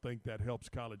don't think that helps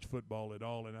college football at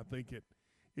all. And I think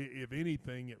if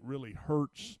anything, it really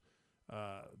hurts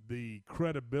the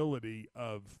credibility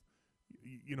of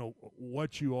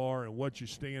what you are and what you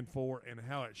stand for and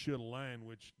how it should align,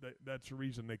 which that's the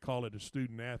reason they call it a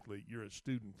student athlete. You're a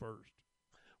student first.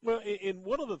 Well, and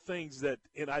one of the things that,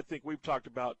 and I think we've talked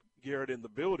about, Garrett, in the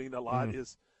building a lot,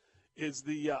 is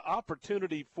the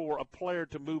opportunity for a player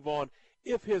to move on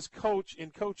if his coach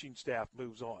and coaching staff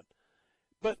moves on.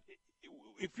 But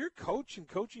if your coach and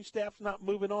coaching staff's not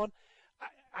moving on,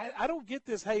 I don't get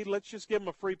this, hey, let's just give them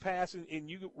a free pass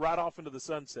and you ride off into the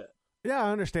sunset. Yeah,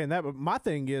 I understand that, but my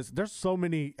thing is there's so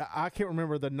many – I can't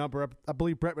remember the number. I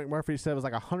believe Brett McMurphy said it was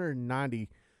like 190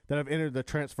 that have entered the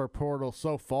transfer portal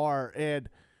so far. And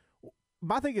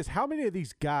my thing is how many of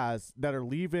these guys that are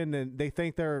leaving and they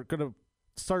think they're going to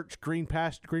search greener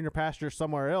pastures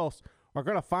somewhere else are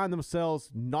going to find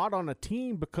themselves not on a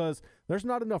team because there's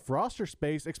not enough roster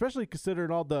space, especially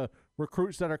considering all the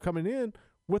recruits that are coming in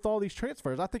with all these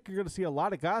transfers. I think you're going to see a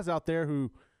lot of guys out there who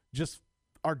just –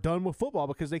 are done with football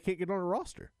because they can't get on a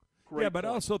roster. Great but point.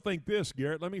 I also think this,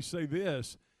 Garrett. Let me say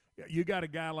this. You got a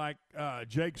guy like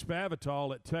Jake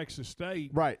Spavital at Texas State.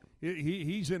 Right.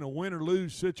 He's in a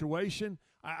win-or-lose situation.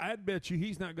 I'd bet you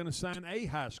he's not going to sign a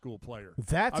high school player.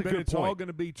 That's a good point. It's all going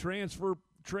to be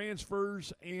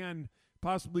transfers and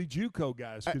possibly JUCO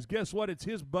guys because guess what? It's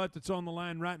his butt that's on the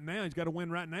line right now. He's got to win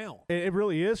right now. It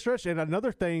really is, Stretch. And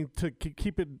another thing to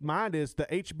keep in mind is the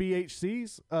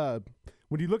HBHCs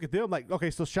when you look at them, like, okay,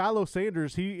 so Shiloh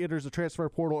Sanders, he enters the transfer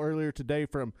portal earlier today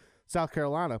from South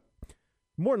Carolina.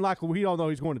 More than likely, we all know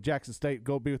he's going to Jackson State,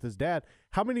 go be with his dad.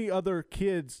 How many other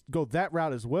kids go that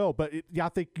route as well? But I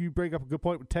think you bring up a good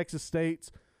point with Texas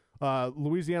State's,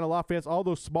 Louisiana Lafayette, all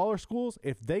those smaller schools.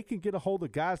 If they can get a hold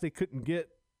of guys they couldn't get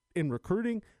in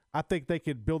recruiting, I think they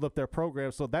could build up their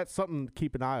program. So that's something to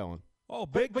keep an eye on. Oh,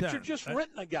 big time. But you're just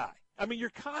renting a guy. I mean, you're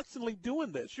constantly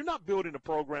doing this. You're not building a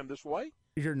program this way.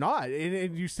 You're not.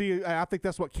 And you see, I think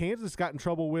that's what Kansas got in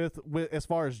trouble with as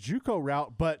far as JUCO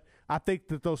route. But I think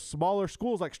that those smaller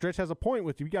schools, like Stretch has a point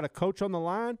with, you got a coach on the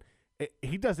line,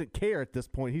 he doesn't care at this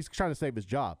point. He's trying to save his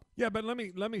job. Yeah, but let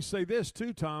me say this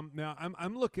too, Tom. Now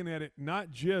I'm looking at it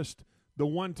not just the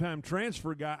one-time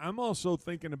transfer guy. I'm also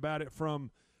thinking about it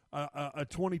from a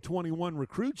 2021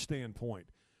 recruit standpoint,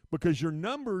 because your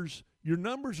numbers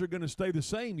are going to stay the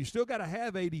same. You still got to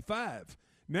have 85.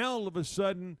 Now all of a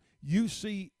sudden you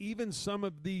see even some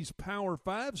of these Power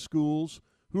 5 schools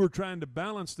who are trying to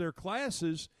balance their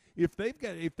classes, if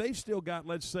they've still got,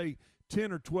 let's say,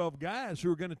 10 or 12 guys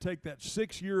who are going to take that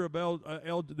 6 year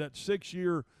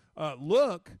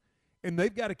look, and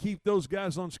they've got to keep those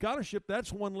guys on scholarship,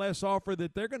 that's one less offer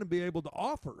that they're going to be able to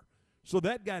offer. So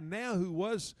that guy now who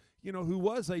was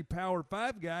a Power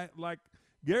 5 guy, like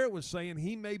Garrett was saying,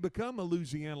 he may become a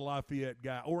Louisiana Lafayette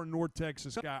guy or a North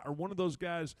Texas guy or one of those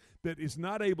guys that is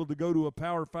not able to go to a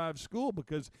Power 5 school,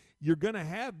 because you're going to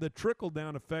have the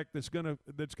trickle-down effect that's going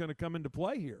to come into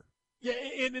play here. Yeah,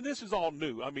 and this is all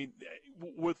new. I mean,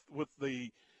 with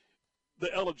the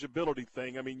eligibility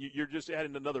thing, I mean, you're just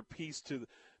adding another piece to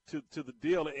the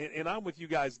deal, and I'm with you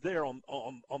guys there on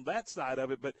that side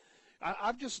of it. But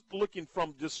I'm just looking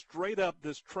from just straight up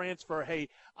this transfer. Hey,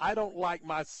 I don't like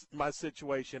my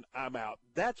situation. I'm out.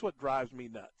 That's what drives me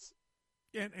nuts.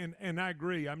 And I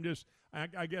agree. I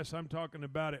guess I'm talking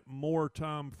about it more,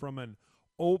 Tom, from an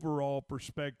overall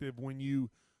perspective. When you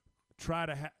try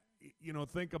to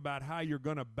think about how you're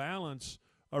going to balance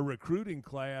a recruiting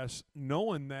class,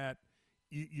 knowing that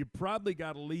you probably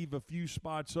got to leave a few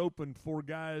spots open for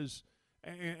guys.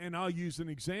 And I'll use an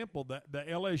example. The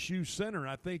LSU center,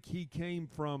 I think he came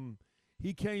from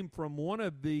one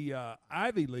of the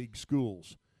Ivy League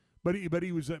schools, but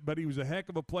he was a heck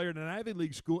of a player in an Ivy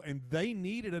League school, and they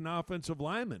needed an offensive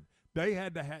lineman.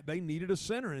 They needed a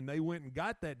center, and they went and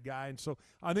got that guy. And so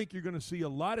I think you're going to see a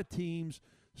lot of teams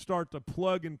start to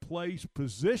plug and place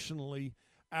positionally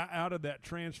out of that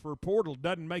transfer portal.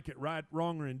 Doesn't make it right,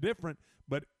 wrong, or indifferent,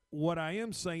 but what I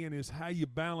am saying is how you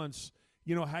balance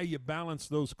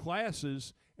those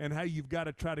classes, and how you've got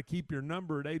to try to keep your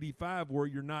number at 85 where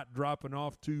you're not dropping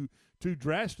off too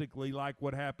drastically, like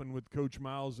what happened with Coach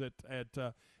Miles at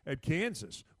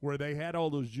Kansas, where they had all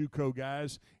those JUCO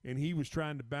guys, and he was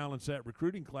trying to balance that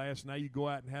recruiting class. Now you go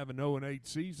out and have an 0-8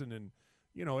 season, and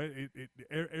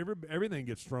everything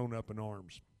gets thrown up in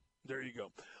arms. There you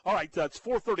go. All right, it's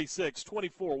 4:36,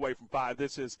 24 away from 5.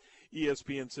 This is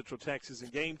ESPN Central Texas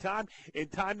and Game Time. In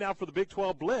time now for the Big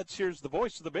 12 Blitz. Here's the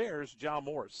voice of the Bears, John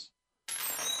Morris.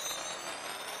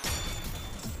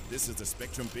 This is the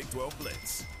Spectrum Big 12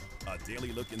 Blitz, a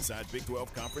daily look inside Big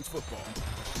 12 Conference football.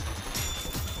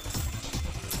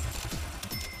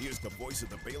 Here's the voice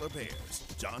of the Baylor Bears,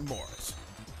 John Morris.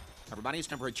 Everybody, it's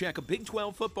time for a check of Big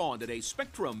 12 football in today's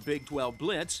Spectrum Big 12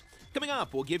 Blitz. Coming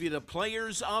up, we'll give you the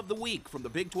players of the week from the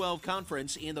Big 12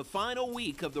 Conference in the final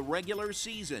week of the regular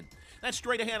season. That's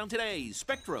straight ahead on today's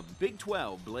Spectrum Big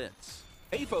 12 Blitz.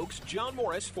 Hey folks, John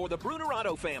Morris for the Bruner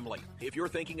Auto family. If you're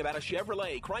thinking about a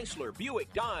Chevrolet, Chrysler,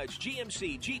 Buick, Dodge,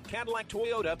 GMC, Jeep, Cadillac,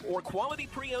 Toyota, or quality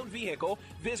pre-owned vehicle,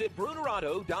 visit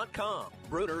BrunerAuto.com.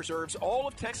 Bruner serves all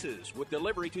of Texas with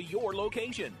delivery to your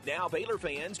location. Now Baylor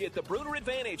fans get the Bruner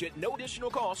Advantage at no additional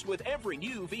cost with every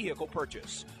new vehicle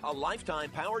purchase. A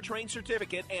lifetime powertrain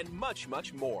certificate and much,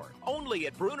 much more. Only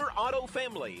at Bruner Auto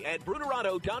Family at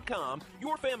BrunerAuto.com.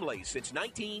 Your family since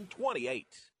 1928.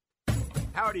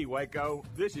 Howdy, Waco.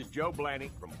 This is Joe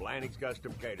Blahnik from Blahnik's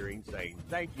Custom Catering saying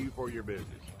thank you for your business.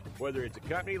 Whether it's a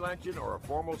company luncheon or a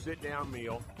formal sit-down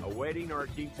meal, a wedding or a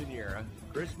quinceañera,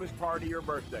 Christmas party or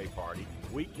birthday party,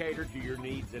 we cater to your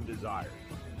needs and desires.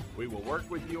 We will work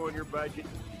with you on your budget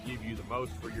to give you the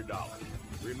most for your dollar.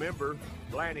 Remember,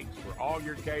 Blahnik's for all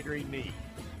your catering needs.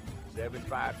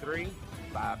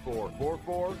 753-5444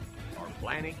 or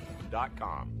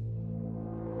Blahnik.com.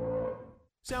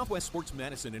 Southwest Sports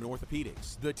Medicine and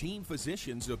Orthopedics, the team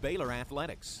physicians of Baylor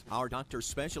Athletics. Our doctors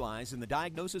specialize in the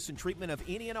diagnosis and treatment of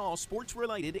any and all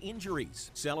sports-related injuries.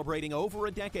 Celebrating over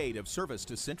a decade of service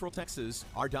to Central Texas,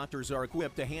 our doctors are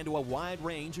equipped to handle a wide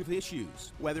range of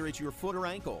issues. Whether it's your foot or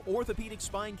ankle, orthopedic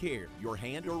spine care, your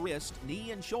hand or wrist, knee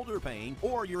and shoulder pain,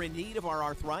 or you're in need of our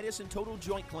arthritis and total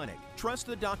joint clinic, trust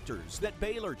the doctors that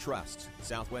Baylor trusts.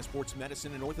 Southwest Sports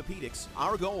Medicine and Orthopedics,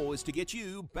 our goal is to get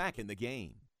you back in the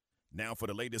game. Now for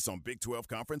the latest on Big 12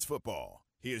 Conference football.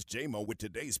 Here's J-Mo with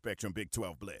today's Spectrum Big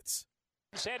 12 Blitz.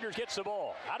 Sanders gets the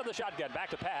ball out of the shotgun, back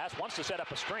to pass, wants to set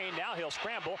up a screen. Now he'll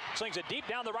scramble, slings it deep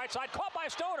down the right side, caught by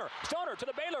Stoner. Stoner to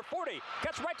the Baylor 40,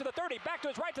 cuts right to the 30, back to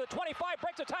his right to the 25,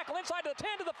 breaks a tackle inside to the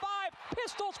 10 to the 5,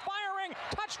 pistols firing,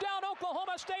 touchdown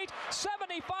Oklahoma State,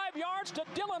 75 yards to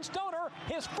Dylan Stoner,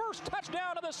 his first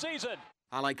touchdown of the season.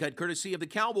 Highlight cut courtesy of the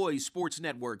Cowboys Sports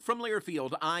Network from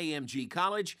Learfield IMG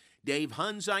College. Dave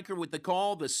Hunziker with the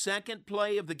call, the second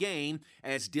play of the game,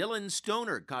 as Dylan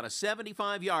Stoner caught a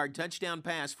 75-yard touchdown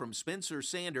pass from Spencer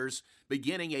Sanders,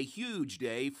 beginning a huge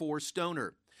day for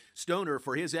Stoner. Stoner,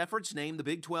 for his efforts, named the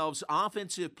Big 12's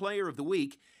Offensive Player of the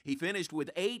Week. He finished with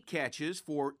 8 catches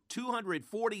for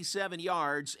 247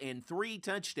 yards and 3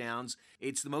 touchdowns.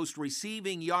 It's the most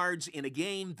receiving yards in a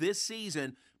game this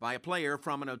season by a player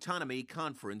from an autonomy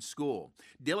conference school.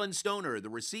 Dylan Stoner, the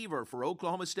receiver for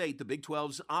Oklahoma State, the Big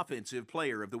 12's Offensive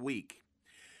Player of the Week.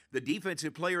 The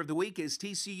Defensive Player of the Week is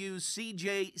TCU's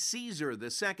C.J. Caesar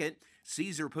II.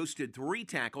 Caesar posted 3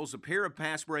 tackles, a pair of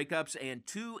pass breakups, and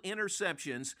 2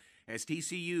 interceptions as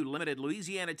TCU limited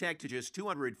Louisiana Tech to just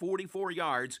 244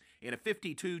 yards in a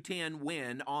 52-10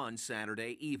 win on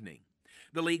Saturday evening.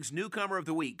 The league's newcomer of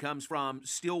the week comes from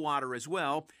Stillwater as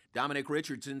well. Dominic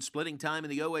Richardson, splitting time in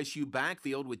the OSU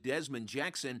backfield with Desmond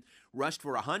Jackson, rushed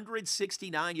for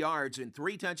 169 yards and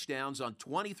 3 touchdowns on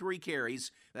 23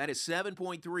 carries. That is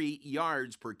 7.3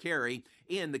 yards per carry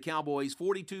in the Cowboys'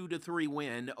 42-3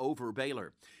 win over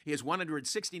Baylor. His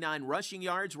 169 rushing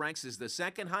yards ranks as the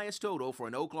second highest total for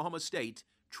an Oklahoma State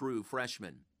true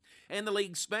freshman. And the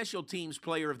league's special teams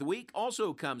player of the week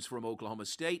also comes from Oklahoma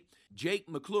State. Jake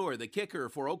McClure, the kicker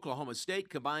for Oklahoma State,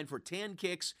 combined for 10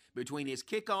 kicks between his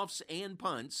kickoffs and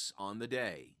punts on the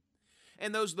day.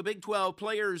 And those are the Big 12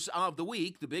 players of the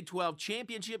week. The Big 12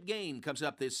 championship game comes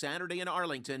up this Saturday in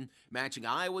Arlington, matching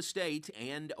Iowa State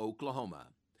and Oklahoma.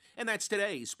 And that's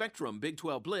today's Spectrum Big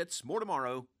 12 Blitz. More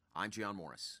tomorrow. I'm John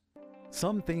Morris.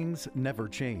 Some things never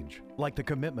change, like the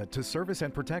commitment to service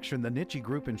and protection the Nitsche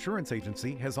Group Insurance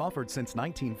Agency has offered since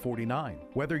 1949.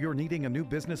 Whether you're needing a new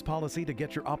business policy to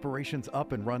get your operations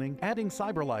up and running, adding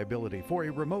cyber liability for a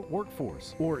remote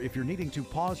workforce, or if you're needing to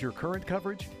pause your current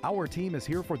coverage, our team is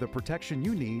here for the protection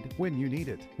you need when you need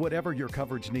it. Whatever your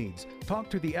coverage needs, talk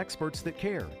to the experts that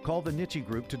care. Call the Nitsche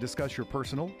Group to discuss your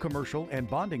personal, commercial, and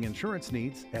bonding insurance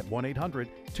needs at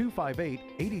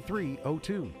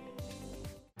 1-800-258-8302.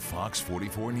 Fox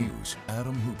 44 News,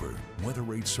 Adam Hooper, Weather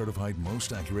Rate Certified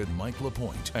Most Accurate Mike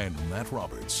LaPointe, and Matt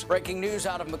Roberts. Breaking news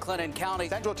out of McLennan County.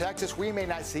 Central Texas, we may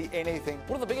not see anything.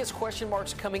 One of the biggest question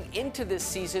marks coming into this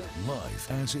season.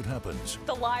 Live as it happens.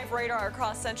 The live radar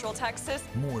across Central Texas.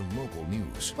 More local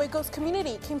news. Waco's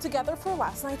community came together for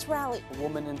last night's rally. A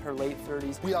woman in her late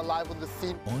 30s. We are live on the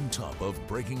scene. On top of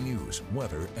breaking news,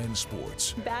 weather, and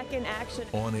sports. Back in action.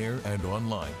 On air and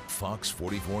online. Fox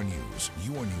 44 News.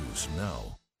 Your news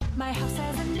now. My house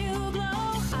has a new glow.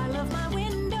 I love my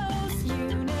windows.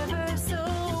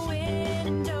 Universal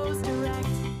Windows Direct.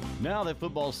 Now that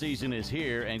football season is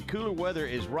here and cooler weather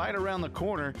is right around the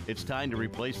corner, it's time to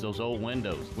replace those old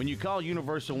windows. When you call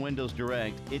Universal Windows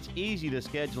Direct, it's easy to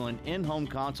schedule an in-home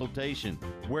consultation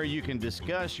where you can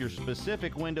discuss your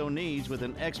specific window needs with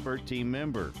an expert team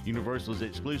member. Universal's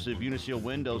exclusive Unishield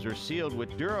windows are sealed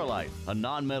with Duralife, a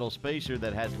non-metal spacer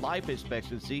that has life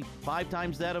expectancy 5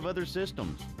 times that of other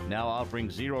systems. Now offering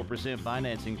 0%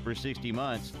 financing for 60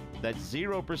 months. That's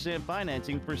 0%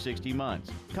 financing for 60 months.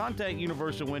 Contact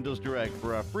Universal Windows Direct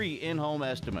for a free in-home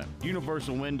estimate.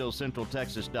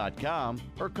 UniversalWindowsCentralTexas.com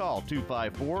or call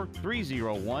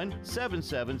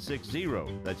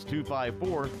 254-301-7760. That's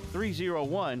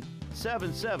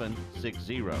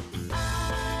 254-301-7760.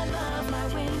 I love my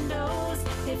windows.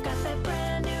 They've got that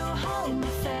brand new home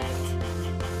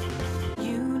effect.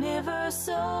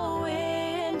 Universal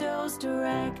Windows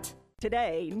Direct.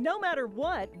 Today, no matter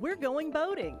what, we're going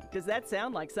boating. Does that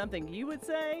sound like something you would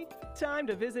say? Time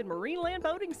to visit Marineland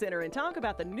Boating Center and talk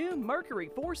about the new Mercury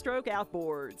 4-stroke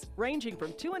outboards. Ranging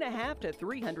from 2.5 to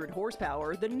 300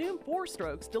 horsepower, the new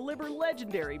 4-strokes deliver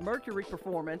legendary Mercury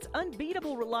performance,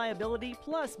 unbeatable reliability,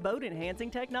 plus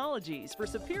boat-enhancing technologies for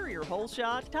superior hole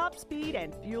shot, top speed,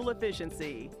 and fuel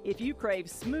efficiency. If you crave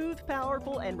smooth,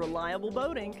 powerful, and reliable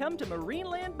boating, come to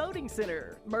Marineland Boating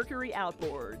Center. Mercury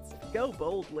Outboards. Go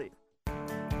boldly.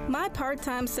 My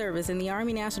part-time service in the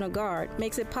Army National Guard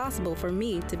makes it possible for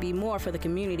me to be more for the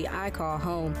community I call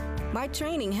home. My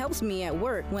training helps me at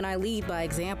work when I lead by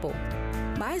example.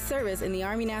 My service in the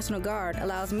Army National Guard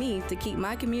allows me to keep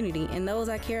my community and those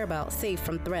I care about safe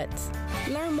from threats.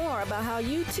 Learn more about how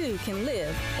you too can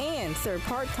live and serve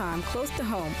part-time close to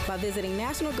home by visiting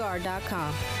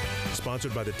NationalGuard.com.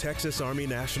 Sponsored by the Texas Army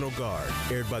National Guard.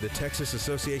 Aired by the Texas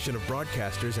Association of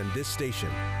Broadcasters and this station.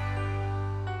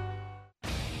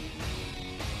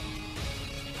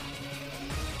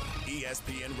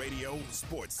 ESPN Radio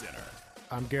Sports Center.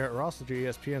 I'm Garrett Ross with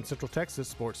your ESPN Central Texas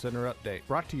Sports Center update,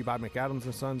 brought to you by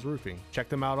McAdams & Sons Roofing. Check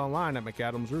them out online at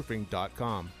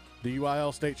McAdamsRoofing.com. The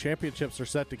UIL State Championships are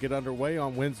set to get underway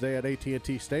on Wednesday at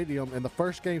AT&T Stadium, and the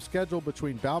first game scheduled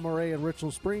between Balmorhea and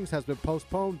Richland Springs has been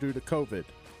postponed due to COVID.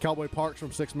 Cowboy Parks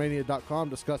from SixMania.com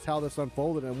discussed how this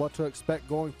unfolded and what to expect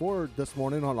going forward this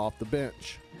morning on Off the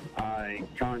Bench. I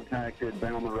contacted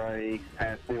Balmorhea,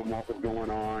 asked them what was going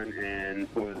on, and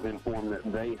was informed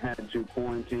that they had to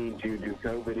quarantine due to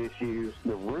COVID issues.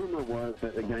 The rumor was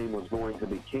that the game was going to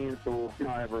be canceled.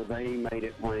 However, they made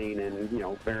it plain and,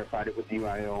 verified it with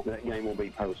UIL. That game will be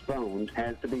postponed.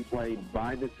 Has to be played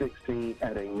by the 16th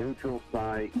at a neutral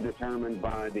site determined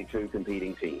by the two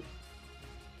competing teams.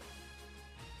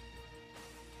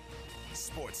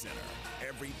 Sports Center,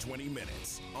 every 20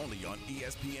 minutes, only on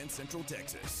ESPN Central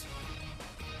Texas.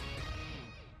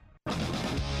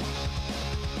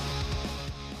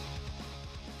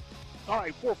 All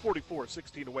right, 4:44,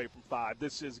 16 away from 5.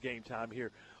 This is Game Time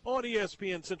here on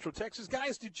ESPN Central Texas.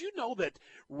 Guys, did you know that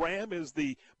Ram is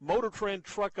the Motor Trend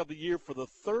Truck of the Year for the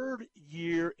third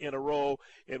year in a row?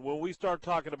 And when we start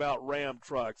talking about Ram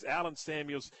trucks, Allen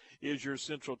Samuels is your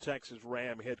Central Texas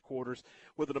Ram headquarters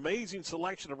with an amazing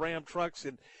selection of Ram trucks.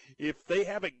 And if they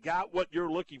haven't got what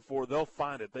you're looking for, they'll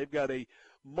find it. They've got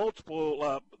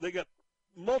multiple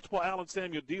Allen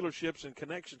Samuel dealerships and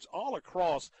connections all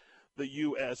across the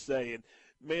USA, and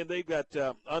man, they've got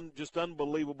just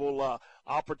unbelievable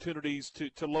opportunities to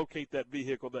locate that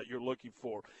vehicle that you're looking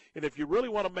for. And if you really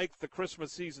want to make the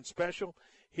Christmas season special,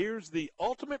 here's the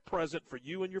ultimate present for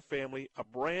you and your family: a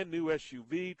brand new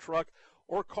SUV, truck,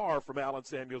 or car from Allen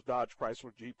Samuels Dodge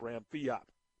Chrysler Jeep Ram Fiat.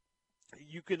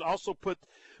 You can also put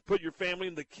your family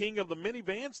in the king of the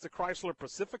minivans, the Chrysler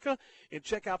Pacifica, and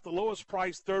check out the lowest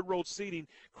price third row seating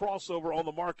crossover on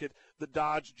the market, the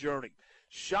Dodge Journey.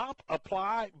 Shop,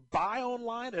 apply, buy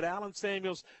online at Allen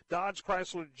Samuels Dodge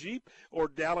Chrysler Jeep or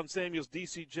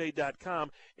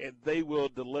AllenSamuelsDCJ.com, and they will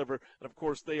deliver. And, of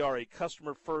course, they are a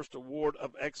Customer First Award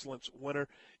of Excellence winner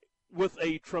with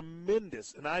a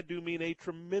tremendous, and I do mean a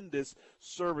tremendous,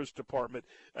 service department.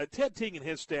 Ted Teague and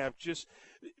his staff just –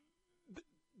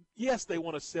 yes, they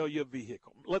want to sell you a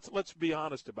vehicle. Let's be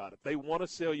honest about it. They want to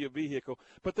sell you a vehicle,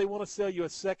 but they want to sell you a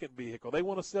second vehicle. They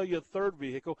want to sell you a third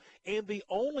vehicle, and the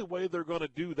only way they're going to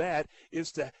do that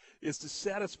is to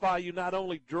satisfy you not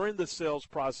only during the sales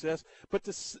process, but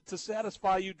to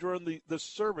satisfy you during the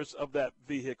service of that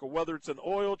vehicle, whether it's an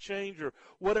oil change or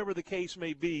whatever the case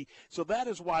may be. So that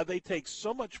is why they take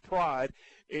so much pride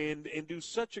and do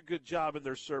such a good job in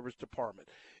their service department.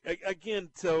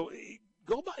 Again, so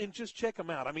go by and just check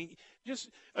them out. When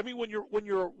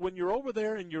you're over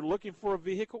there and you're looking for a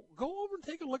vehicle, go over and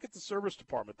take a look at the service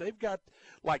department. They've got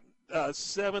like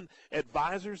 7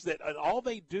 advisors that, and all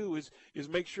they do is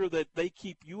make sure that they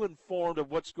keep you informed of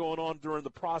what's going on during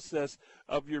the process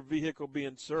of your vehicle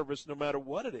being serviced, no matter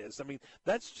what it is.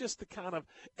 That's just the kind of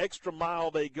extra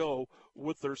mile they go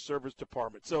with their service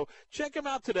department. So check them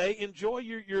out today. Enjoy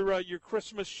your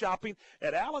Christmas shopping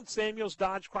at Allen Samuels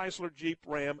Dodge Chrysler Jeep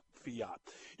Ram Fiat.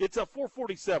 It's a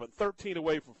 4:47, 13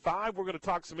 away from 5. We're going to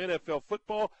talk some NFL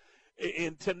football,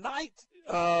 and tonight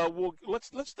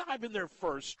let's dive in there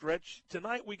first. Stretch.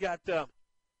 Tonight we got the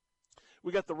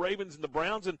Ravens and the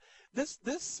Browns, and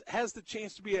this has the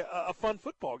chance to be a fun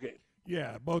football game.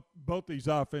 Yeah, both these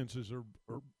offenses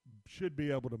should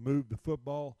be able to move the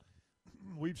football.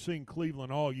 We've seen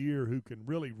Cleveland all year who can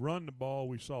really run the ball.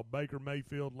 We saw Baker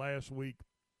Mayfield last week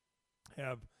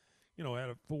had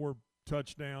a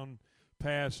 4-touchdown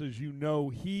passes.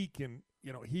 He can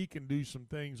do some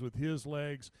things with his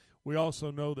legs. We also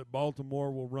know that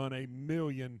Baltimore will run a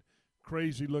million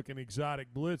crazy-looking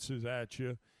exotic blitzes at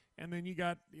you. And then you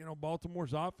got,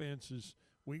 Baltimore's offenses.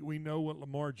 We know what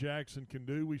Lamar Jackson can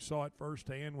do. We saw it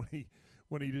firsthand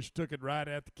when he just took it right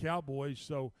at the Cowboys.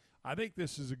 So I think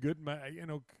this is a good,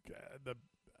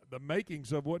 the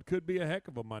makings of what could be a heck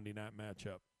of a Monday night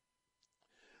matchup.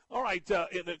 All right,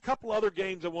 in a couple other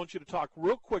games I want you to talk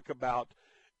real quick about.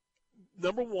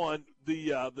 Number one,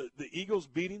 the Eagles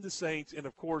beating the Saints, and,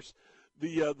 of course,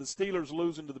 the Steelers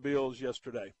losing to the Bills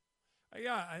yesterday.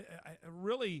 Yeah,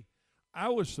 I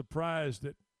was surprised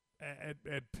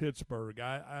at Pittsburgh.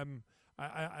 I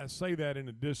say that in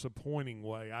a disappointing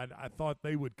way. I thought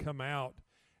they would come out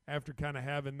after kind of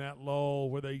having that lull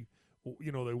where they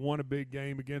won a big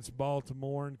game against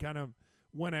Baltimore and kind of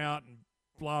went out and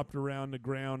flopped around the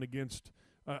ground against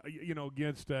a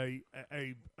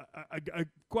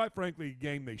quite frankly a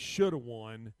game they should have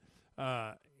won,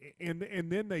 and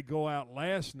then they go out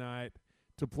last night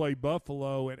to play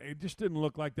Buffalo, and it just didn't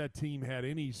look like that team had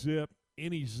any zip,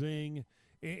 any zing,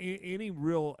 any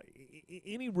real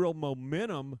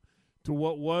momentum to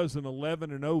what was an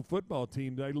 11-0 football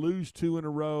team. They lose 2 in a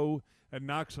row and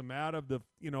knocks them out of the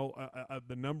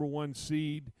the number 1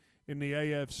 seed in the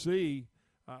AFC.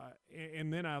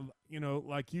 And then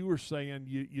like you were saying,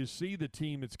 you see the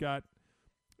team that's got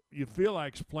you feel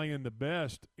like's playing the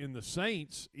best in the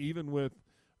Saints, even with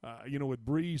with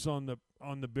Breeze on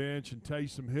the bench and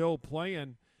Taysom Hill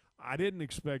playing. I didn't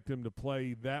expect him to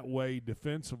play that way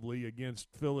defensively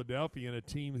against Philadelphia and a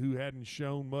team who hadn't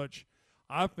shown much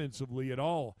offensively at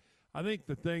all. I think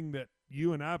the thing that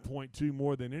you and I point to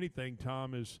more than anything,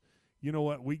 Tom, is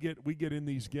we get in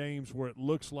these games where it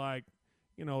looks like,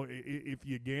 if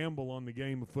you gamble on the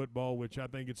game of football, which I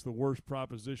think it's the worst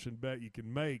proposition bet you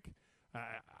can make,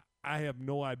 I have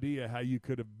no idea how you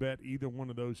could have bet either one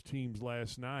of those teams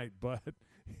last night. But,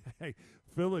 hey,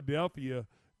 Philadelphia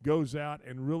goes out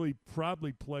and really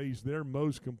probably plays their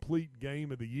most complete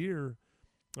game of the year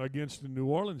against the New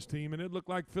Orleans team, and it looked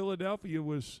like Philadelphia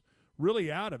was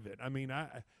really out of it. I mean,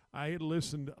 I had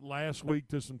listened last week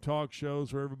to some talk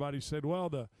shows where everybody said, well,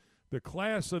 the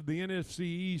class of the NFC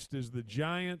East is the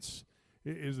Giants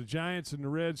and the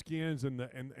Redskins, and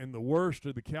the worst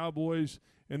are the Cowboys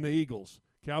and the Eagles.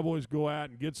 Cowboys go out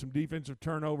and get some defensive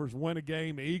turnovers, win a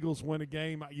game. Eagles win a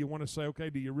game. You want to say, okay,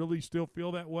 do you really still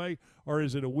feel that way, or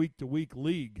is it a week-to-week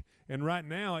league? And right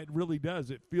now it really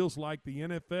does. It feels like the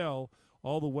NFL,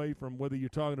 all the way from whether you're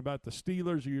talking about the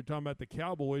Steelers or you're talking about the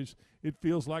Cowboys, it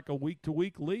feels like a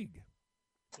week-to-week league.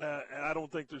 And I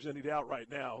don't think there's any doubt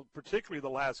right now, particularly the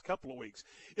last couple of weeks.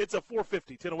 It's a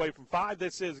 4:50, 10 away from 5.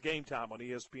 This is Game Time on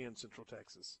ESPN Central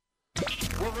Texas.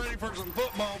 We're ready for some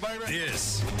football, baby.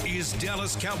 This is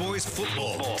Dallas Cowboys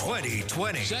football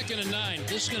 2020. 2nd and 9.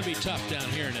 This is going to be tough down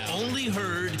here now. Only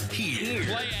heard here.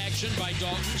 Play action by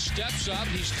Dalton. Steps up.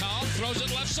 He's calm. Throws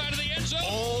it left side of the end zone.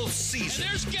 All season.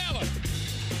 And there's Gallup.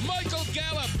 Michael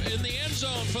Gallup in the end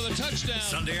zone for the touchdown.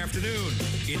 Sunday afternoon,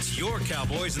 it's your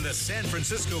Cowboys and the San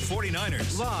Francisco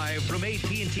 49ers. Live from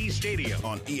AT&T Stadium.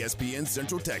 On ESPN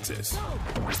Central Texas.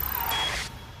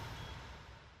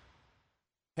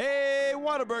 Hey,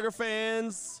 Whataburger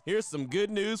fans! Here's some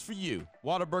good news for you.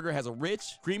 Whataburger has a rich,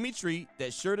 creamy treat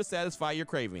that's sure to satisfy your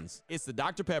cravings. It's the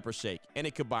Dr. Pepper Shake, and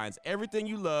it combines everything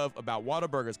you love about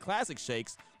Whataburger's classic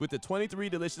shakes with the 23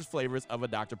 delicious flavors of a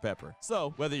Dr. Pepper.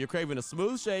 So, whether you're craving a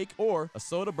smooth shake or a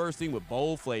soda bursting with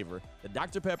bold flavor, the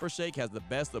Dr. Pepper Shake has the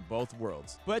best of both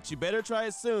worlds. But you better try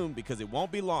it soon, because it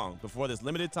won't be long before this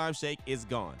limited time shake is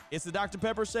gone. It's the Dr.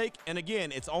 Pepper Shake, and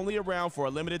again, it's only around for a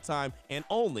limited time and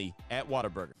only at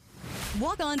Whataburger.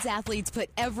 Walk-On's athletes put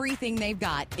everything they've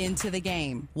got into the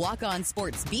game. Walk-On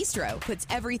Sports Bistro puts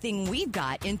everything we've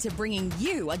got into bringing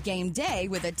you a game day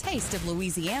with a taste of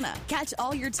Louisiana. Catch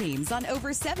all your teams on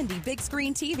over 70 big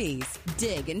screen TVs.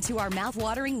 Dig into our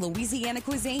mouth-watering Louisiana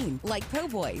cuisine like po'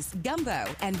 boys, gumbo,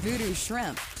 and voodoo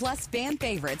shrimp, plus fan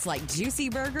favorites like juicy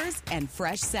burgers and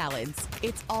fresh salads.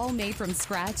 It's all made from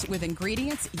scratch with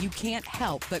ingredients you can't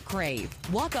help but crave.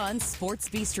 Walk-On Sports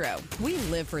Bistro. We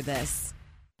live for this.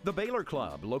 The Baylor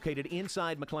Club, located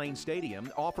inside McLean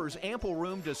Stadium, offers ample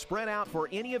room to spread out for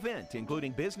any event,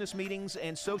 including business meetings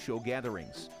and social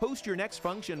gatherings. Host your next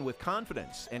function with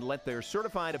confidence and let their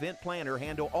certified event planner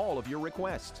handle all of your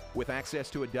requests. With access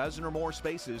to a dozen or more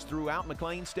spaces throughout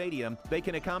McLean Stadium, they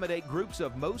can accommodate groups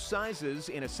of most sizes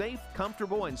in a safe,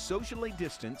 comfortable, and socially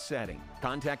distant setting.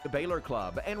 Contact the Baylor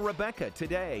Club and Rebecca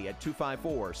today at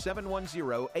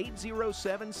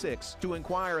 254-710-8076 to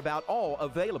inquire about all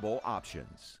available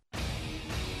options.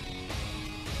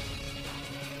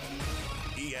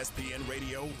 ESPN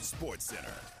Radio Sports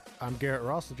Center. I'm Garrett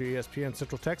Ross with your ESPN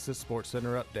Central Texas Sports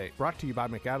Center update, brought to you by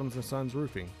McAdams & Sons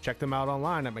Roofing. Check them out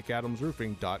online at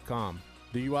mcadamsroofing.com.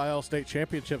 The UIL State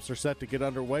Championships are set to get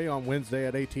underway on Wednesday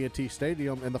at AT&T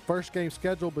Stadium, and the first game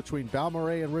scheduled between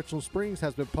Balmorhea and Richland Springs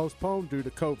has been postponed due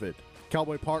to COVID.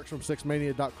 Cowboy Parks from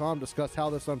SixMania.com discussed how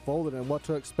this unfolded and what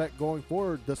to expect going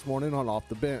forward this morning on Off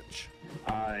the Bench.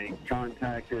 I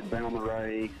contacted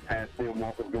Balmorhea, asked them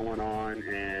what was going on,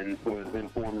 and was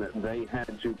informed that they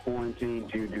had to quarantine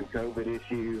due to COVID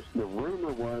issues. The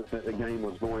rumor was that the game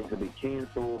was going to be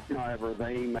canceled. However,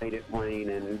 they made it plain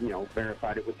and,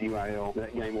 verified it with UIL.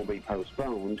 That game will be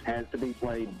postponed. Has to be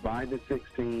played by the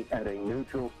 16th at a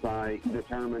neutral site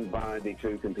determined by the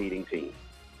two competing teams.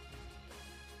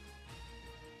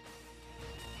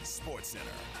 Sports Center,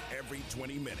 every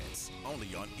 20 minutes,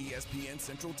 only on ESPN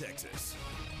Central Texas.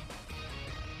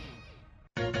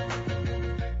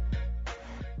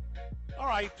 All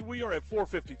right, we are at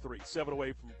 4:53, 7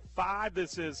 away from 5.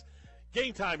 This is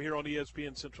Game Time here on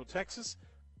ESPN Central Texas.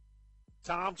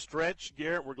 Tom, Stretch,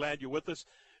 Garrett, we're glad you're with us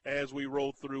as we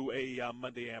roll through a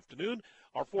Monday afternoon.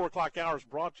 Our 4 o'clock hour is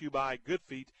brought to you by Good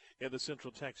Feet in the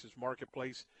Central Texas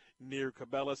Marketplace near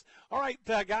Cabela's. All right,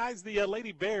 guys, the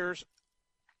Lady Bears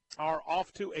are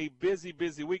off to a busy,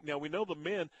 busy week. Now, we know the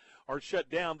men are shut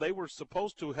down. They were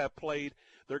supposed to have played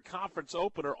their conference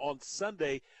opener on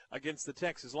Sunday against the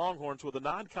Texas Longhorns with a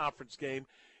non-conference game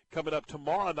coming up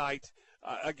tomorrow night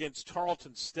against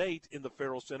Tarleton State in the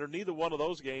Farrell Center. Neither one of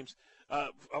those games,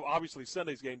 obviously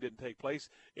Sunday's game didn't take place,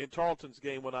 and Tarleton's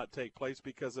game will not take place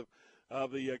because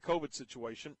of the COVID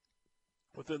situation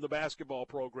within the basketball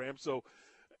program. So,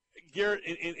 Garrett,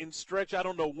 in stretch, I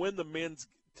don't know when the men's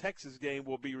Texas game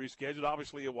will be rescheduled.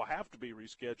 Obviously, it will have to be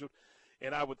rescheduled,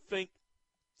 and I would think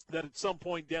that at some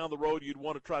point down the road you'd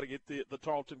want to try to get the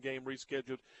Tarleton game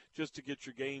rescheduled just to get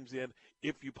your games in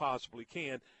if you possibly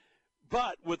can.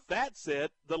 But with that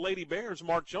said, the Lady Bears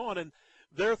march on, and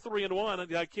they're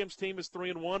 3-1. Kim's team is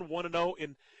 3-1,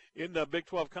 1-0 in the Big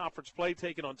 12 Conference play,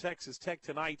 taking on Texas Tech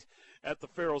tonight at the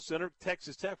Farrell Center.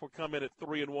 Texas Tech will come in at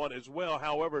 3-1 as well.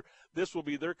 However, this will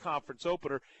be their conference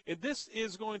opener, and this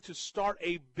is going to start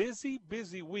a busy,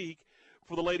 busy week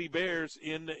for the Lady Bears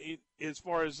in as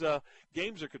far as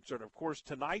games are concerned. Of course,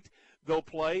 tonight they'll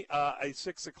play a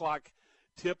 6 o'clock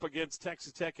tip against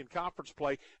Texas Tech in conference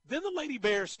play. Then the Lady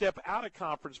Bears step out of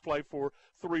conference play for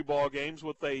 3 ball games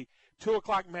with a 2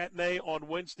 o'clock matinee on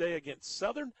Wednesday against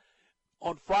Southern.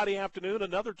 On Friday afternoon,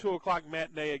 another 2 o'clock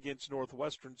matinee against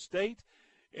Northwestern State.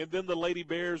 And then the Lady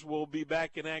Bears will be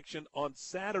back in action on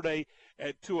Saturday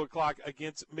at 2 o'clock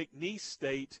against McNeese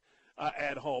State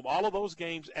at home. All of those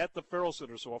games at the Farrell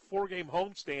Center. So a 4-game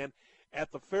homestand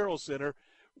at the Farrell Center,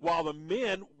 while the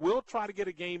men will try to get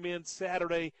a game in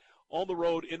Saturday on the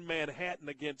road in Manhattan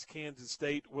against Kansas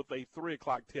State with a 3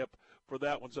 o'clock tip for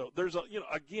that one. So there's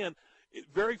again,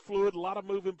 very fluid, a lot of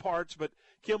moving parts, but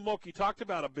Kim Mulkey talked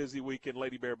about a busy week in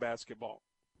Lady Bear basketball.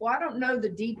 Well, I don't know the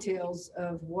details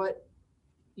of what,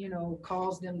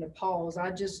 caused them to pause.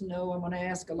 I just know I'm going to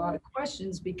ask a lot of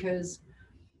questions because,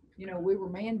 we were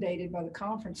mandated by the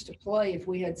conference to play if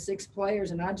we had 6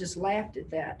 players, and I just laughed at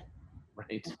that.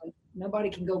 Right. Nobody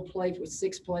can go play with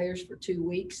 6 players for 2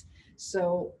 weeks.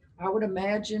 So I would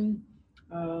imagine,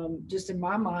 just in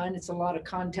my mind, it's a lot of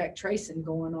contact tracing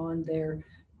going on there.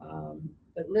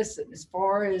 But listen, as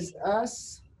far as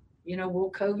us,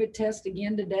 we'll COVID test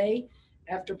again today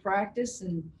after practice,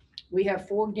 and we have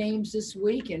 4 games this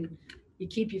week, and you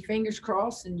keep your fingers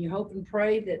crossed and you hope and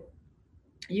pray that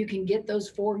you can get those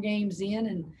 4 games in,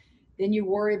 and then you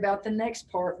worry about the next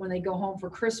part when they go home for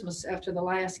Christmas after the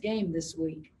last game this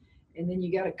week. And then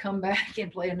you got to come back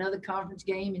and play another conference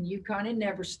game, and UConn, it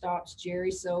never stops,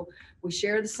 Jerry. So we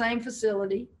share the same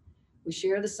facility. We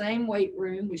share the same weight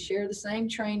room. We share the same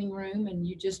training room, and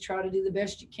you just try to do the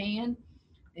best you can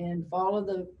and follow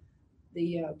the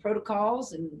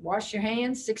protocols and wash your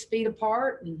hands 6 feet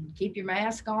apart and keep your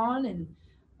mask on and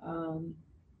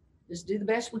just do the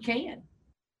best we can.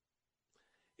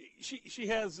 She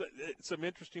has some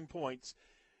interesting points.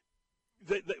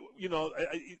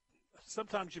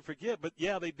 Sometimes you forget, but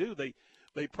yeah, they do.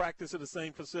 They practice in the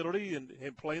same facility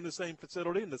and play in the same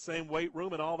facility in the same weight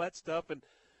room and all that stuff, and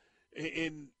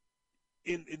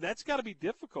that's got to be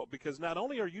difficult because not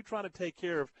only are you trying to take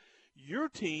care of your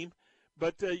team,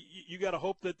 but you got to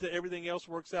hope that everything else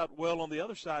works out well on the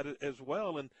other side as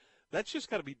well, and that's just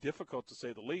got to be difficult to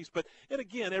say the least. But and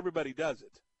again, everybody does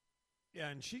it. Yeah,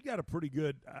 and she got a pretty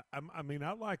good I mean,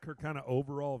 I like her kind of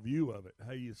overall view of it.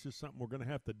 Hey, it's just something we're going to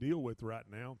have to deal with right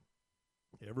now.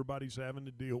 Everybody's having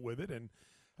to deal with it, and,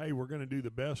 hey, we're going to do the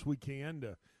best we can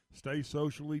to stay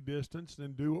socially distanced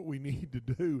and do what we need to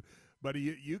do. But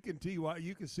you can see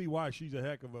why she's a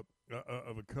heck of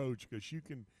a coach, because you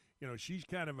can – she's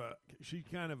kind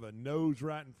of a nose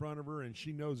right in front of her, and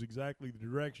she knows exactly the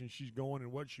direction she's going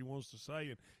and what she wants to say,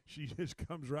 and she just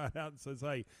comes right out and says,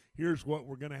 hey, here's what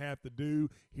we're going to have to do,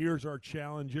 here's our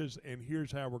challenges, and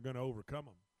here's how we're going to overcome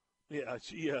them. Yeah,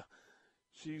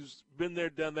 she's been there,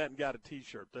 done that, and got a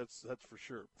T-shirt. That's for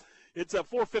sure. It's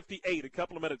 4:58, a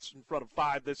couple of minutes in front of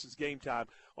 5. This is Game Time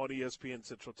on ESPN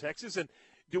Central Texas. And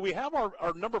do we have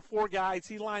our number 4 guy? Is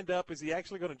he lined up? Is he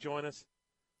actually going to join us?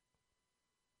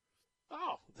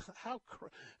 Oh, how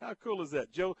cool is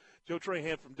that? Joe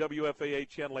Trahan from WFAA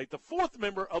Channel 8. The 4th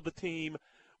member of the team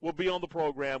will be on the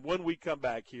program when we come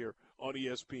back here on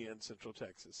ESPN Central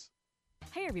Texas.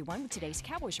 Hey everyone, with today's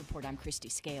Cowboys Report, I'm Christy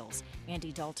Scales.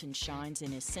 Andy Dalton shines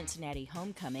in his Cincinnati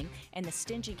homecoming, and the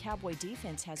stingy Cowboy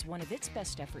defense has one of its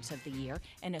best efforts of the year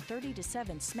in a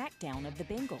 30-7 smackdown of the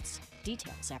Bengals.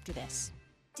 Details after this.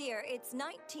 Dear, it's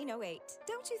 1908.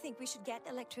 Don't you think we should get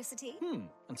electricity?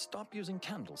 And stop using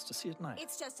candles to see at night.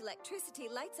 It's just electricity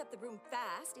lights up the room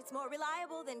fast. It's more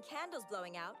reliable than candles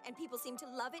blowing out, and people seem to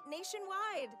love it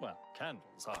nationwide. Well,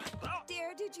 candles are...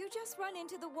 Dear, did you just run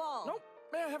into the wall? Nope.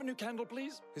 May I have a new candle,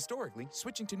 please? Historically,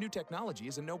 switching to new technology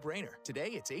is a no-brainer. Today,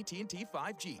 it's AT&T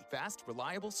 5G. Fast,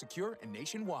 reliable, secure, and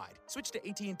nationwide. Switch to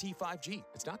AT&T 5G.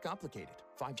 It's not complicated.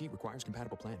 5G requires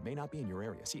compatible plan. May not be in your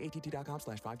area. See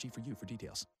att.com/5G for you for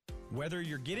details. Whether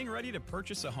you're getting ready to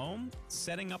purchase a home,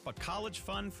 setting up a college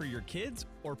fund for your kids,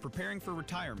 or preparing for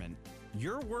retirement,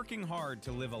 you're working hard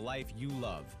to live a life you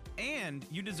love. And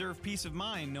you deserve peace of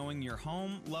mind knowing your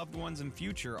home, loved ones, and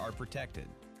future are protected.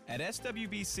 At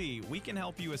SWBC, we can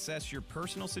help you assess your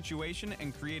personal situation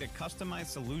and create a customized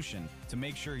solution to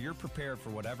make sure you're prepared for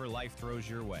whatever life throws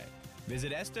your way.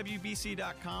 Visit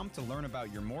SWBC.com to learn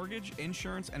about your mortgage,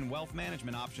 insurance, and wealth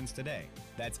management options today.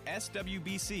 That's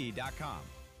SWBC.com.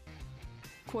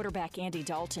 Quarterback Andy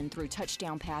Dalton threw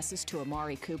touchdown passes to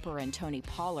Amari Cooper and Tony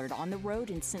Pollard on the road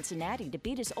in Cincinnati to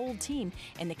beat his old team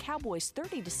in the Cowboys'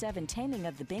 30-7 taming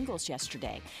of the Bengals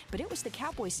yesterday. But it was the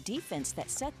Cowboys' defense that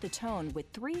set the tone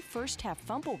with 3 first-half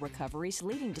fumble recoveries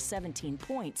leading to 17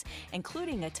 points,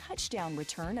 including a touchdown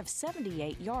return of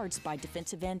 78 yards by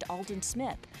defensive end Aldon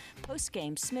Smith.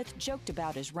 Post-game, Smith joked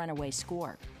about his runaway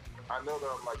score. I know that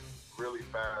I'm really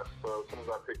fast, so as soon as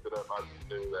I picked it up, I just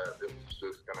knew that it was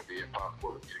just going to be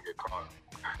impossible for me to get caught.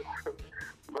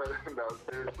 But no,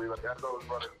 seriously, as I was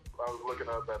running, I was looking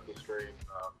up at the screen,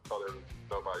 saw there was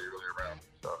nobody really around,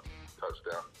 so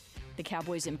touchdown. The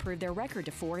Cowboys improved their record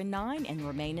to 4-9 and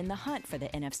remain in the hunt for the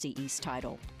NFC East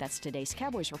title. That's today's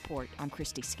Cowboys Report. I'm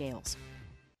Christy Scales.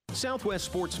 Southwest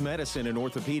Sports Medicine and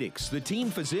Orthopedics, the team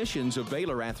physicians of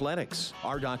Baylor Athletics.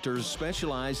 Our doctors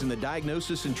specialize in the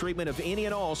diagnosis and treatment of any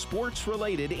and all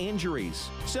sports-related injuries.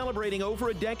 Celebrating over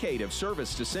a decade of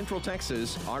service to Central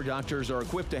Texas, our doctors are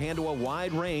equipped to handle a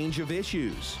wide range of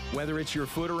issues. Whether it's your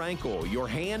foot or ankle, your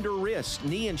hand or wrist,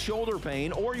 knee and shoulder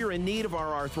pain, or you're in need of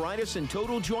our arthritis and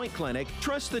total joint clinic,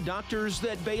 trust the doctors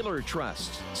that Baylor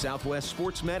trusts. Southwest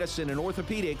Sports Medicine and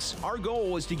Orthopedics, our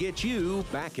goal is to get you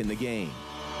back in the game.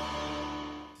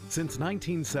 Since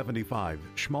 1975,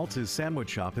 Schmaltz's Sandwich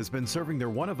Shop has been serving their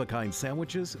one-of-a-kind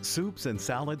sandwiches, soups, and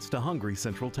salads to hungry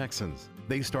Central Texans.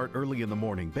 They start early in the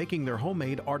morning baking their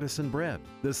homemade artisan bread.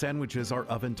 The sandwiches are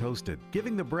oven toasted,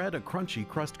 giving the bread a crunchy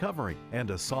crust covering and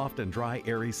a soft and dry,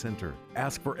 airy center.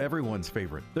 Ask for everyone's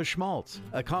favorite, the Schmaltz,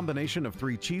 a combination of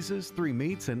 3 cheeses, 3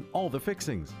 meats, and all the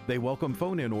fixings. They welcome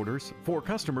phone-in orders for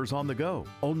customers on the go.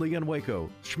 Only in Waco,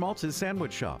 Schmaltz's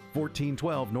Sandwich Shop,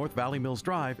 1412 North Valley Mills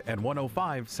Drive and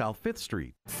 105 South 5th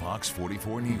Street. Fox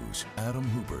 44 News, Adam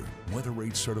Hooper, Weather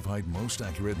Rate Certified Most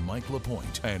Accurate Mike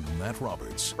LaPointe, and Matt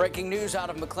Roberts. Breaking news out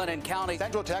of McLennan County.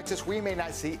 Central Texas, we may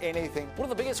not see anything. One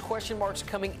of the biggest question marks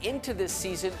coming into this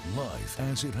season. Live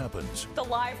as it happens. The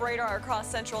live radar across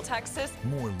Central Texas.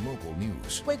 More local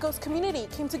news. Waco's community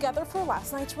came together for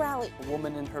last night's rally. A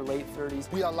woman in her late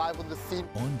 30s. We are live on the scene.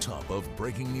 On top of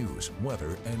breaking news,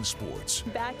 weather, and sports.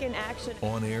 Back in action.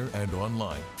 On air and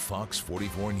online. Fox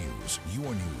 44 News.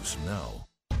 Your news now.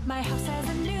 My house has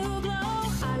a new glow.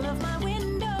 I love my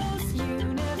windows.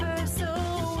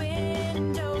 Universal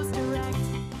Windows Direct.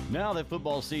 Now that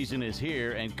football season is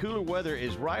here and cooler weather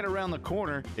is right around the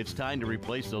corner, it's time to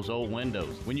replace those old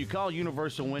windows. When you call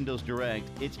Universal Windows Direct,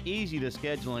 it's easy to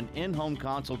schedule an in-home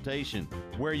consultation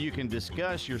where you can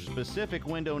discuss your specific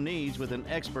window needs with an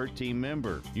expert team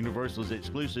member. Universal's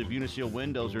exclusive Unishield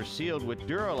windows are sealed with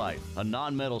Duralife, a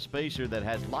non-metal spacer that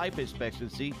has life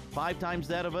expectancy 5 times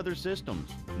that of other systems.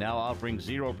 Now offering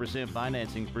 0%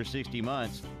 financing for 60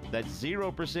 months. That's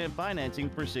 0% financing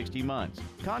for 60 months.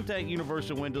 Contact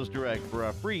Universal Windows Direct for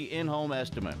a free in-home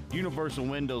estimate.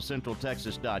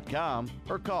 UniversalWindowsCentralTexas.com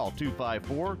or call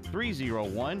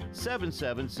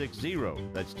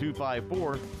 254-301-7760. That's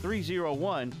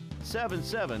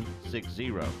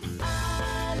 254-301-7760.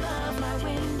 I love my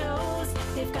windows.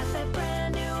 They've got that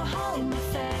brand new home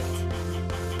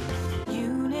effect.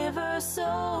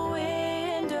 Universal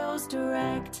Windows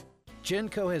Direct.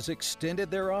 Genco has extended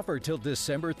their offer till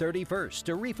December 31st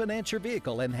to refinance your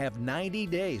vehicle and have 90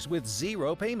 days with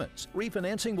 0 payments.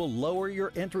 Refinancing will lower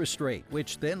your interest rate,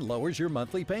 which then lowers your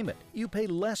monthly payment. You pay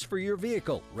less for your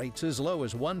vehicle. Rates as low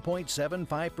as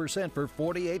 1.75% for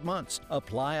 48 months.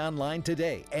 Apply online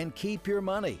today and keep your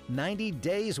money. 90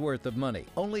 days worth of money.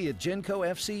 Only at Genco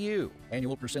FCU.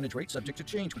 Annual percentage rate subject to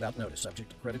change without notice.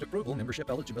 Subject to credit approval, membership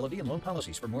eligibility, and loan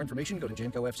policies. For more information, go to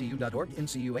GencoFCU.org.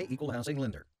 NCUA Equal Housing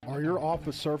Lender. Are your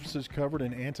office surfaces covered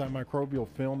in antimicrobial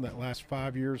film that lasts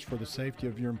 5 years for the safety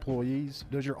of your employees?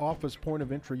 Does your office point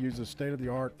of entry use a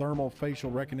state-of-the-art thermal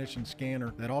facial recognition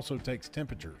scanner that also takes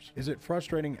temperatures? Is it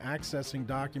frustrating accessing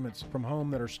documents from home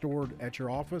that are stored at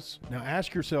your office? Now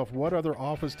ask yourself, what other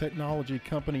office technology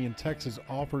company in Texas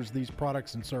offers these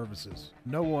products and services?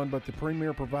 No one but the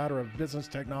premier provider of business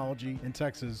technology in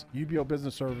Texas, UBO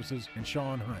Business Services, and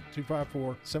Sean Hunt.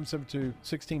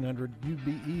 254-772-1600,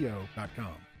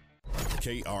 ubeo.com.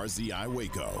 KRZI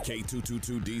Waco,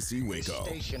 K222DC Waco.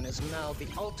 Station is now the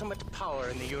ultimate power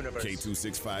in the universe.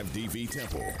 K265DV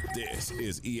Temple. This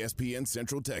is ESPN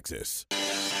Central Texas.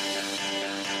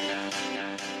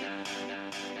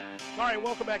 All right,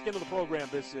 welcome back into the program.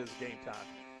 This is Game Time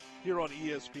here on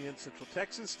ESPN Central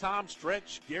Texas. Tom,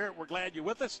 Stretch, Garrett, we're glad you're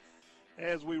with us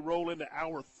as we roll into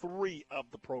hour 3 of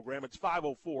the program. It's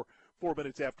 5:04, 4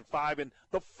 minutes after 5, and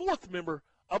the fourth member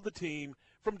of the team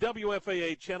from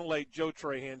WFAA Channel 8, Joe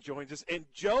Trahan, joins us. And,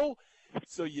 Joe,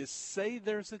 so you say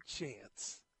there's a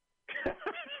chance.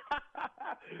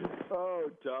 Oh,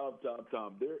 Tom.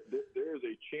 There is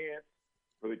a chance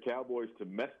for the Cowboys to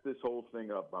mess this whole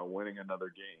thing up by winning another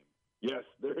game. Yes,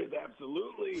 there is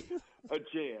absolutely a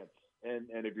chance.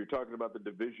 And if you're talking about the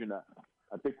division,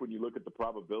 I think when you look at the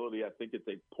probability, I think it's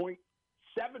a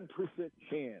 0.7%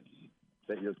 chance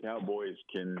that your Cowboys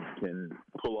can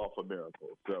pull off a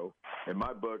miracle. So in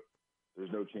my book,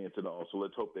 there's no chance at all. So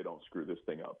let's hope they don't screw this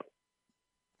thing up.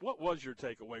 What was your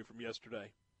takeaway from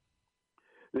yesterday?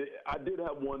 I did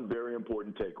have one very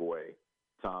important takeaway,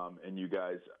 Tom, and you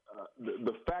guys.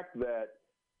 The fact that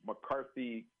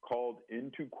McCarthy called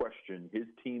into question his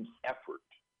team's effort,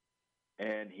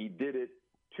 and he did it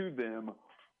to them.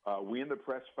 We in the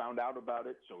press found out about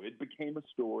it, so it became a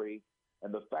story.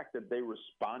 And the fact that they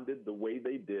responded the way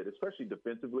they did, especially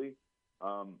defensively,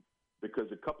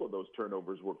 because a couple of those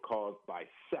turnovers were caused by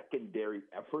secondary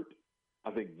effort.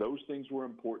 I think those things were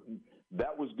important.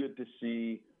 That was good to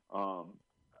see. I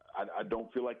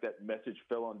don't feel like that message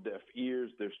fell on deaf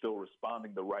ears. They're still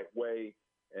responding the right way.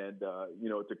 And,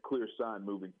 it's a clear sign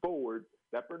moving forward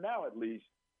that for now at least,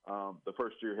 the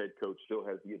first-year head coach still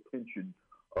has the attention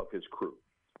of his crew.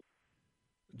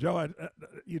 Joe,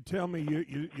 you tell me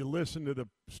you listened to the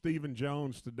Stephen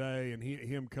Jones today and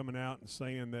him coming out and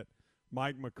saying that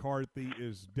Mike McCarthy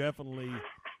is definitely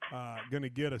going to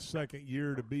get a second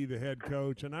year to be the head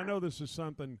coach. And I know this is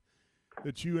something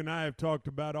that you and I have talked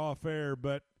about off air,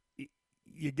 but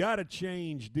you got to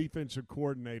change defensive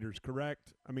coordinators,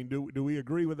 correct? I mean, do we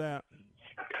agree with that?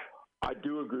 I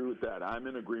do agree with that. I'm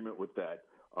in agreement with that.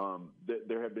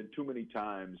 There have been too many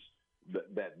times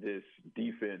that this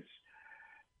defense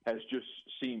has just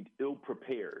seemed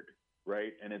ill-prepared,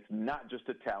 right? And it's not just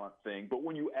a talent thing. But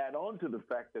when you add on to the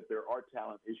fact that there are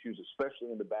talent issues,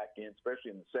 especially in the back end,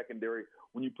 especially in the secondary,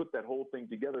 when you put that whole thing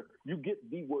together, you get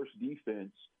the worst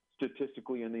defense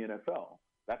statistically in the NFL.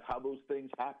 That's how those things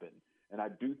happen. And I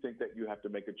do think that you have to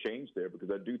make a change there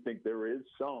because I do think there is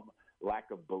some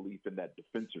lack of belief in that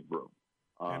defensive room.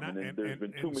 There's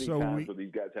been too many times where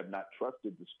these guys have not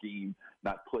trusted the scheme,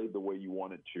 not played the way you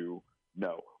wanted to.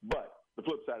 No. But the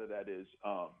flip side of that is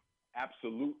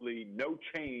absolutely no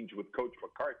change with Coach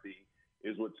McCarthy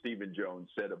is what Stephen Jones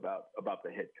said about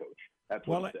the head coach. That's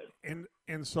what he said.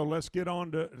 And so let's get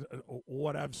on to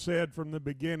what I've said from the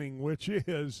beginning, which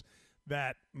is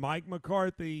that Mike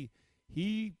McCarthy,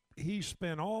 he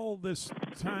spent all this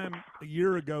time a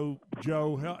year ago,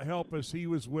 Joe, help us. He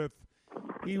was with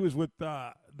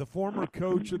the former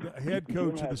coach of the head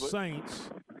coach of the Saints,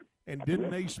 and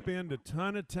didn't they spend a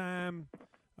ton of time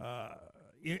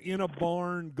in a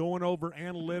barn going over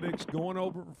analytics, going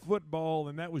over football,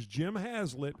 and that was Jim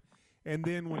Haslett. And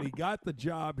then when he got the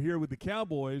job here with the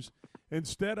Cowboys,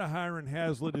 instead of hiring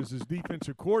Haslett as his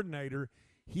defensive coordinator,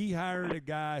 he hired a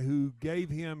guy who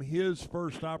gave him his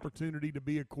first opportunity to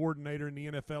be a coordinator in the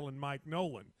NFL in Mike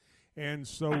Nolan. And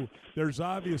so there's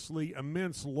obviously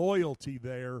immense loyalty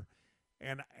there.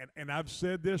 And I've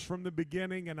said this from the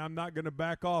beginning, and I'm not going to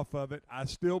back off of it. I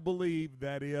still believe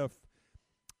that if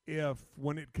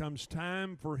when it comes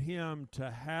time for him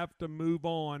to have to move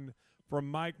on from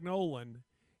Mike Nolan,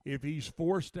 if he's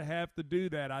forced to have to do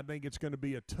that, I think it's going to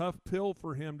be a tough pill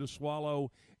for him to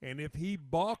swallow. And if he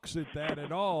balks at that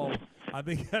at all, I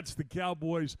think that's the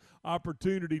Cowboys'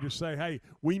 opportunity to say, hey,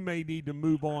 we may need to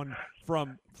move on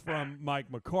from Mike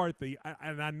McCarthy.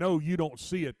 And I know you don't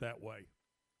see it that way.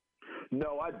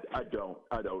 No, I don't.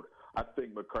 I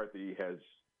think McCarthy has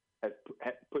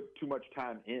put too much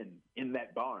time in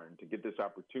that barn to get this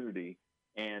opportunity.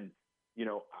 And,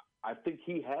 I think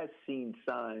he has seen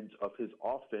signs of his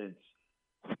offense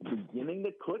beginning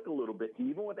to click a little bit,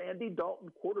 even with Andy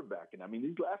Dalton quarterbacking. I mean,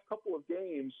 these last couple of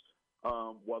games,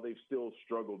 while they've still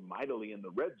struggled mightily in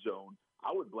the red zone,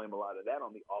 I would blame a lot of that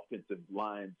on the offensive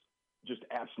line's just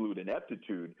absolute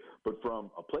ineptitude. But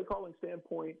from a play calling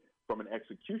standpoint, from an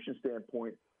execution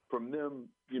standpoint, from them,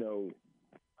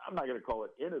 I'm not going to call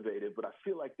it innovative, but I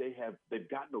feel like they've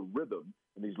gotten a rhythm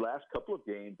in these last couple of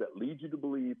games that leads you to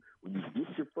believe when you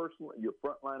get your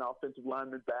frontline offensive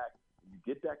lineman back, you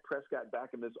get Dak Prescott back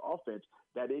in this offense,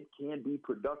 that it can be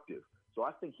productive. So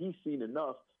I think he's seen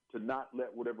enough to not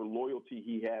let whatever loyalty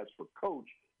he has for coach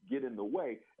get in the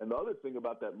way. And the other thing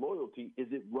about that loyalty is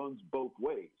it runs both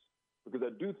ways, because I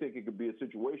do think it could be a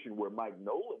situation where Mike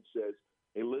Nolan says,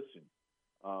 hey, listen,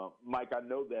 Mike, I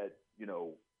know that,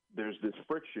 there's this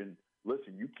friction.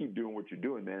 Listen, you keep doing what you're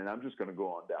doing, man, and I'm just going to go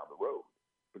on down the road,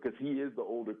 because he is the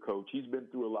older coach. He's been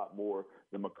through a lot more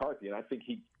than McCarthy, and I think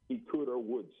he could or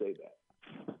would say that.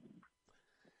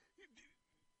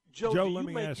 Joe, let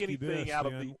me ask you this,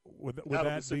 with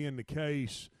that being the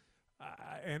case,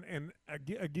 and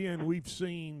again, we've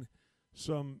seen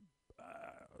some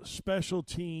special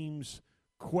teams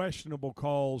questionable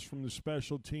calls from the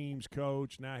special teams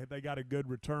coach. Now, they got a good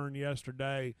return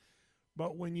yesterday.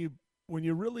 But when you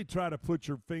really try to put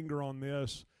your finger on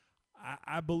this,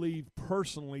 I believe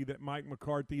personally that Mike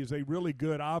McCarthy is a really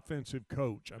good offensive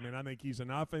coach. I mean, I think he's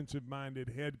an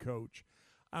offensive-minded head coach.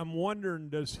 I'm wondering,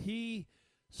 does he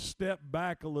step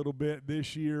back a little bit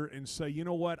this year and say, you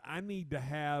know what, I need to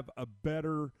have a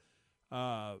better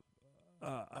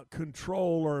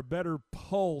control or a better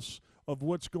pulse of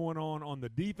what's going on the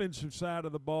defensive side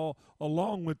of the ball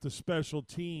along with the special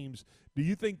teams? Do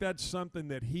you think that's something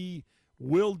that he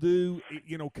will do,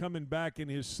 coming back in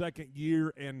his second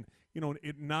year and,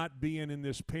 it not being in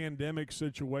this pandemic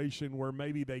situation where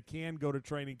maybe they can go to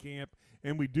training camp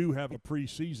and we do have a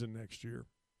preseason next year?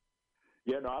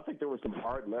 Yeah, no, I think there were some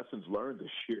hard lessons learned this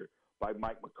year by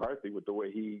Mike McCarthy with the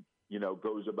way he,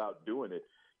 goes about doing it,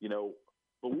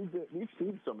 But we've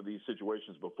seen some of these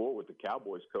situations before with the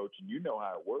Cowboys coach, and you know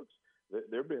how it works.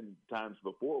 There have been times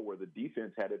before where the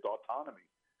defense had its autonomy.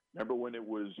 Remember when it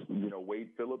was, Wade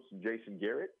Phillips and Jason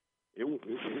Garrett? It was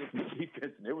the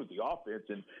defense and it was the offense,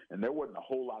 and there wasn't a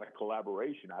whole lot of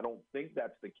collaboration. I don't think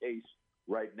that's the case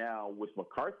right now with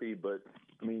McCarthy, but,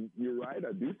 I mean, you're right.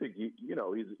 I do think, he's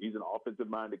an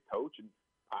offensive-minded coach, and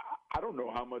I don't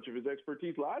know how much of his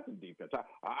expertise lies in defense.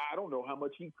 I don't know how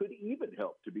much he could even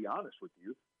help, to be honest with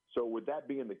you. So with that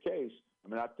being the case, I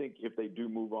mean, I think if they do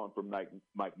move on from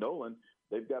Mike Nolan,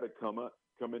 they've got to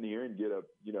come in here and get a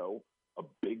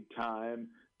big-time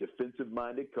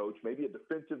defensive-minded coach, maybe a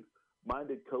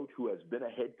defensive-minded coach who has been a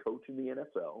head coach in the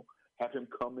NFL, have him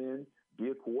come in, be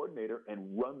a coordinator,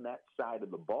 and run that side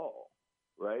of the ball.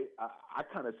 Right? I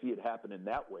kind of see it happening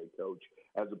that way, Coach,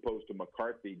 as opposed to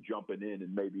McCarthy jumping in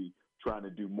and maybe trying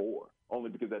to do more, only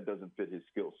because that doesn't fit his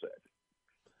skill set.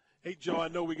 Hey, Joe, I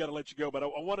know we got to let you go, but I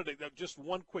wanted to just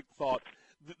one quick thought.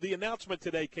 The announcement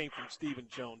today came from Stephen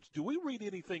Jones. Do we read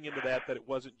anything into that it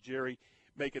wasn't Jerry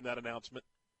making that announcement?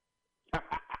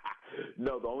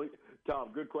 No,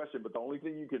 Tom, good question, but the only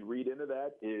thing you can read into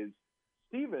that is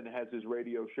Stephen has his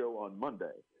radio show on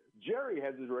Monday. Jerry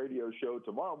has his radio show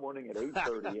tomorrow morning at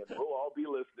 8:30, and we'll all be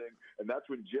listening, and that's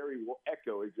when Jerry will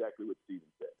echo exactly what Steven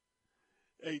said.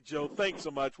 Hey, Joe, thanks so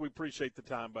much. We appreciate the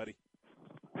time, buddy.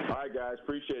 All right, guys.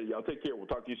 Appreciate it. Y'all take care. We'll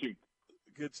talk to you soon.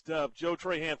 Good stuff. Joe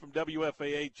Trahan from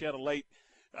WFAA Channel 8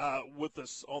 with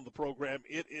us on the program.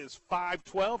 It is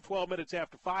 5:12, 12 minutes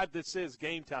after 5. This is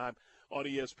Game Time on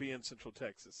ESPN Central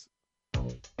Texas.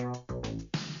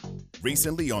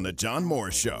 Recently on the John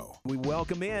Morris Show. We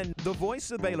welcome in the voice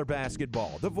of Baylor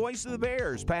basketball, the voice of the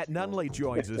Bears. Pat Nunley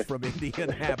joins us from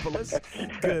Indianapolis.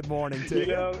 Good morning to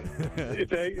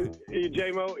you.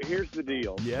 J-Mo, here's the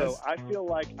deal. Yes. So I feel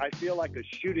like a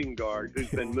shooting guard who's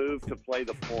been moved to play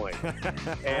the point.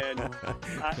 And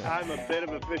I'm a bit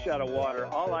of a fish out of water.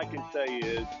 All I can say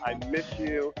is I miss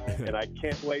you, and I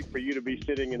can't wait for you to be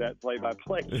sitting in that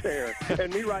play-by-play chair.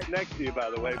 And me right next to you, by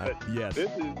the way. But yes.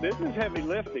 This is heavy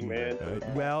lifting, man.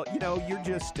 Well, you're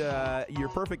just you're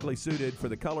perfectly suited for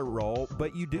the color role,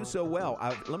 but you do so well.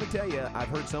 Let me tell you, I've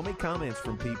heard so many comments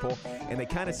from people, and they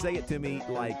kind of say it to me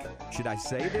like, should I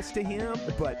say this to him?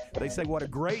 But they say, what a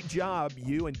great job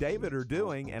you and David are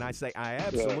doing, and I say, I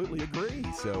absolutely agree.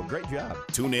 So, great job.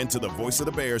 Tune in to the Voice of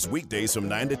the Bears weekdays from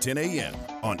 9 to 10 a.m.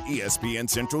 on ESPN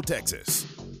Central Texas.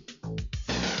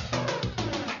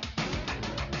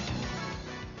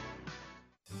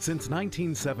 Since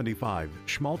 1975,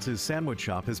 Schmaltz's Sandwich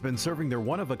Shop has been serving their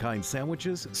one-of-a-kind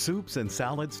sandwiches, soups, and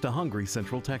salads to hungry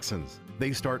Central Texans.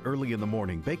 They start early in the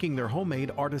morning baking their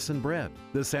homemade artisan bread.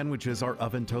 The sandwiches are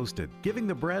oven toasted, giving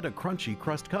the bread a crunchy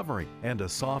crust covering and a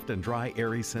soft and dry,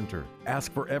 airy center.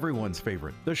 Ask for everyone's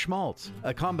favorite, the schmaltz,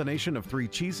 a combination of 3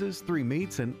 cheeses, 3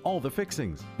 meats, and all the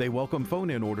fixings. They welcome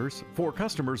phone-in orders for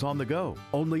customers on the go.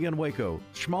 Only in Waco,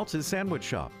 Schmaltz's Sandwich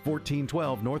Shop,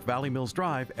 1412 North Valley Mills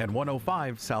Drive and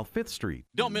 105 South 5th Street.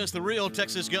 Don't miss the Real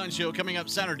Texas Gun Show coming up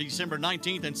Saturday, December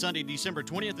 19th and Sunday, December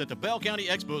 20th at the Bell County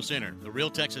Expo Center. The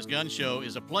Real Texas Gun Show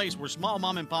is a place where small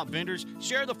mom-and-pop vendors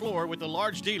share the floor with the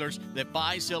large dealers that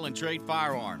buy, sell, and trade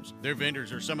firearms. Their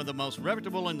vendors are some of the most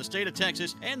reputable in the state of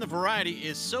Texas, and the variety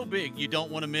is so big you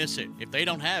don't want to miss it. If they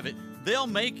don't have it, they'll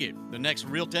make it. The next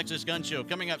Real Texas Gun Show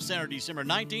coming up Saturday, December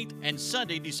 19th and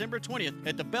Sunday, December 20th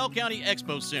at the Bell County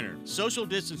Expo Center. Social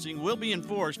distancing will be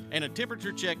enforced and a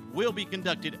temperature check will be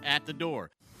conducted at the door.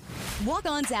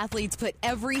 Walk-On's athletes put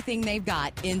everything they've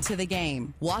got into the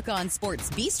game. Walk-On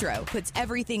Sports Bistro puts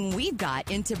everything we've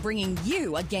got into bringing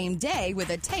you a game day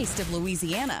with a taste of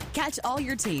Louisiana. Catch all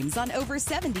your teams on over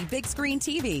 70 big screen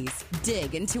TVs.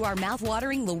 Dig into our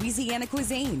mouth-watering Louisiana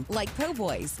cuisine like po'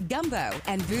 boys, gumbo,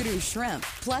 and voodoo shrimp,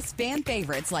 plus fan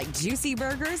favorites like juicy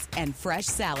burgers and fresh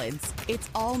salads. It's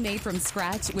all made from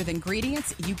scratch with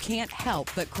ingredients you can't help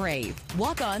but crave.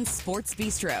 Walk-On Sports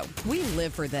Bistro. We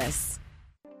live for this.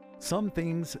 Some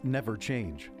things never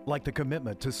change, like the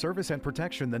commitment to service and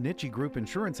protection the Niche Group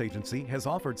Insurance Agency has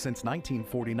offered since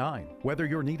 1949. Whether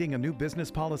you're needing a new business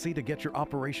policy to get your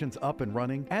operations up and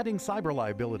running, adding cyber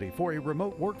liability for a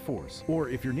remote workforce, or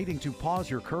if you're needing to pause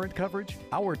your current coverage,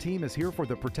 our team is here for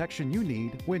the protection you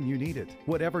need when you need it.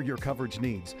 Whatever your coverage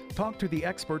needs, talk to the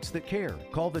experts that care.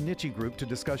 Call the Niche Group to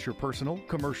discuss your personal,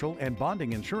 commercial, and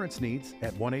bonding insurance needs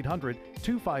at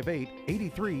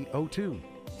 1-800-258-8302.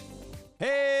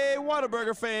 Hey,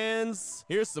 Whataburger fans!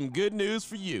 Here's some good news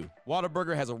for you.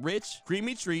 Whataburger has a rich,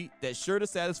 creamy treat that's sure to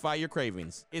satisfy your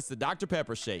cravings. It's the Dr.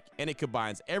 Pepper Shake, and it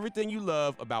combines everything you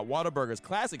love about Whataburger's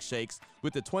classic shakes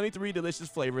with the 23 delicious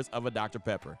flavors of a Dr.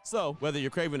 Pepper. So, whether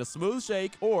you're craving a smooth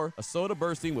shake or a soda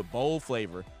bursting with bold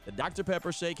flavor, the Dr.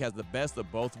 Pepper Shake has the best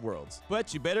of both worlds.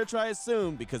 But you better try it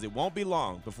soon because it won't be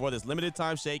long before this limited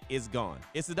time shake is gone.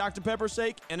 It's the Dr. Pepper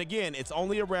Shake, and again, it's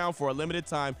only around for a limited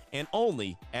time and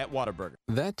only at Whataburger.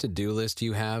 That to-do list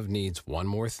you have needs one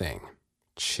more thing.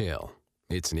 Chill.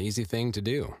 It's an easy thing to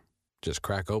do. Just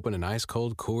crack open an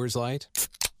ice-cold Coors Light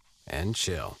and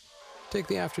chill. Take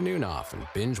the afternoon off and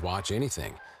binge watch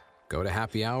anything. Go to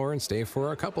happy hour and stay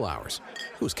for a couple hours.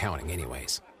 Who's counting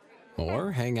anyways?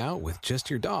 Or hang out with just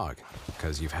your dog,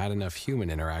 because you've had enough human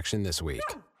interaction this week.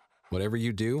 Whatever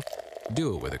you do,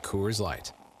 do it with a Coors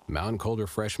Light. Mountain cold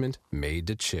refreshment made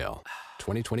to chill.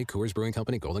 2020 Coors Brewing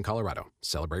Company, Golden, Colorado.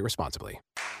 Celebrate responsibly.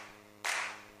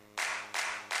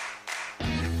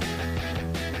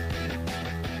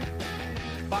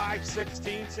 Five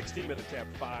 16 minutes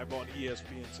after 5 on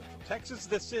ESPN Central Texas.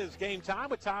 This is Game Time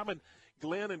with Tom and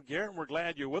Glenn and Garrett. We're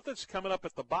glad you're with us. Coming up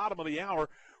at the bottom of the hour,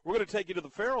 we're going to take you to the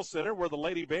Farrell Center where the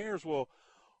Lady Bears will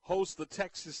host the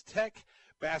Texas Tech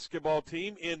basketball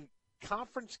team in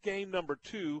conference game number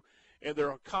 2 and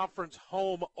their conference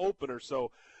home opener.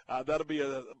 So that'll be,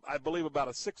 I believe, about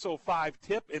a 6:05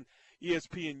 tip, and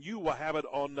ESPNU will have it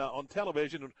on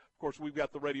television. And, of course, we've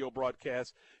got the radio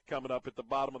broadcast coming up at the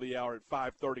bottom of the hour at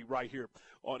 5:30 right here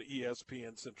on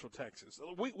ESPN Central Texas.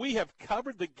 We have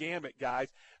covered the gamut,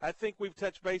 guys. I think we've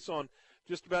touched base on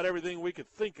just about everything we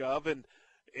could think of, and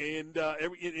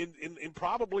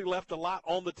probably left a lot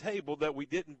on the table that we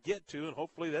didn't get to, and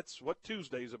hopefully that's what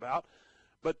Tuesday's about.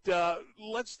 But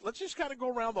let's just kind of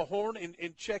go around the horn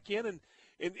and check in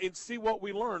and see what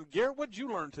we learned. Garrett, what did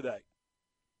you learn today?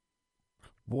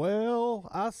 Well,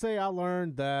 I say I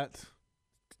learned that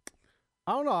 –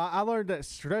 I don't know. I learned that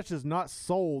Stretch is not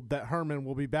sold that Herman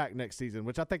will be back next season,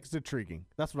 which I think is intriguing.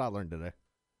 That's what I learned today.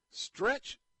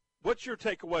 Stretch, what's your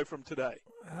takeaway from today?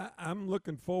 I'm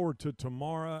looking forward to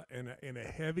tomorrow and a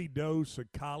heavy dose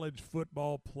of college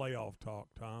football playoff talk,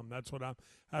 Tom. That's what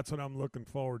I'm looking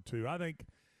forward to. I think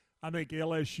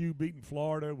LSU beating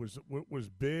Florida was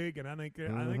big, and I think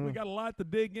we got a lot to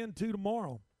dig into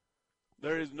tomorrow.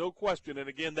 There is no question. And,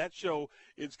 again, that show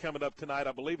is coming up tonight.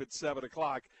 I believe it's 7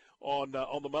 o'clock on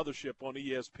the mothership on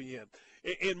ESPN.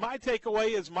 And my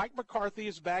takeaway is Mike McCarthy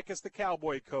is back as the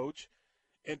Cowboy coach,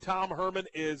 and Tom Herman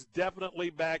is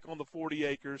definitely back on the 40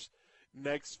 acres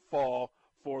next fall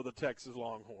for the Texas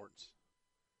Longhorns.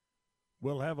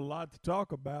 We'll have a lot to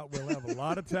talk about. We'll have a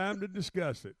lot of time to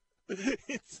discuss it.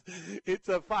 It's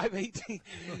a 5:18.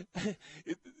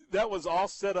 That was all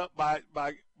set up by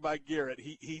Garrett.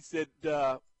 He said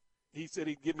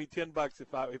he'd give me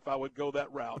 $10 if I would go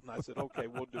that route, and I said, okay,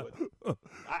 we'll do it.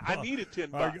 I needed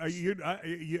 $10.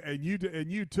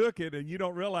 And you took it, and you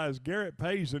don't realize Garrett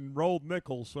pays in rolled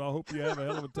nickels. So I hope you have a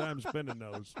hell of a time spending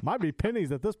those. Might be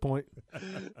pennies at this point.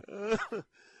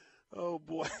 Oh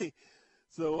boy.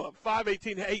 So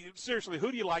 5-18. Hey, seriously,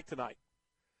 who do you like tonight?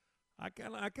 I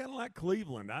kind of like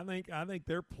Cleveland. I think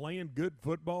they're playing good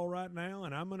football right now,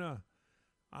 and I'm gonna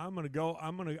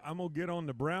get on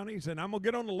the Brownies, and I'm gonna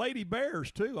get on the Lady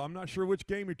Bears too. I'm not sure which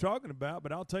game you're talking about,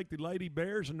 but I'll take the Lady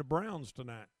Bears and the Browns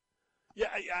tonight. Yeah,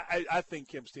 I think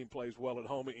Kim's team plays well at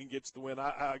home and gets the win.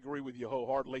 I agree with you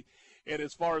wholeheartedly. And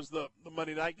as far as the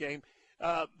Monday night game,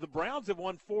 the Browns have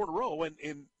won 4 in a row,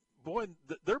 and boy,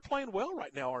 they're playing well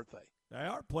right now, aren't they? They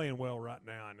are playing well right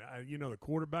now, and the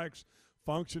quarterback's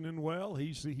functioning well.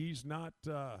 He's not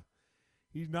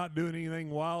doing anything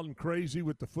wild and crazy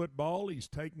with the football. He's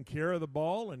taking care of the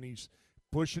ball, and he's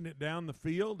pushing it down the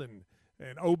field. And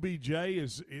OBJ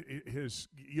is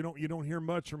you don't hear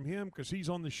much from him because he's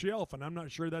on the shelf, and I'm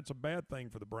not sure that's a bad thing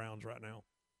for the Browns right now.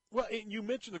 Well, and you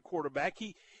mentioned the quarterback.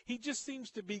 He just seems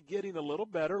to be getting a little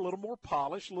better, a little more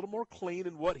polished, a little more clean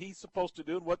in what he's supposed to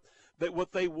do and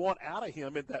what they want out of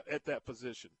him at that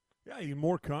position. Yeah, he's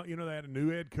more they had a new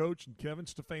head coach and Kevin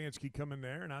Stefanski come in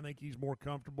there, and I think he's more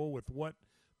comfortable with what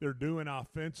they're doing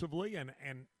offensively. And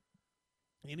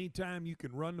anytime you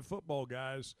can run the football,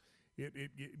 guys,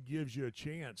 it gives you a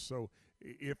chance. So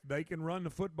if they can run the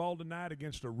football tonight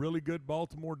against a really good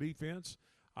Baltimore defense,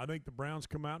 I think the Browns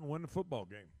come out and win the football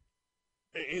game.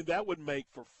 And that would make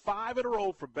for 5 in a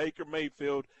row for Baker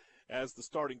Mayfield as the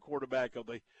starting quarterback of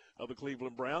the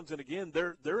Cleveland Browns. And again,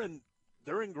 they're in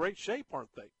great shape,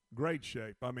 aren't they? Great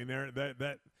shape. I mean,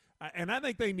 and I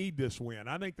think they need this win.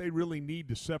 I think they really need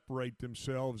to separate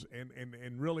themselves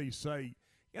and really say,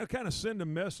 kind of send a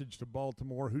message to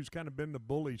Baltimore, who's kind of been the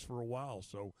bullies for a while.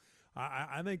 So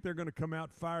I think they're going to come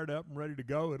out fired up and ready to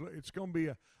go. It's going to be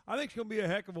I think it's going to be a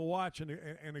heck of a watch and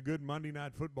a good Monday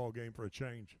night football game for a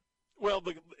change. Well,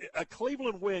 a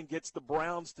Cleveland win gets the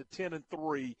Browns to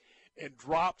 10-3 and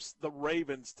drops the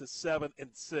Ravens to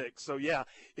 7-6. So yeah,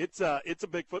 it's a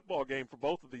big football game for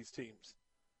both of these teams.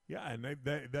 Yeah, and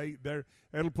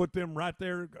it'll put them right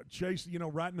there chasing,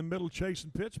 right in the middle, chasing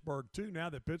Pittsburgh too.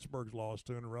 Now that Pittsburgh's lost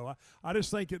 2 in a row, I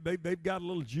just think they've got a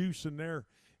little juice in their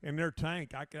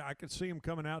tank. I could see them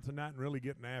coming out tonight and really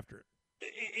getting after it.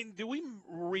 And do we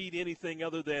read anything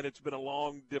other than it's been a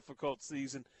long, difficult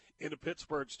season into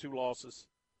Pittsburgh's 2 losses?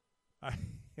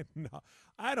 No,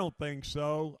 I don't think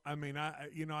so. I mean, I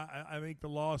think the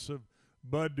loss of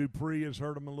Bud Dupree has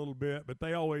hurt them a little bit, but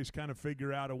they always kind of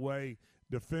figure out a way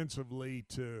defensively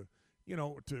to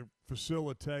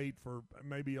facilitate for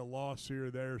maybe a loss here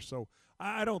or there. So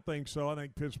I don't think so. I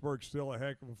think Pittsburgh's still a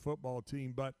heck of a football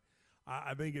team, but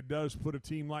I think it does put a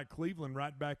team like Cleveland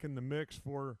right back in the mix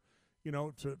for,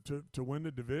 to win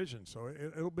the division. So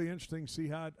it'll be interesting to see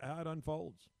how it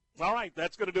unfolds. All right,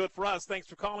 that's going to do it for us. Thanks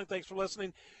for calling. Thanks for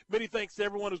listening. Many thanks to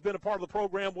everyone who's been a part of the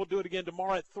program. We'll do it again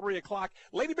tomorrow at 3 o'clock.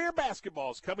 Lady Bear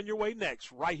basketball is coming your way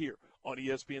next right here on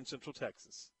ESPN Central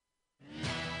Texas.